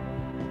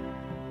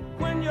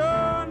when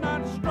you're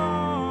not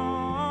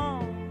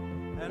strong,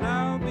 and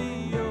I'll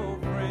be your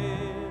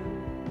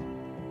friend.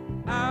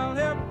 I'll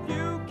help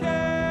you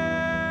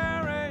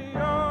carry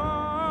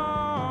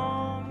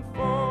on,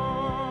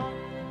 for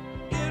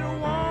it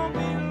won't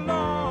be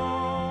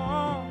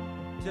long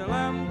till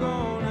I'm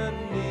gonna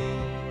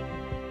need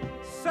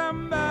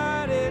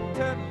somebody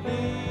to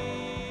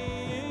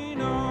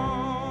lean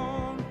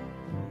on.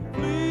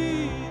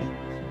 Please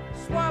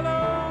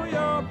swallow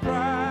your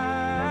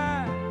pride.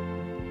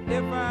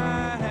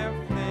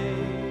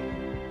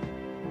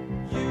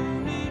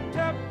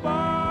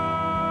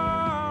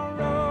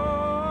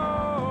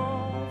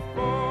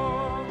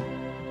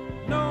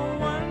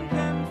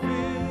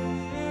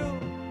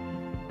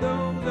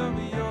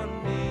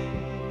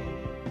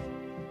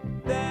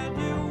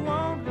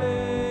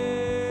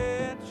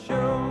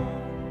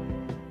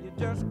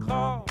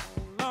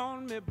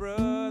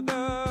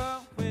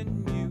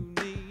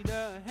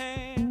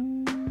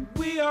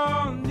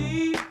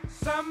 need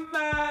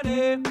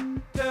somebody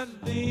to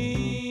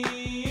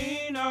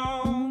lean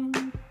on.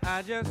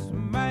 I just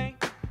might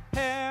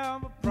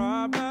have a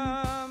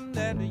problem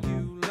that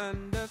you'll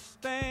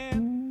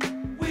understand.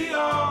 We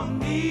all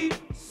need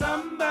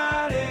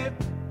somebody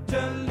to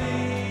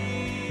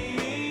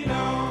lean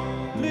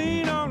on.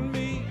 Lean on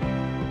me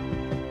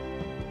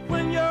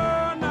when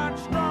you're not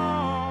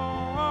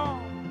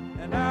strong,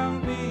 and I'll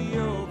be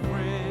your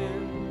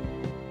friend.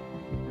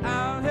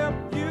 I'll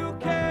help you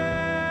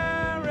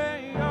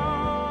carry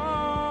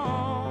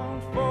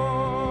on,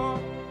 for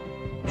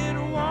it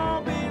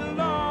won't be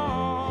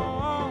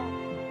long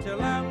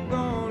till I'm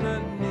gonna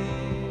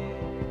need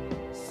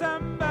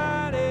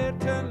somebody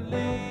to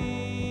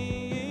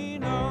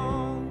lean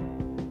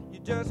on. You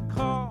just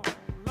call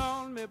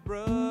on me,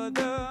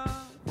 brother,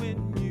 when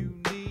you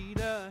need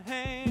a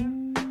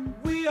hand.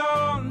 We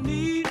all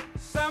need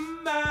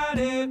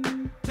somebody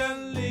to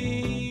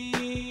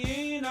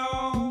lean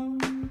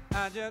on.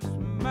 I just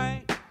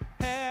might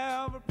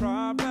have a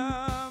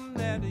problem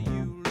that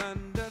you'll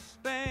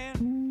understand.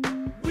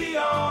 We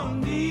all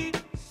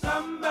need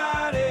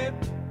somebody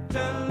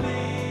to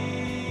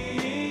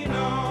lean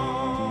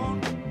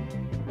on.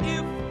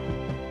 If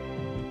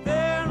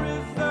there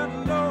is a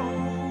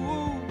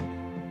load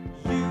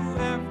you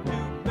have to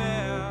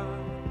bear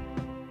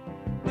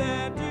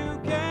that you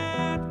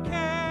can't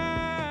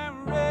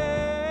carry,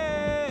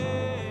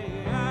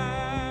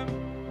 I'm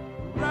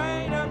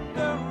right up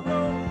the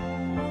road.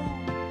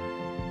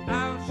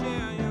 I'll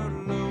share your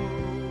load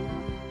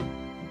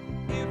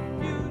if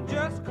you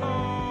just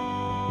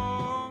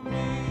call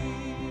me.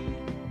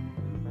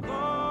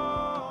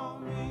 Call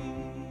me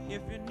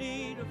if you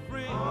need a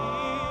friend.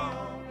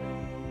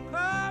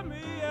 Call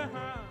me,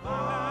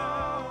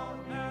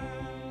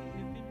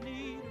 if you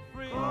need a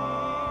friend.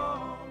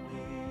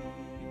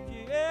 If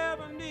you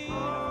ever need a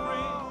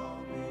friend,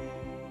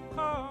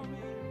 call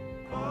me.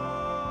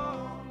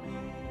 Call me.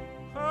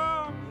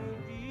 Call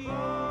me.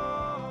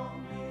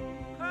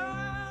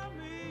 Call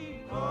me.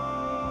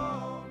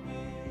 Call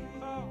me.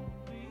 Call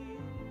me.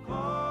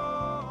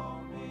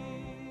 Call me.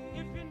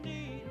 If you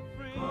need a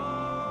friend,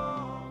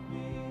 call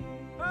me.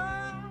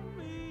 Call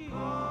me.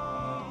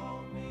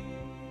 Call me.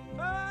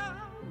 Call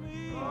me.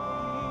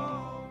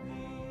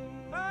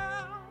 Call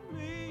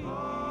me.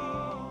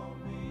 Call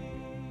me.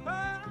 Call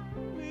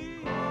me.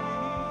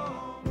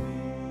 Call me.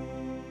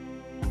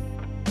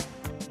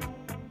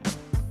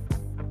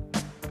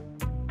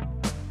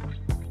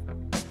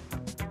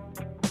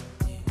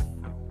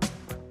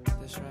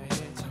 This right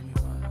here, tell me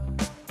why,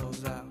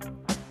 goes out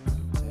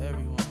to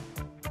everyone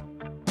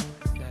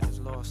that has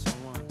lost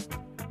someone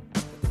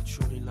that they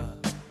truly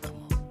love. Come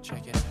on,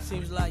 check it out.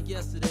 Seems like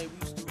yesterday we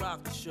used to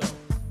rock the show.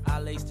 I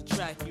laced the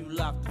track, you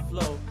locked the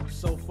flow.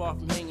 So far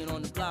from hanging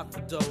on the block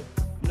for dough.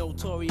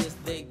 Notorious,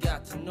 they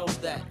got to know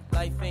that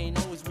life ain't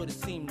always what it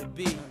seemed to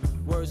be.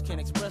 Words can't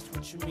express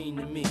what you mean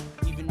to me.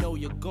 Even though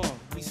you're gone,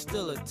 we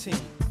still a team.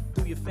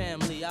 Through your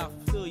family, I'll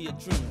fulfill your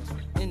dreams.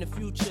 In the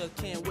future,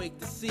 can't wait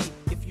to see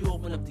if you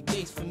open up the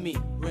gates for me.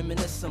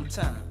 Reminisce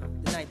sometime.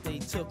 The night they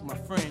took my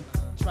friend.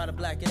 Try to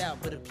black it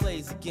out, but it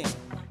plays again.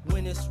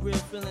 When it's real,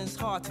 feeling's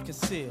hard to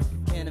conceal.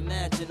 Can't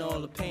imagine all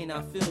the pain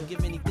I feel.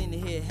 Give anything to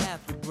hear half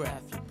your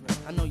breath.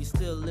 I know you're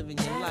still living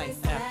your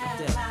life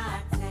after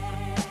death.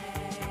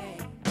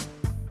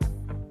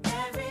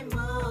 Every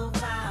move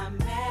I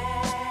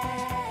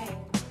make,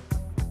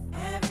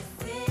 every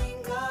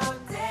single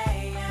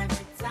day,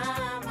 every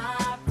time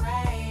I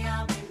pray,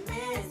 I'll be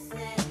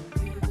missing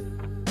you.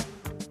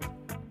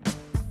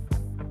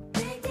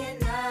 Thinking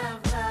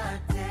of the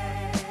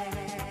day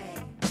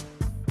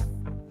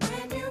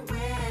when you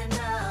went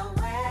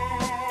away.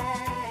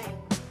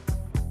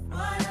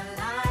 What a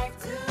life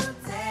to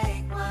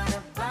take, what a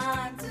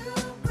bond to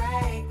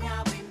break.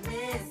 I'll be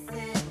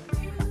missing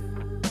you.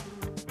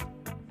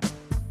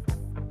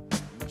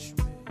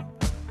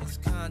 It's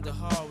kinda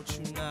hard with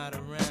you not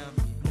around.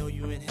 Know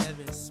you in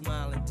heaven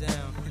smiling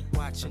down,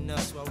 watching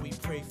us while we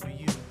pray for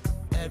you.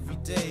 Every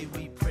day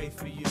we pray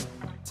for you,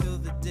 till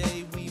the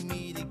day we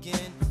meet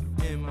again.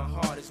 In my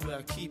heart is where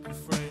I keep you,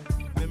 friend.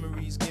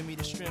 Memories give me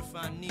the strength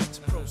I need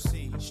to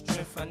proceed,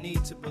 strength I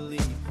need to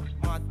believe.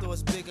 My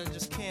thoughts big, I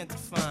just can't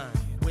define.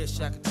 Wish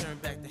I could turn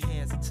back the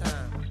hands of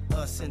time.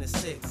 Us in the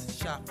six,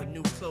 shop for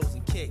new clothes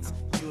and kicks.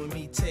 You and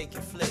me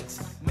taking flicks,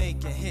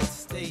 making hits,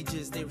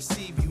 stages they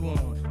receive you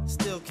on.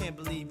 Still can't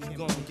believe you're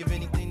gone. Give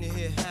anything to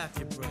hear half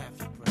your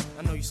breath.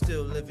 I know you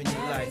still living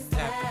your life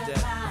after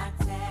death.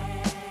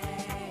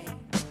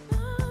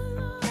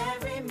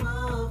 Every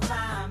move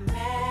I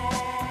make,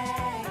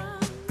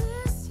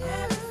 every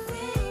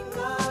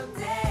single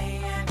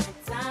day, every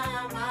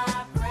time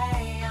I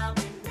pray, I'll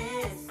be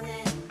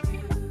missing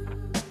you.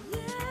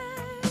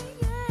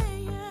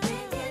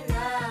 Thinking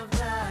of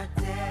the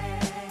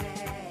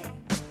day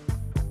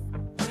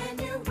when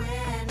you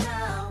went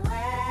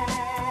away.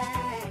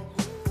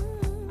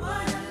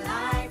 What a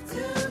life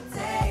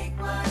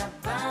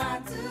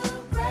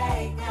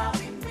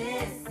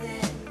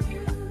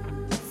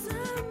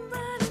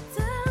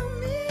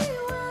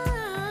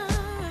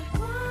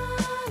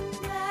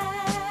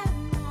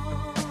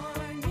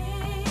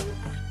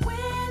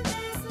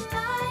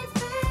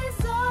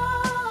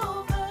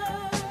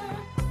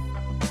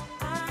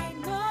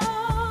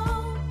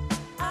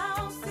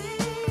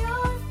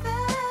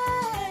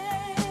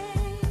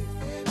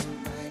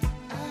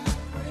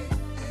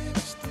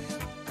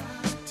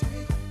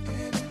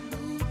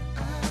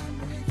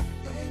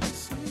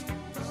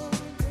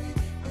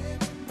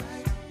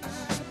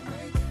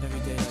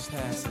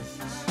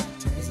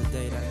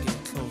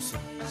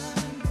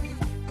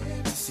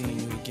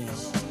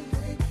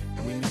again.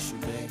 We miss you,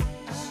 babe.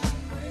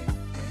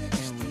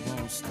 And we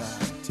won't stop,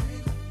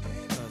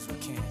 'cause we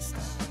can't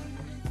stop.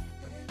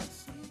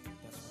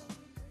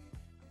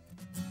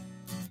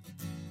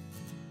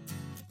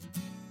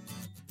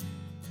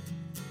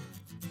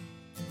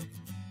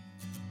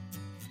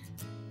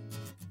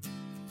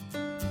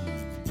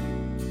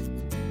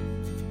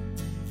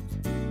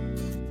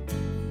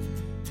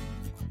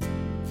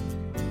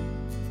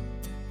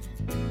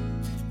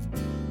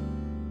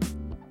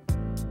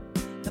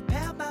 The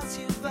paths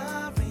you've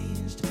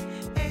arranged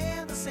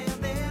and the sand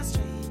they're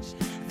strange.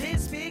 They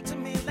speak to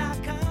me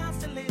like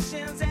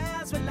constellations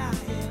as we lie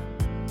here.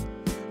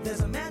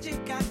 There's a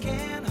magic I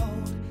can't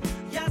hold.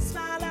 Your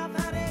smile I've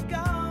had it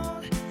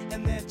gold,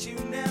 and that you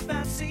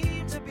never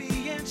seem to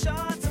be in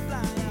short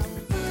supply.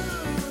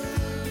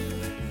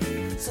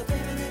 So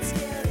baby, let's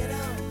get it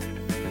on.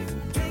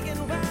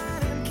 Drinking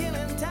wine and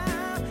killing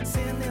time,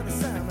 sitting in the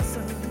summer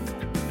sun.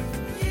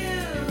 You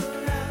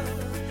know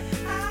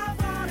I've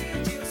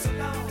wanted you so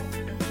long.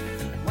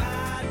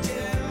 Why'd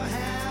you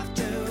have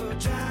to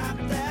drop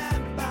that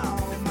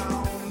bomb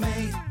on me?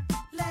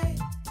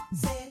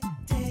 Lazy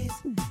days,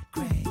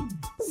 crazy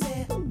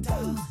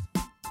dogs.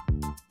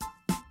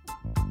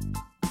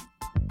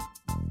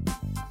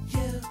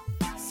 You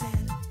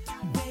said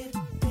we'd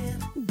been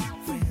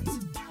friends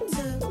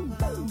too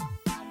long.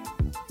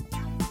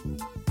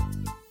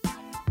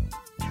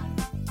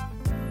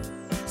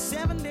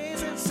 7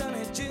 days in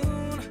sunny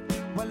June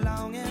were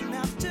long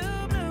enough to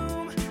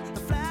bloom.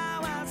 The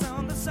flowers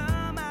on the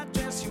summer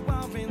dress you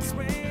wore in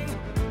spring.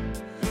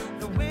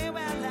 The way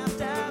we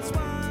laughed as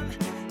one,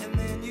 and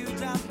then you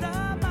dropped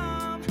the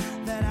bomb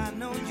that I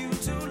know you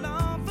too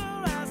long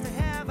for us to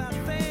have a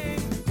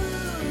thing.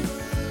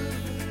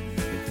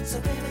 So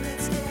baby,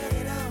 let's get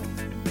it on.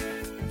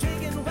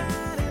 Drinking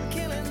wine and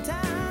killing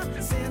time,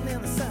 sitting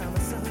in the summer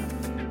sun.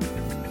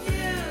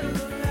 You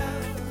know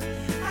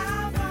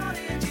I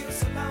wanted you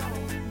so long.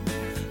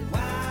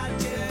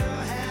 Why'd you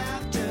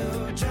have to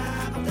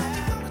drop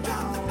that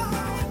bomb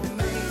on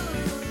me?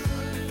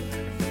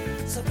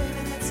 So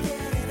baby, let's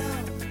get it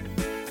on.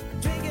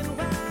 Drinking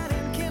wine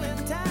and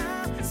killing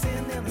time,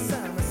 sitting in the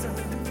summer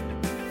sun.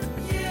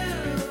 You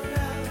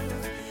know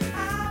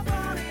I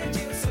wanted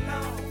you so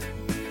long.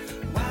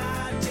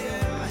 Why'd you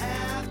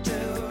have to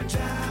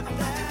drop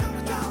that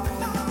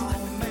bomb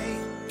on me?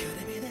 Could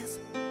it be this?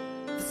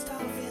 The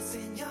starfish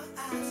in your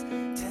eyes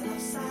tell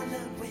of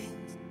silent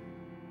wings.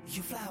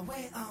 You fly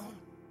away on.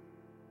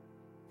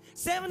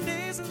 7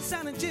 days in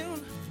sunny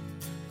June,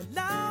 but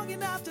long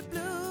enough to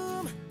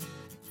bloom.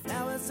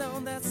 Flowers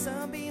on that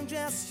sunbeam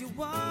dress you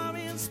wore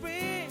in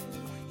spring.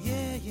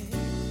 Yeah, yeah.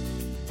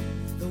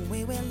 The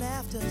way we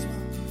laughed as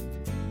one.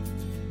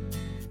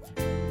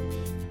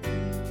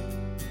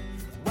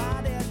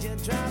 Why did you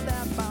drop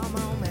that bomb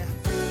on me?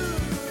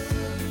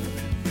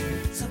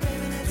 So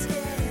baby, let's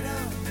get it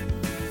on.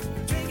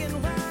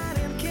 Drinking wine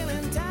and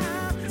killing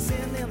time,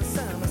 sitting in the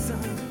summer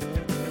sun.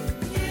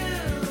 You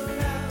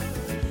know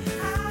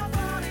I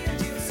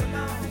wanted you so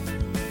long.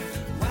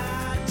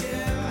 Why'd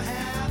you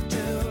have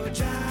to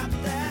drop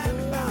that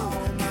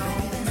bomb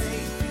on me?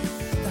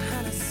 The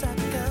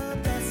honeysuckle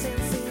blessing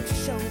seemed to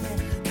show me.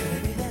 Could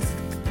it be this?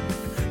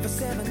 For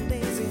 7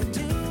 days in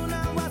June I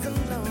wasn't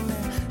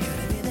lonely. Could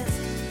it be this?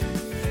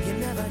 You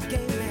never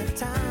gave me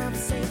time to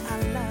say I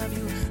love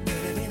you.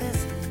 Could it be this?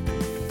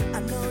 I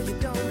know you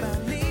don't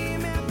believe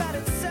me, but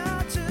it's so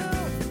true.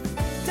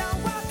 Don't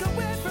walk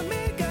away from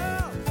me,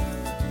 girl.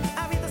 I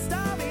read the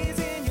stories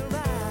in your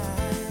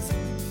eyes.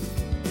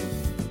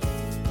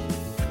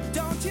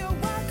 Don't you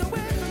walk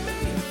away from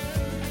me.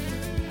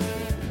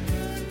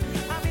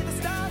 I read the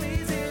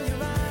stories in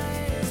your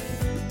eyes.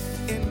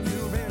 And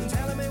you've been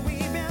telling me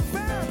we've been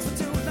friends for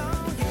too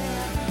long,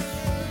 yeah.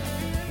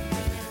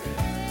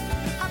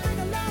 I think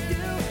I love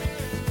you.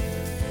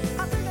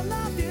 I think I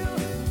love you.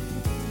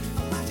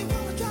 Why'd you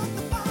wanna drop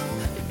the bomb?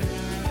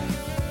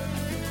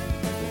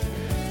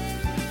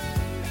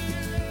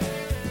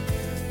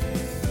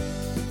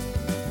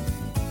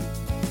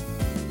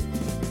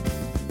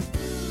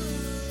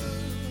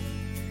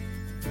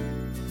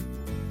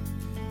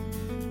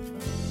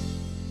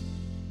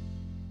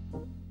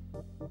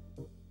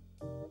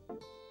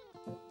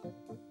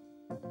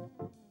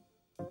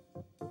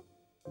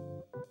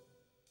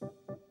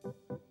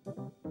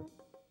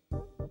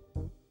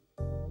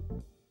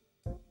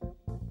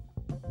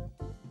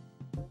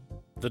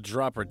 The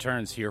drop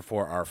returns here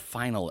for our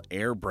final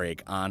air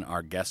break on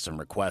our Guests and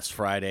Requests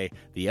Friday.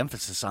 The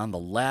emphasis on the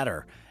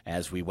latter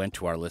as we went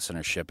to our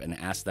listenership and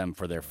asked them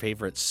for their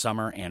favorite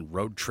summer and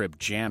road trip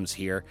jams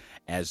here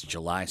as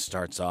July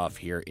starts off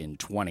here in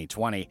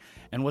 2020.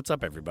 And what's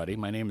up, everybody?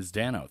 My name is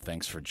Danno.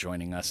 Thanks for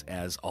joining us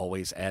as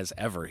always, as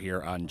ever,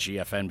 here on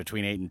GFN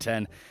between 8 and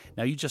 10.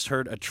 Now, you just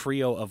heard a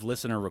trio of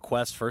listener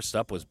requests. First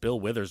up was Bill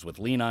Withers with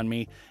Lean on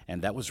Me,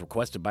 and that was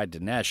requested by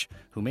Dinesh,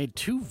 who made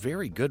two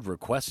very good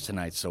requests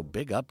tonight. So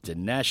big up,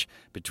 Dinesh,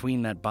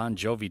 between that Bon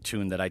Jovi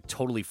tune that I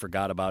totally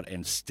forgot about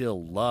and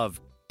still love.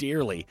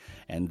 dearly.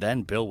 And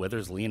then Bill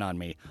Withers, Lean on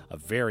Me, a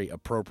very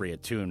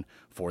appropriate tune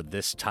for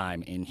this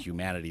time in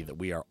humanity that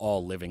we are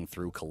all living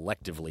through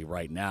collectively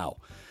right now.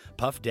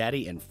 Puff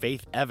Daddy and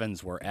Faith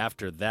Evans were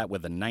after that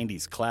with a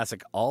 90s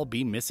classic, I'll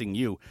Be Missing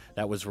You.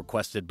 That was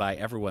requested by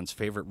everyone's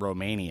favorite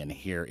Romanian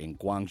here in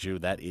Gwangju.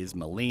 That is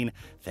Malene.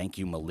 Thank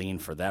you, Malene,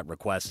 for that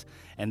request.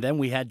 And then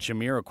we had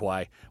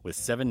Jamiroquai with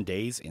 7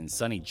 Days in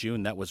Sunny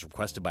June. That was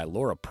requested by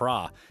Laura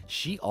Pra.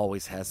 She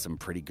always has some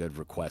pretty good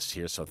requests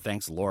here, so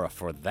thanks, Laura,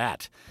 for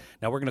that.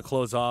 Now we're going to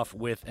close off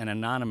with an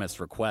anonymous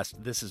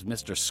request. This is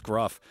Mr.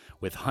 Scruff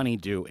with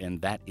Honeydew,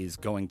 and that is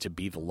going to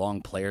be the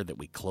long player that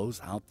we close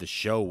out the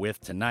show with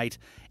tonight.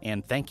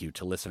 And thank you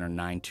to listener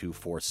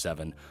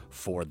 9247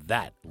 for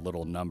that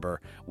little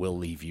number. We'll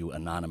leave you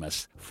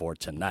anonymous for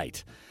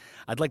tonight.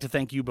 I'd like to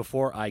thank you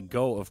before I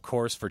go, of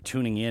course, for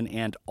tuning in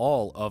and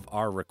all of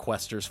our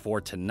requesters for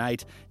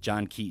tonight.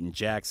 John Keaton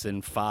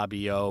Jackson,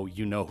 Fabio,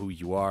 you know who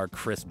you are,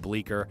 Chris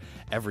Bleeker,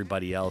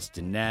 everybody else,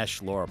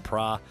 Dinesh, Laura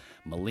Pra,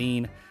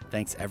 Malene.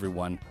 Thanks,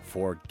 everyone,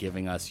 for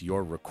giving us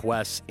your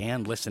requests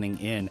and listening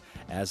in.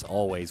 As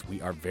always,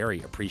 we are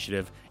very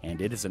appreciative,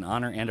 and it is an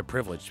honor and a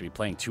privilege to be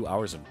playing 2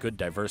 hours of good,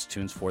 diverse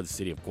tunes for the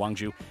city of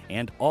Gwangju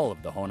and all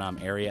of the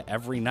Honam area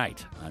every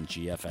night on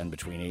GFN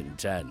between 8 and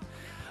 10.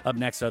 Up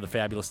next are the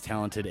fabulous,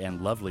 talented,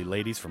 and lovely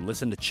ladies from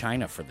Listen to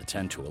China for the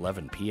 10 to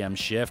 11 p.m.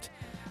 shift.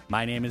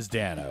 My name is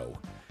Danno.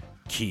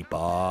 Keep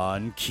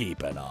on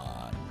keeping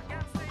on.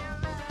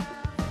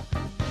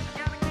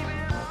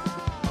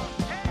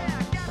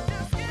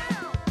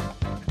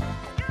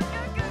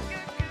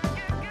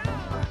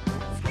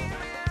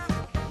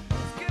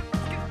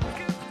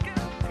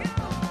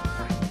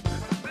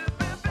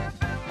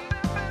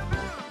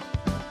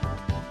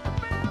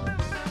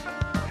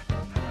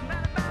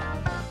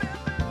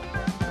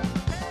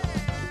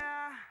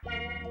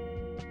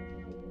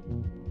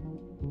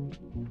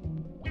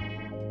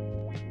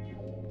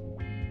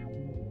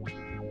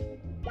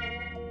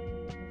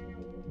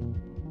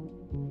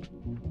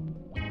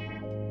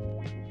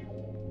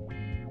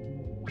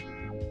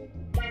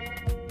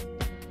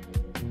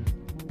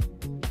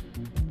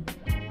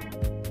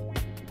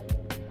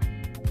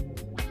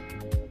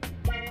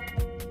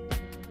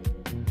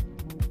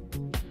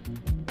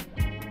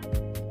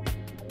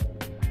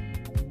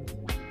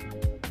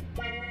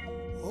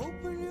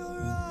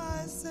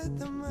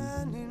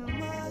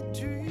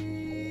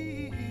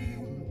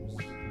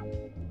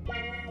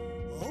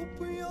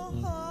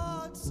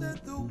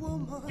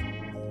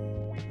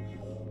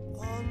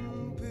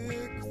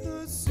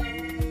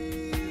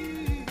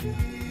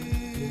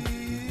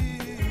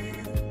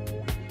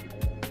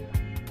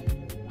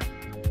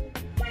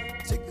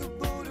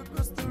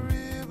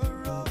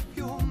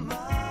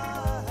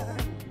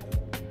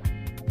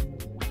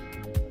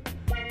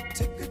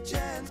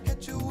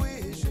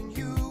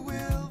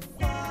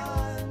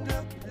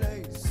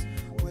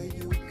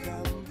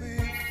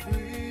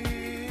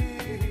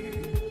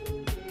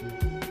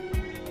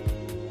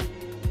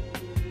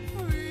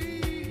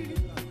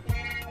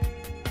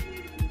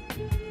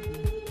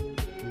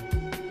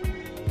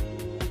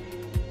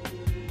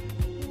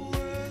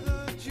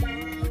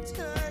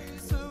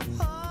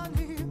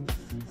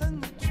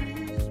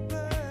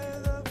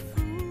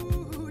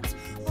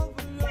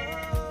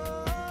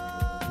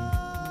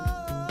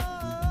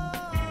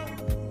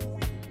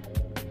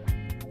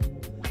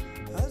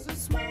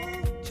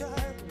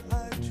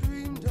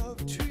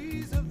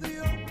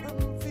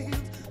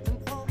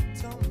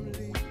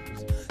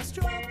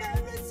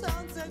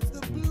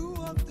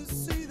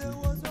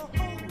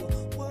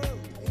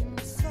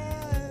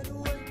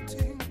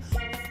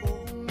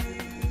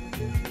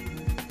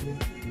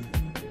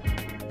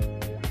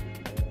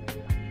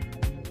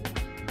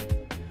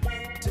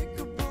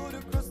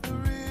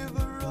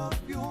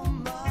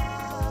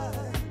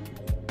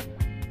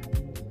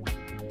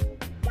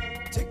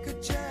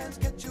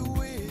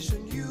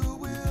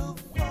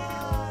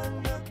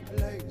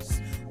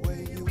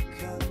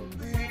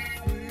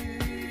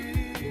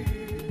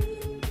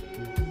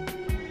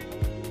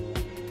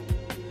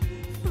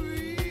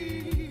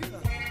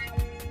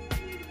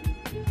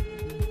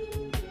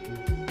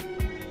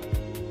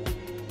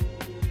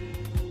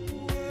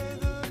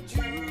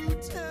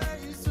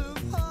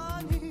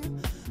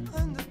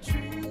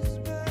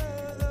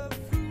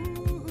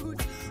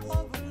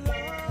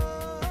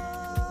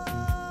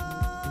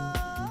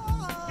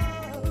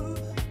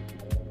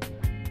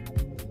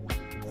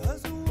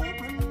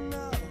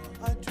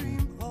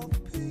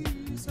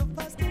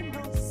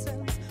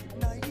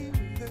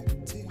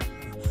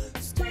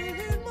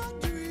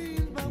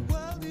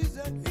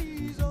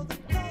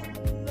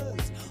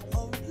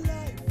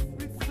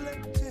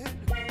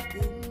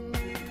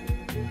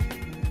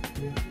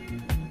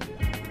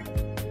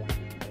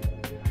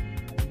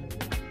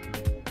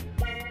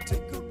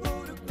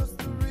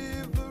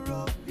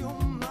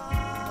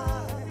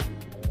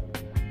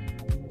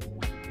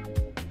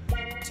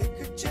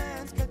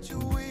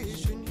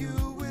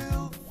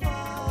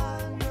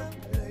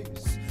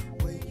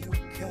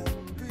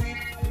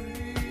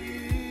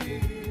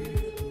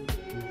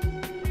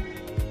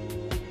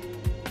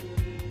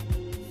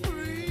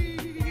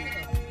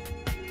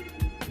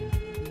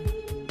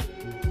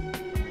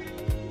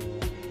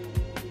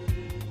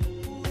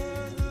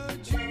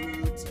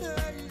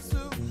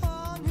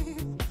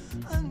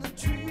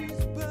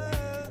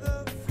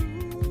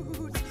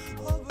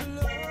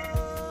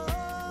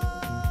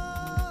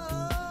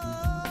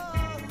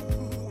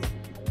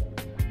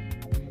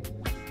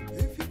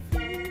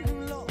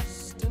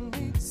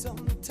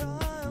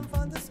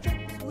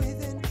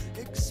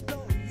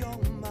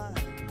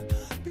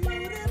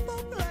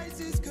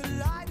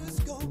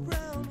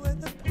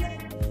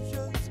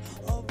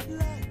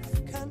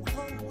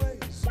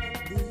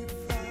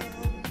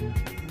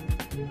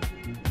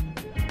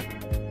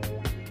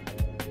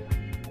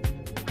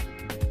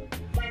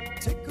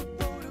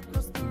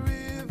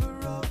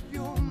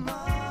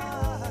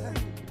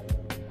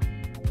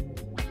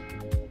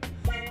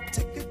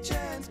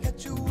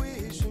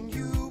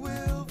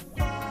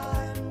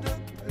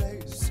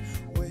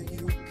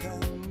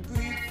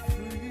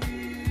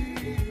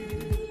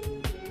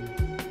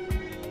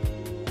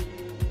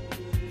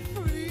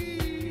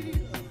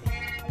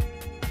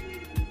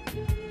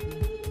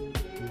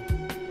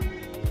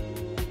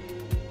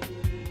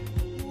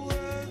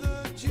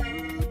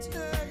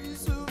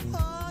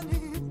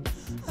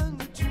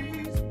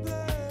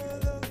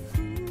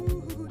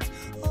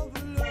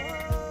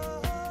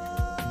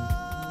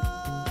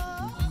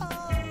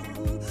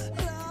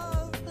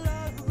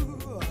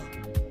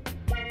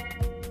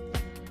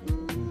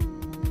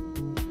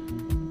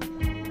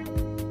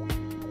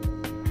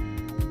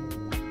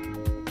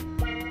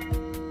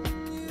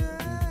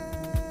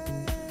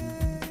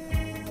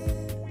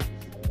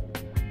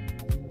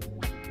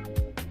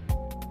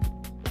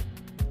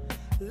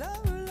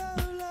 Love,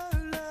 love,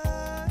 love,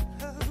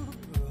 love.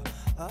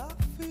 I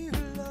feel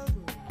love.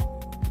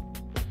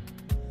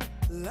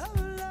 Love,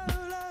 love,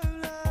 love,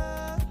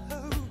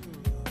 love.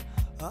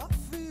 I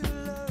feel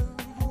love.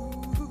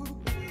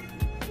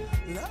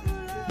 Love,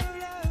 love,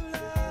 love,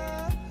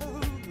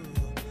 love.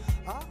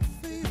 I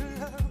feel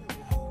love.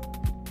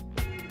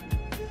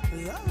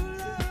 Love,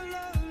 love,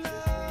 love,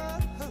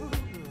 love.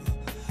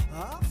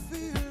 I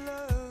feel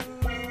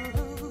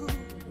love.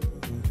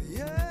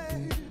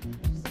 Yes,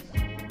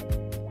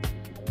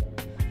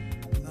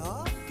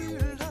 I feel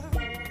love.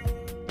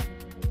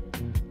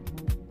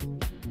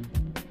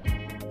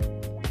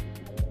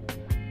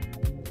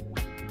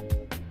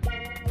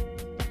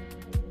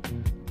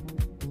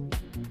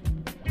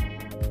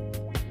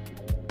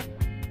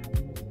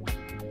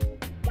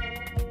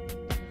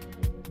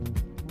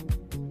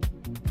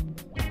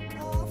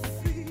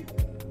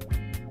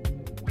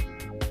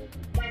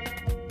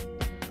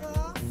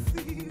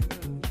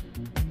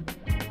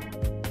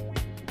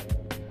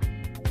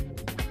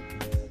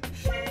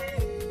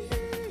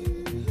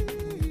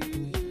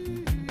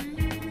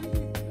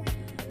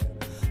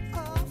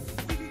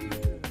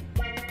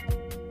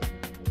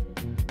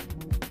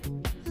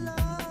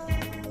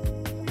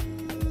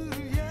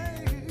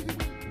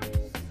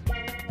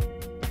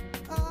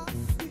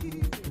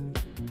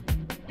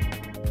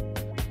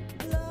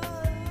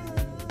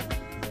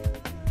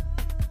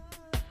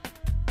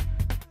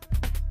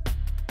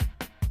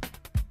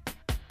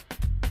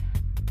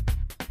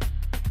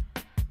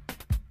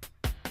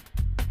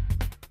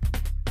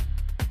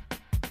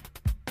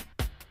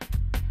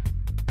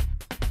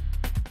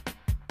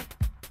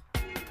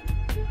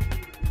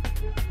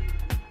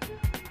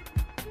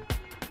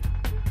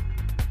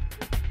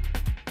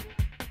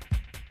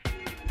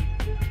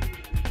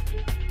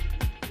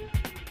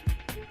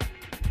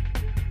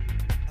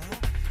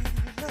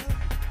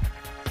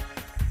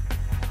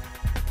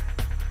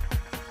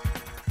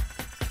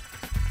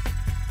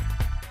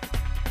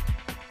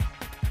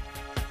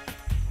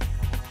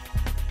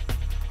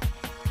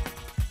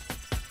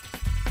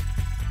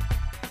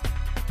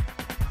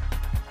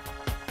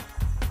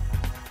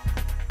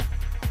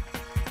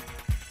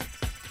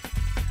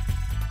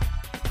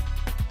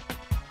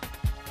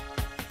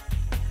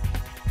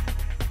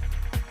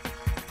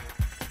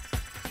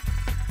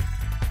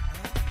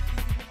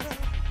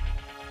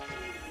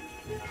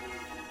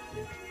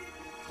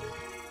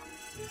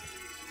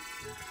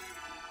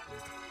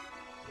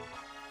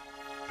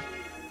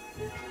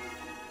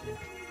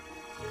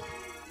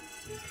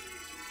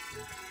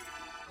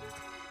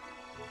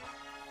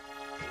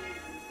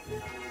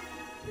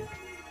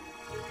 Thank you.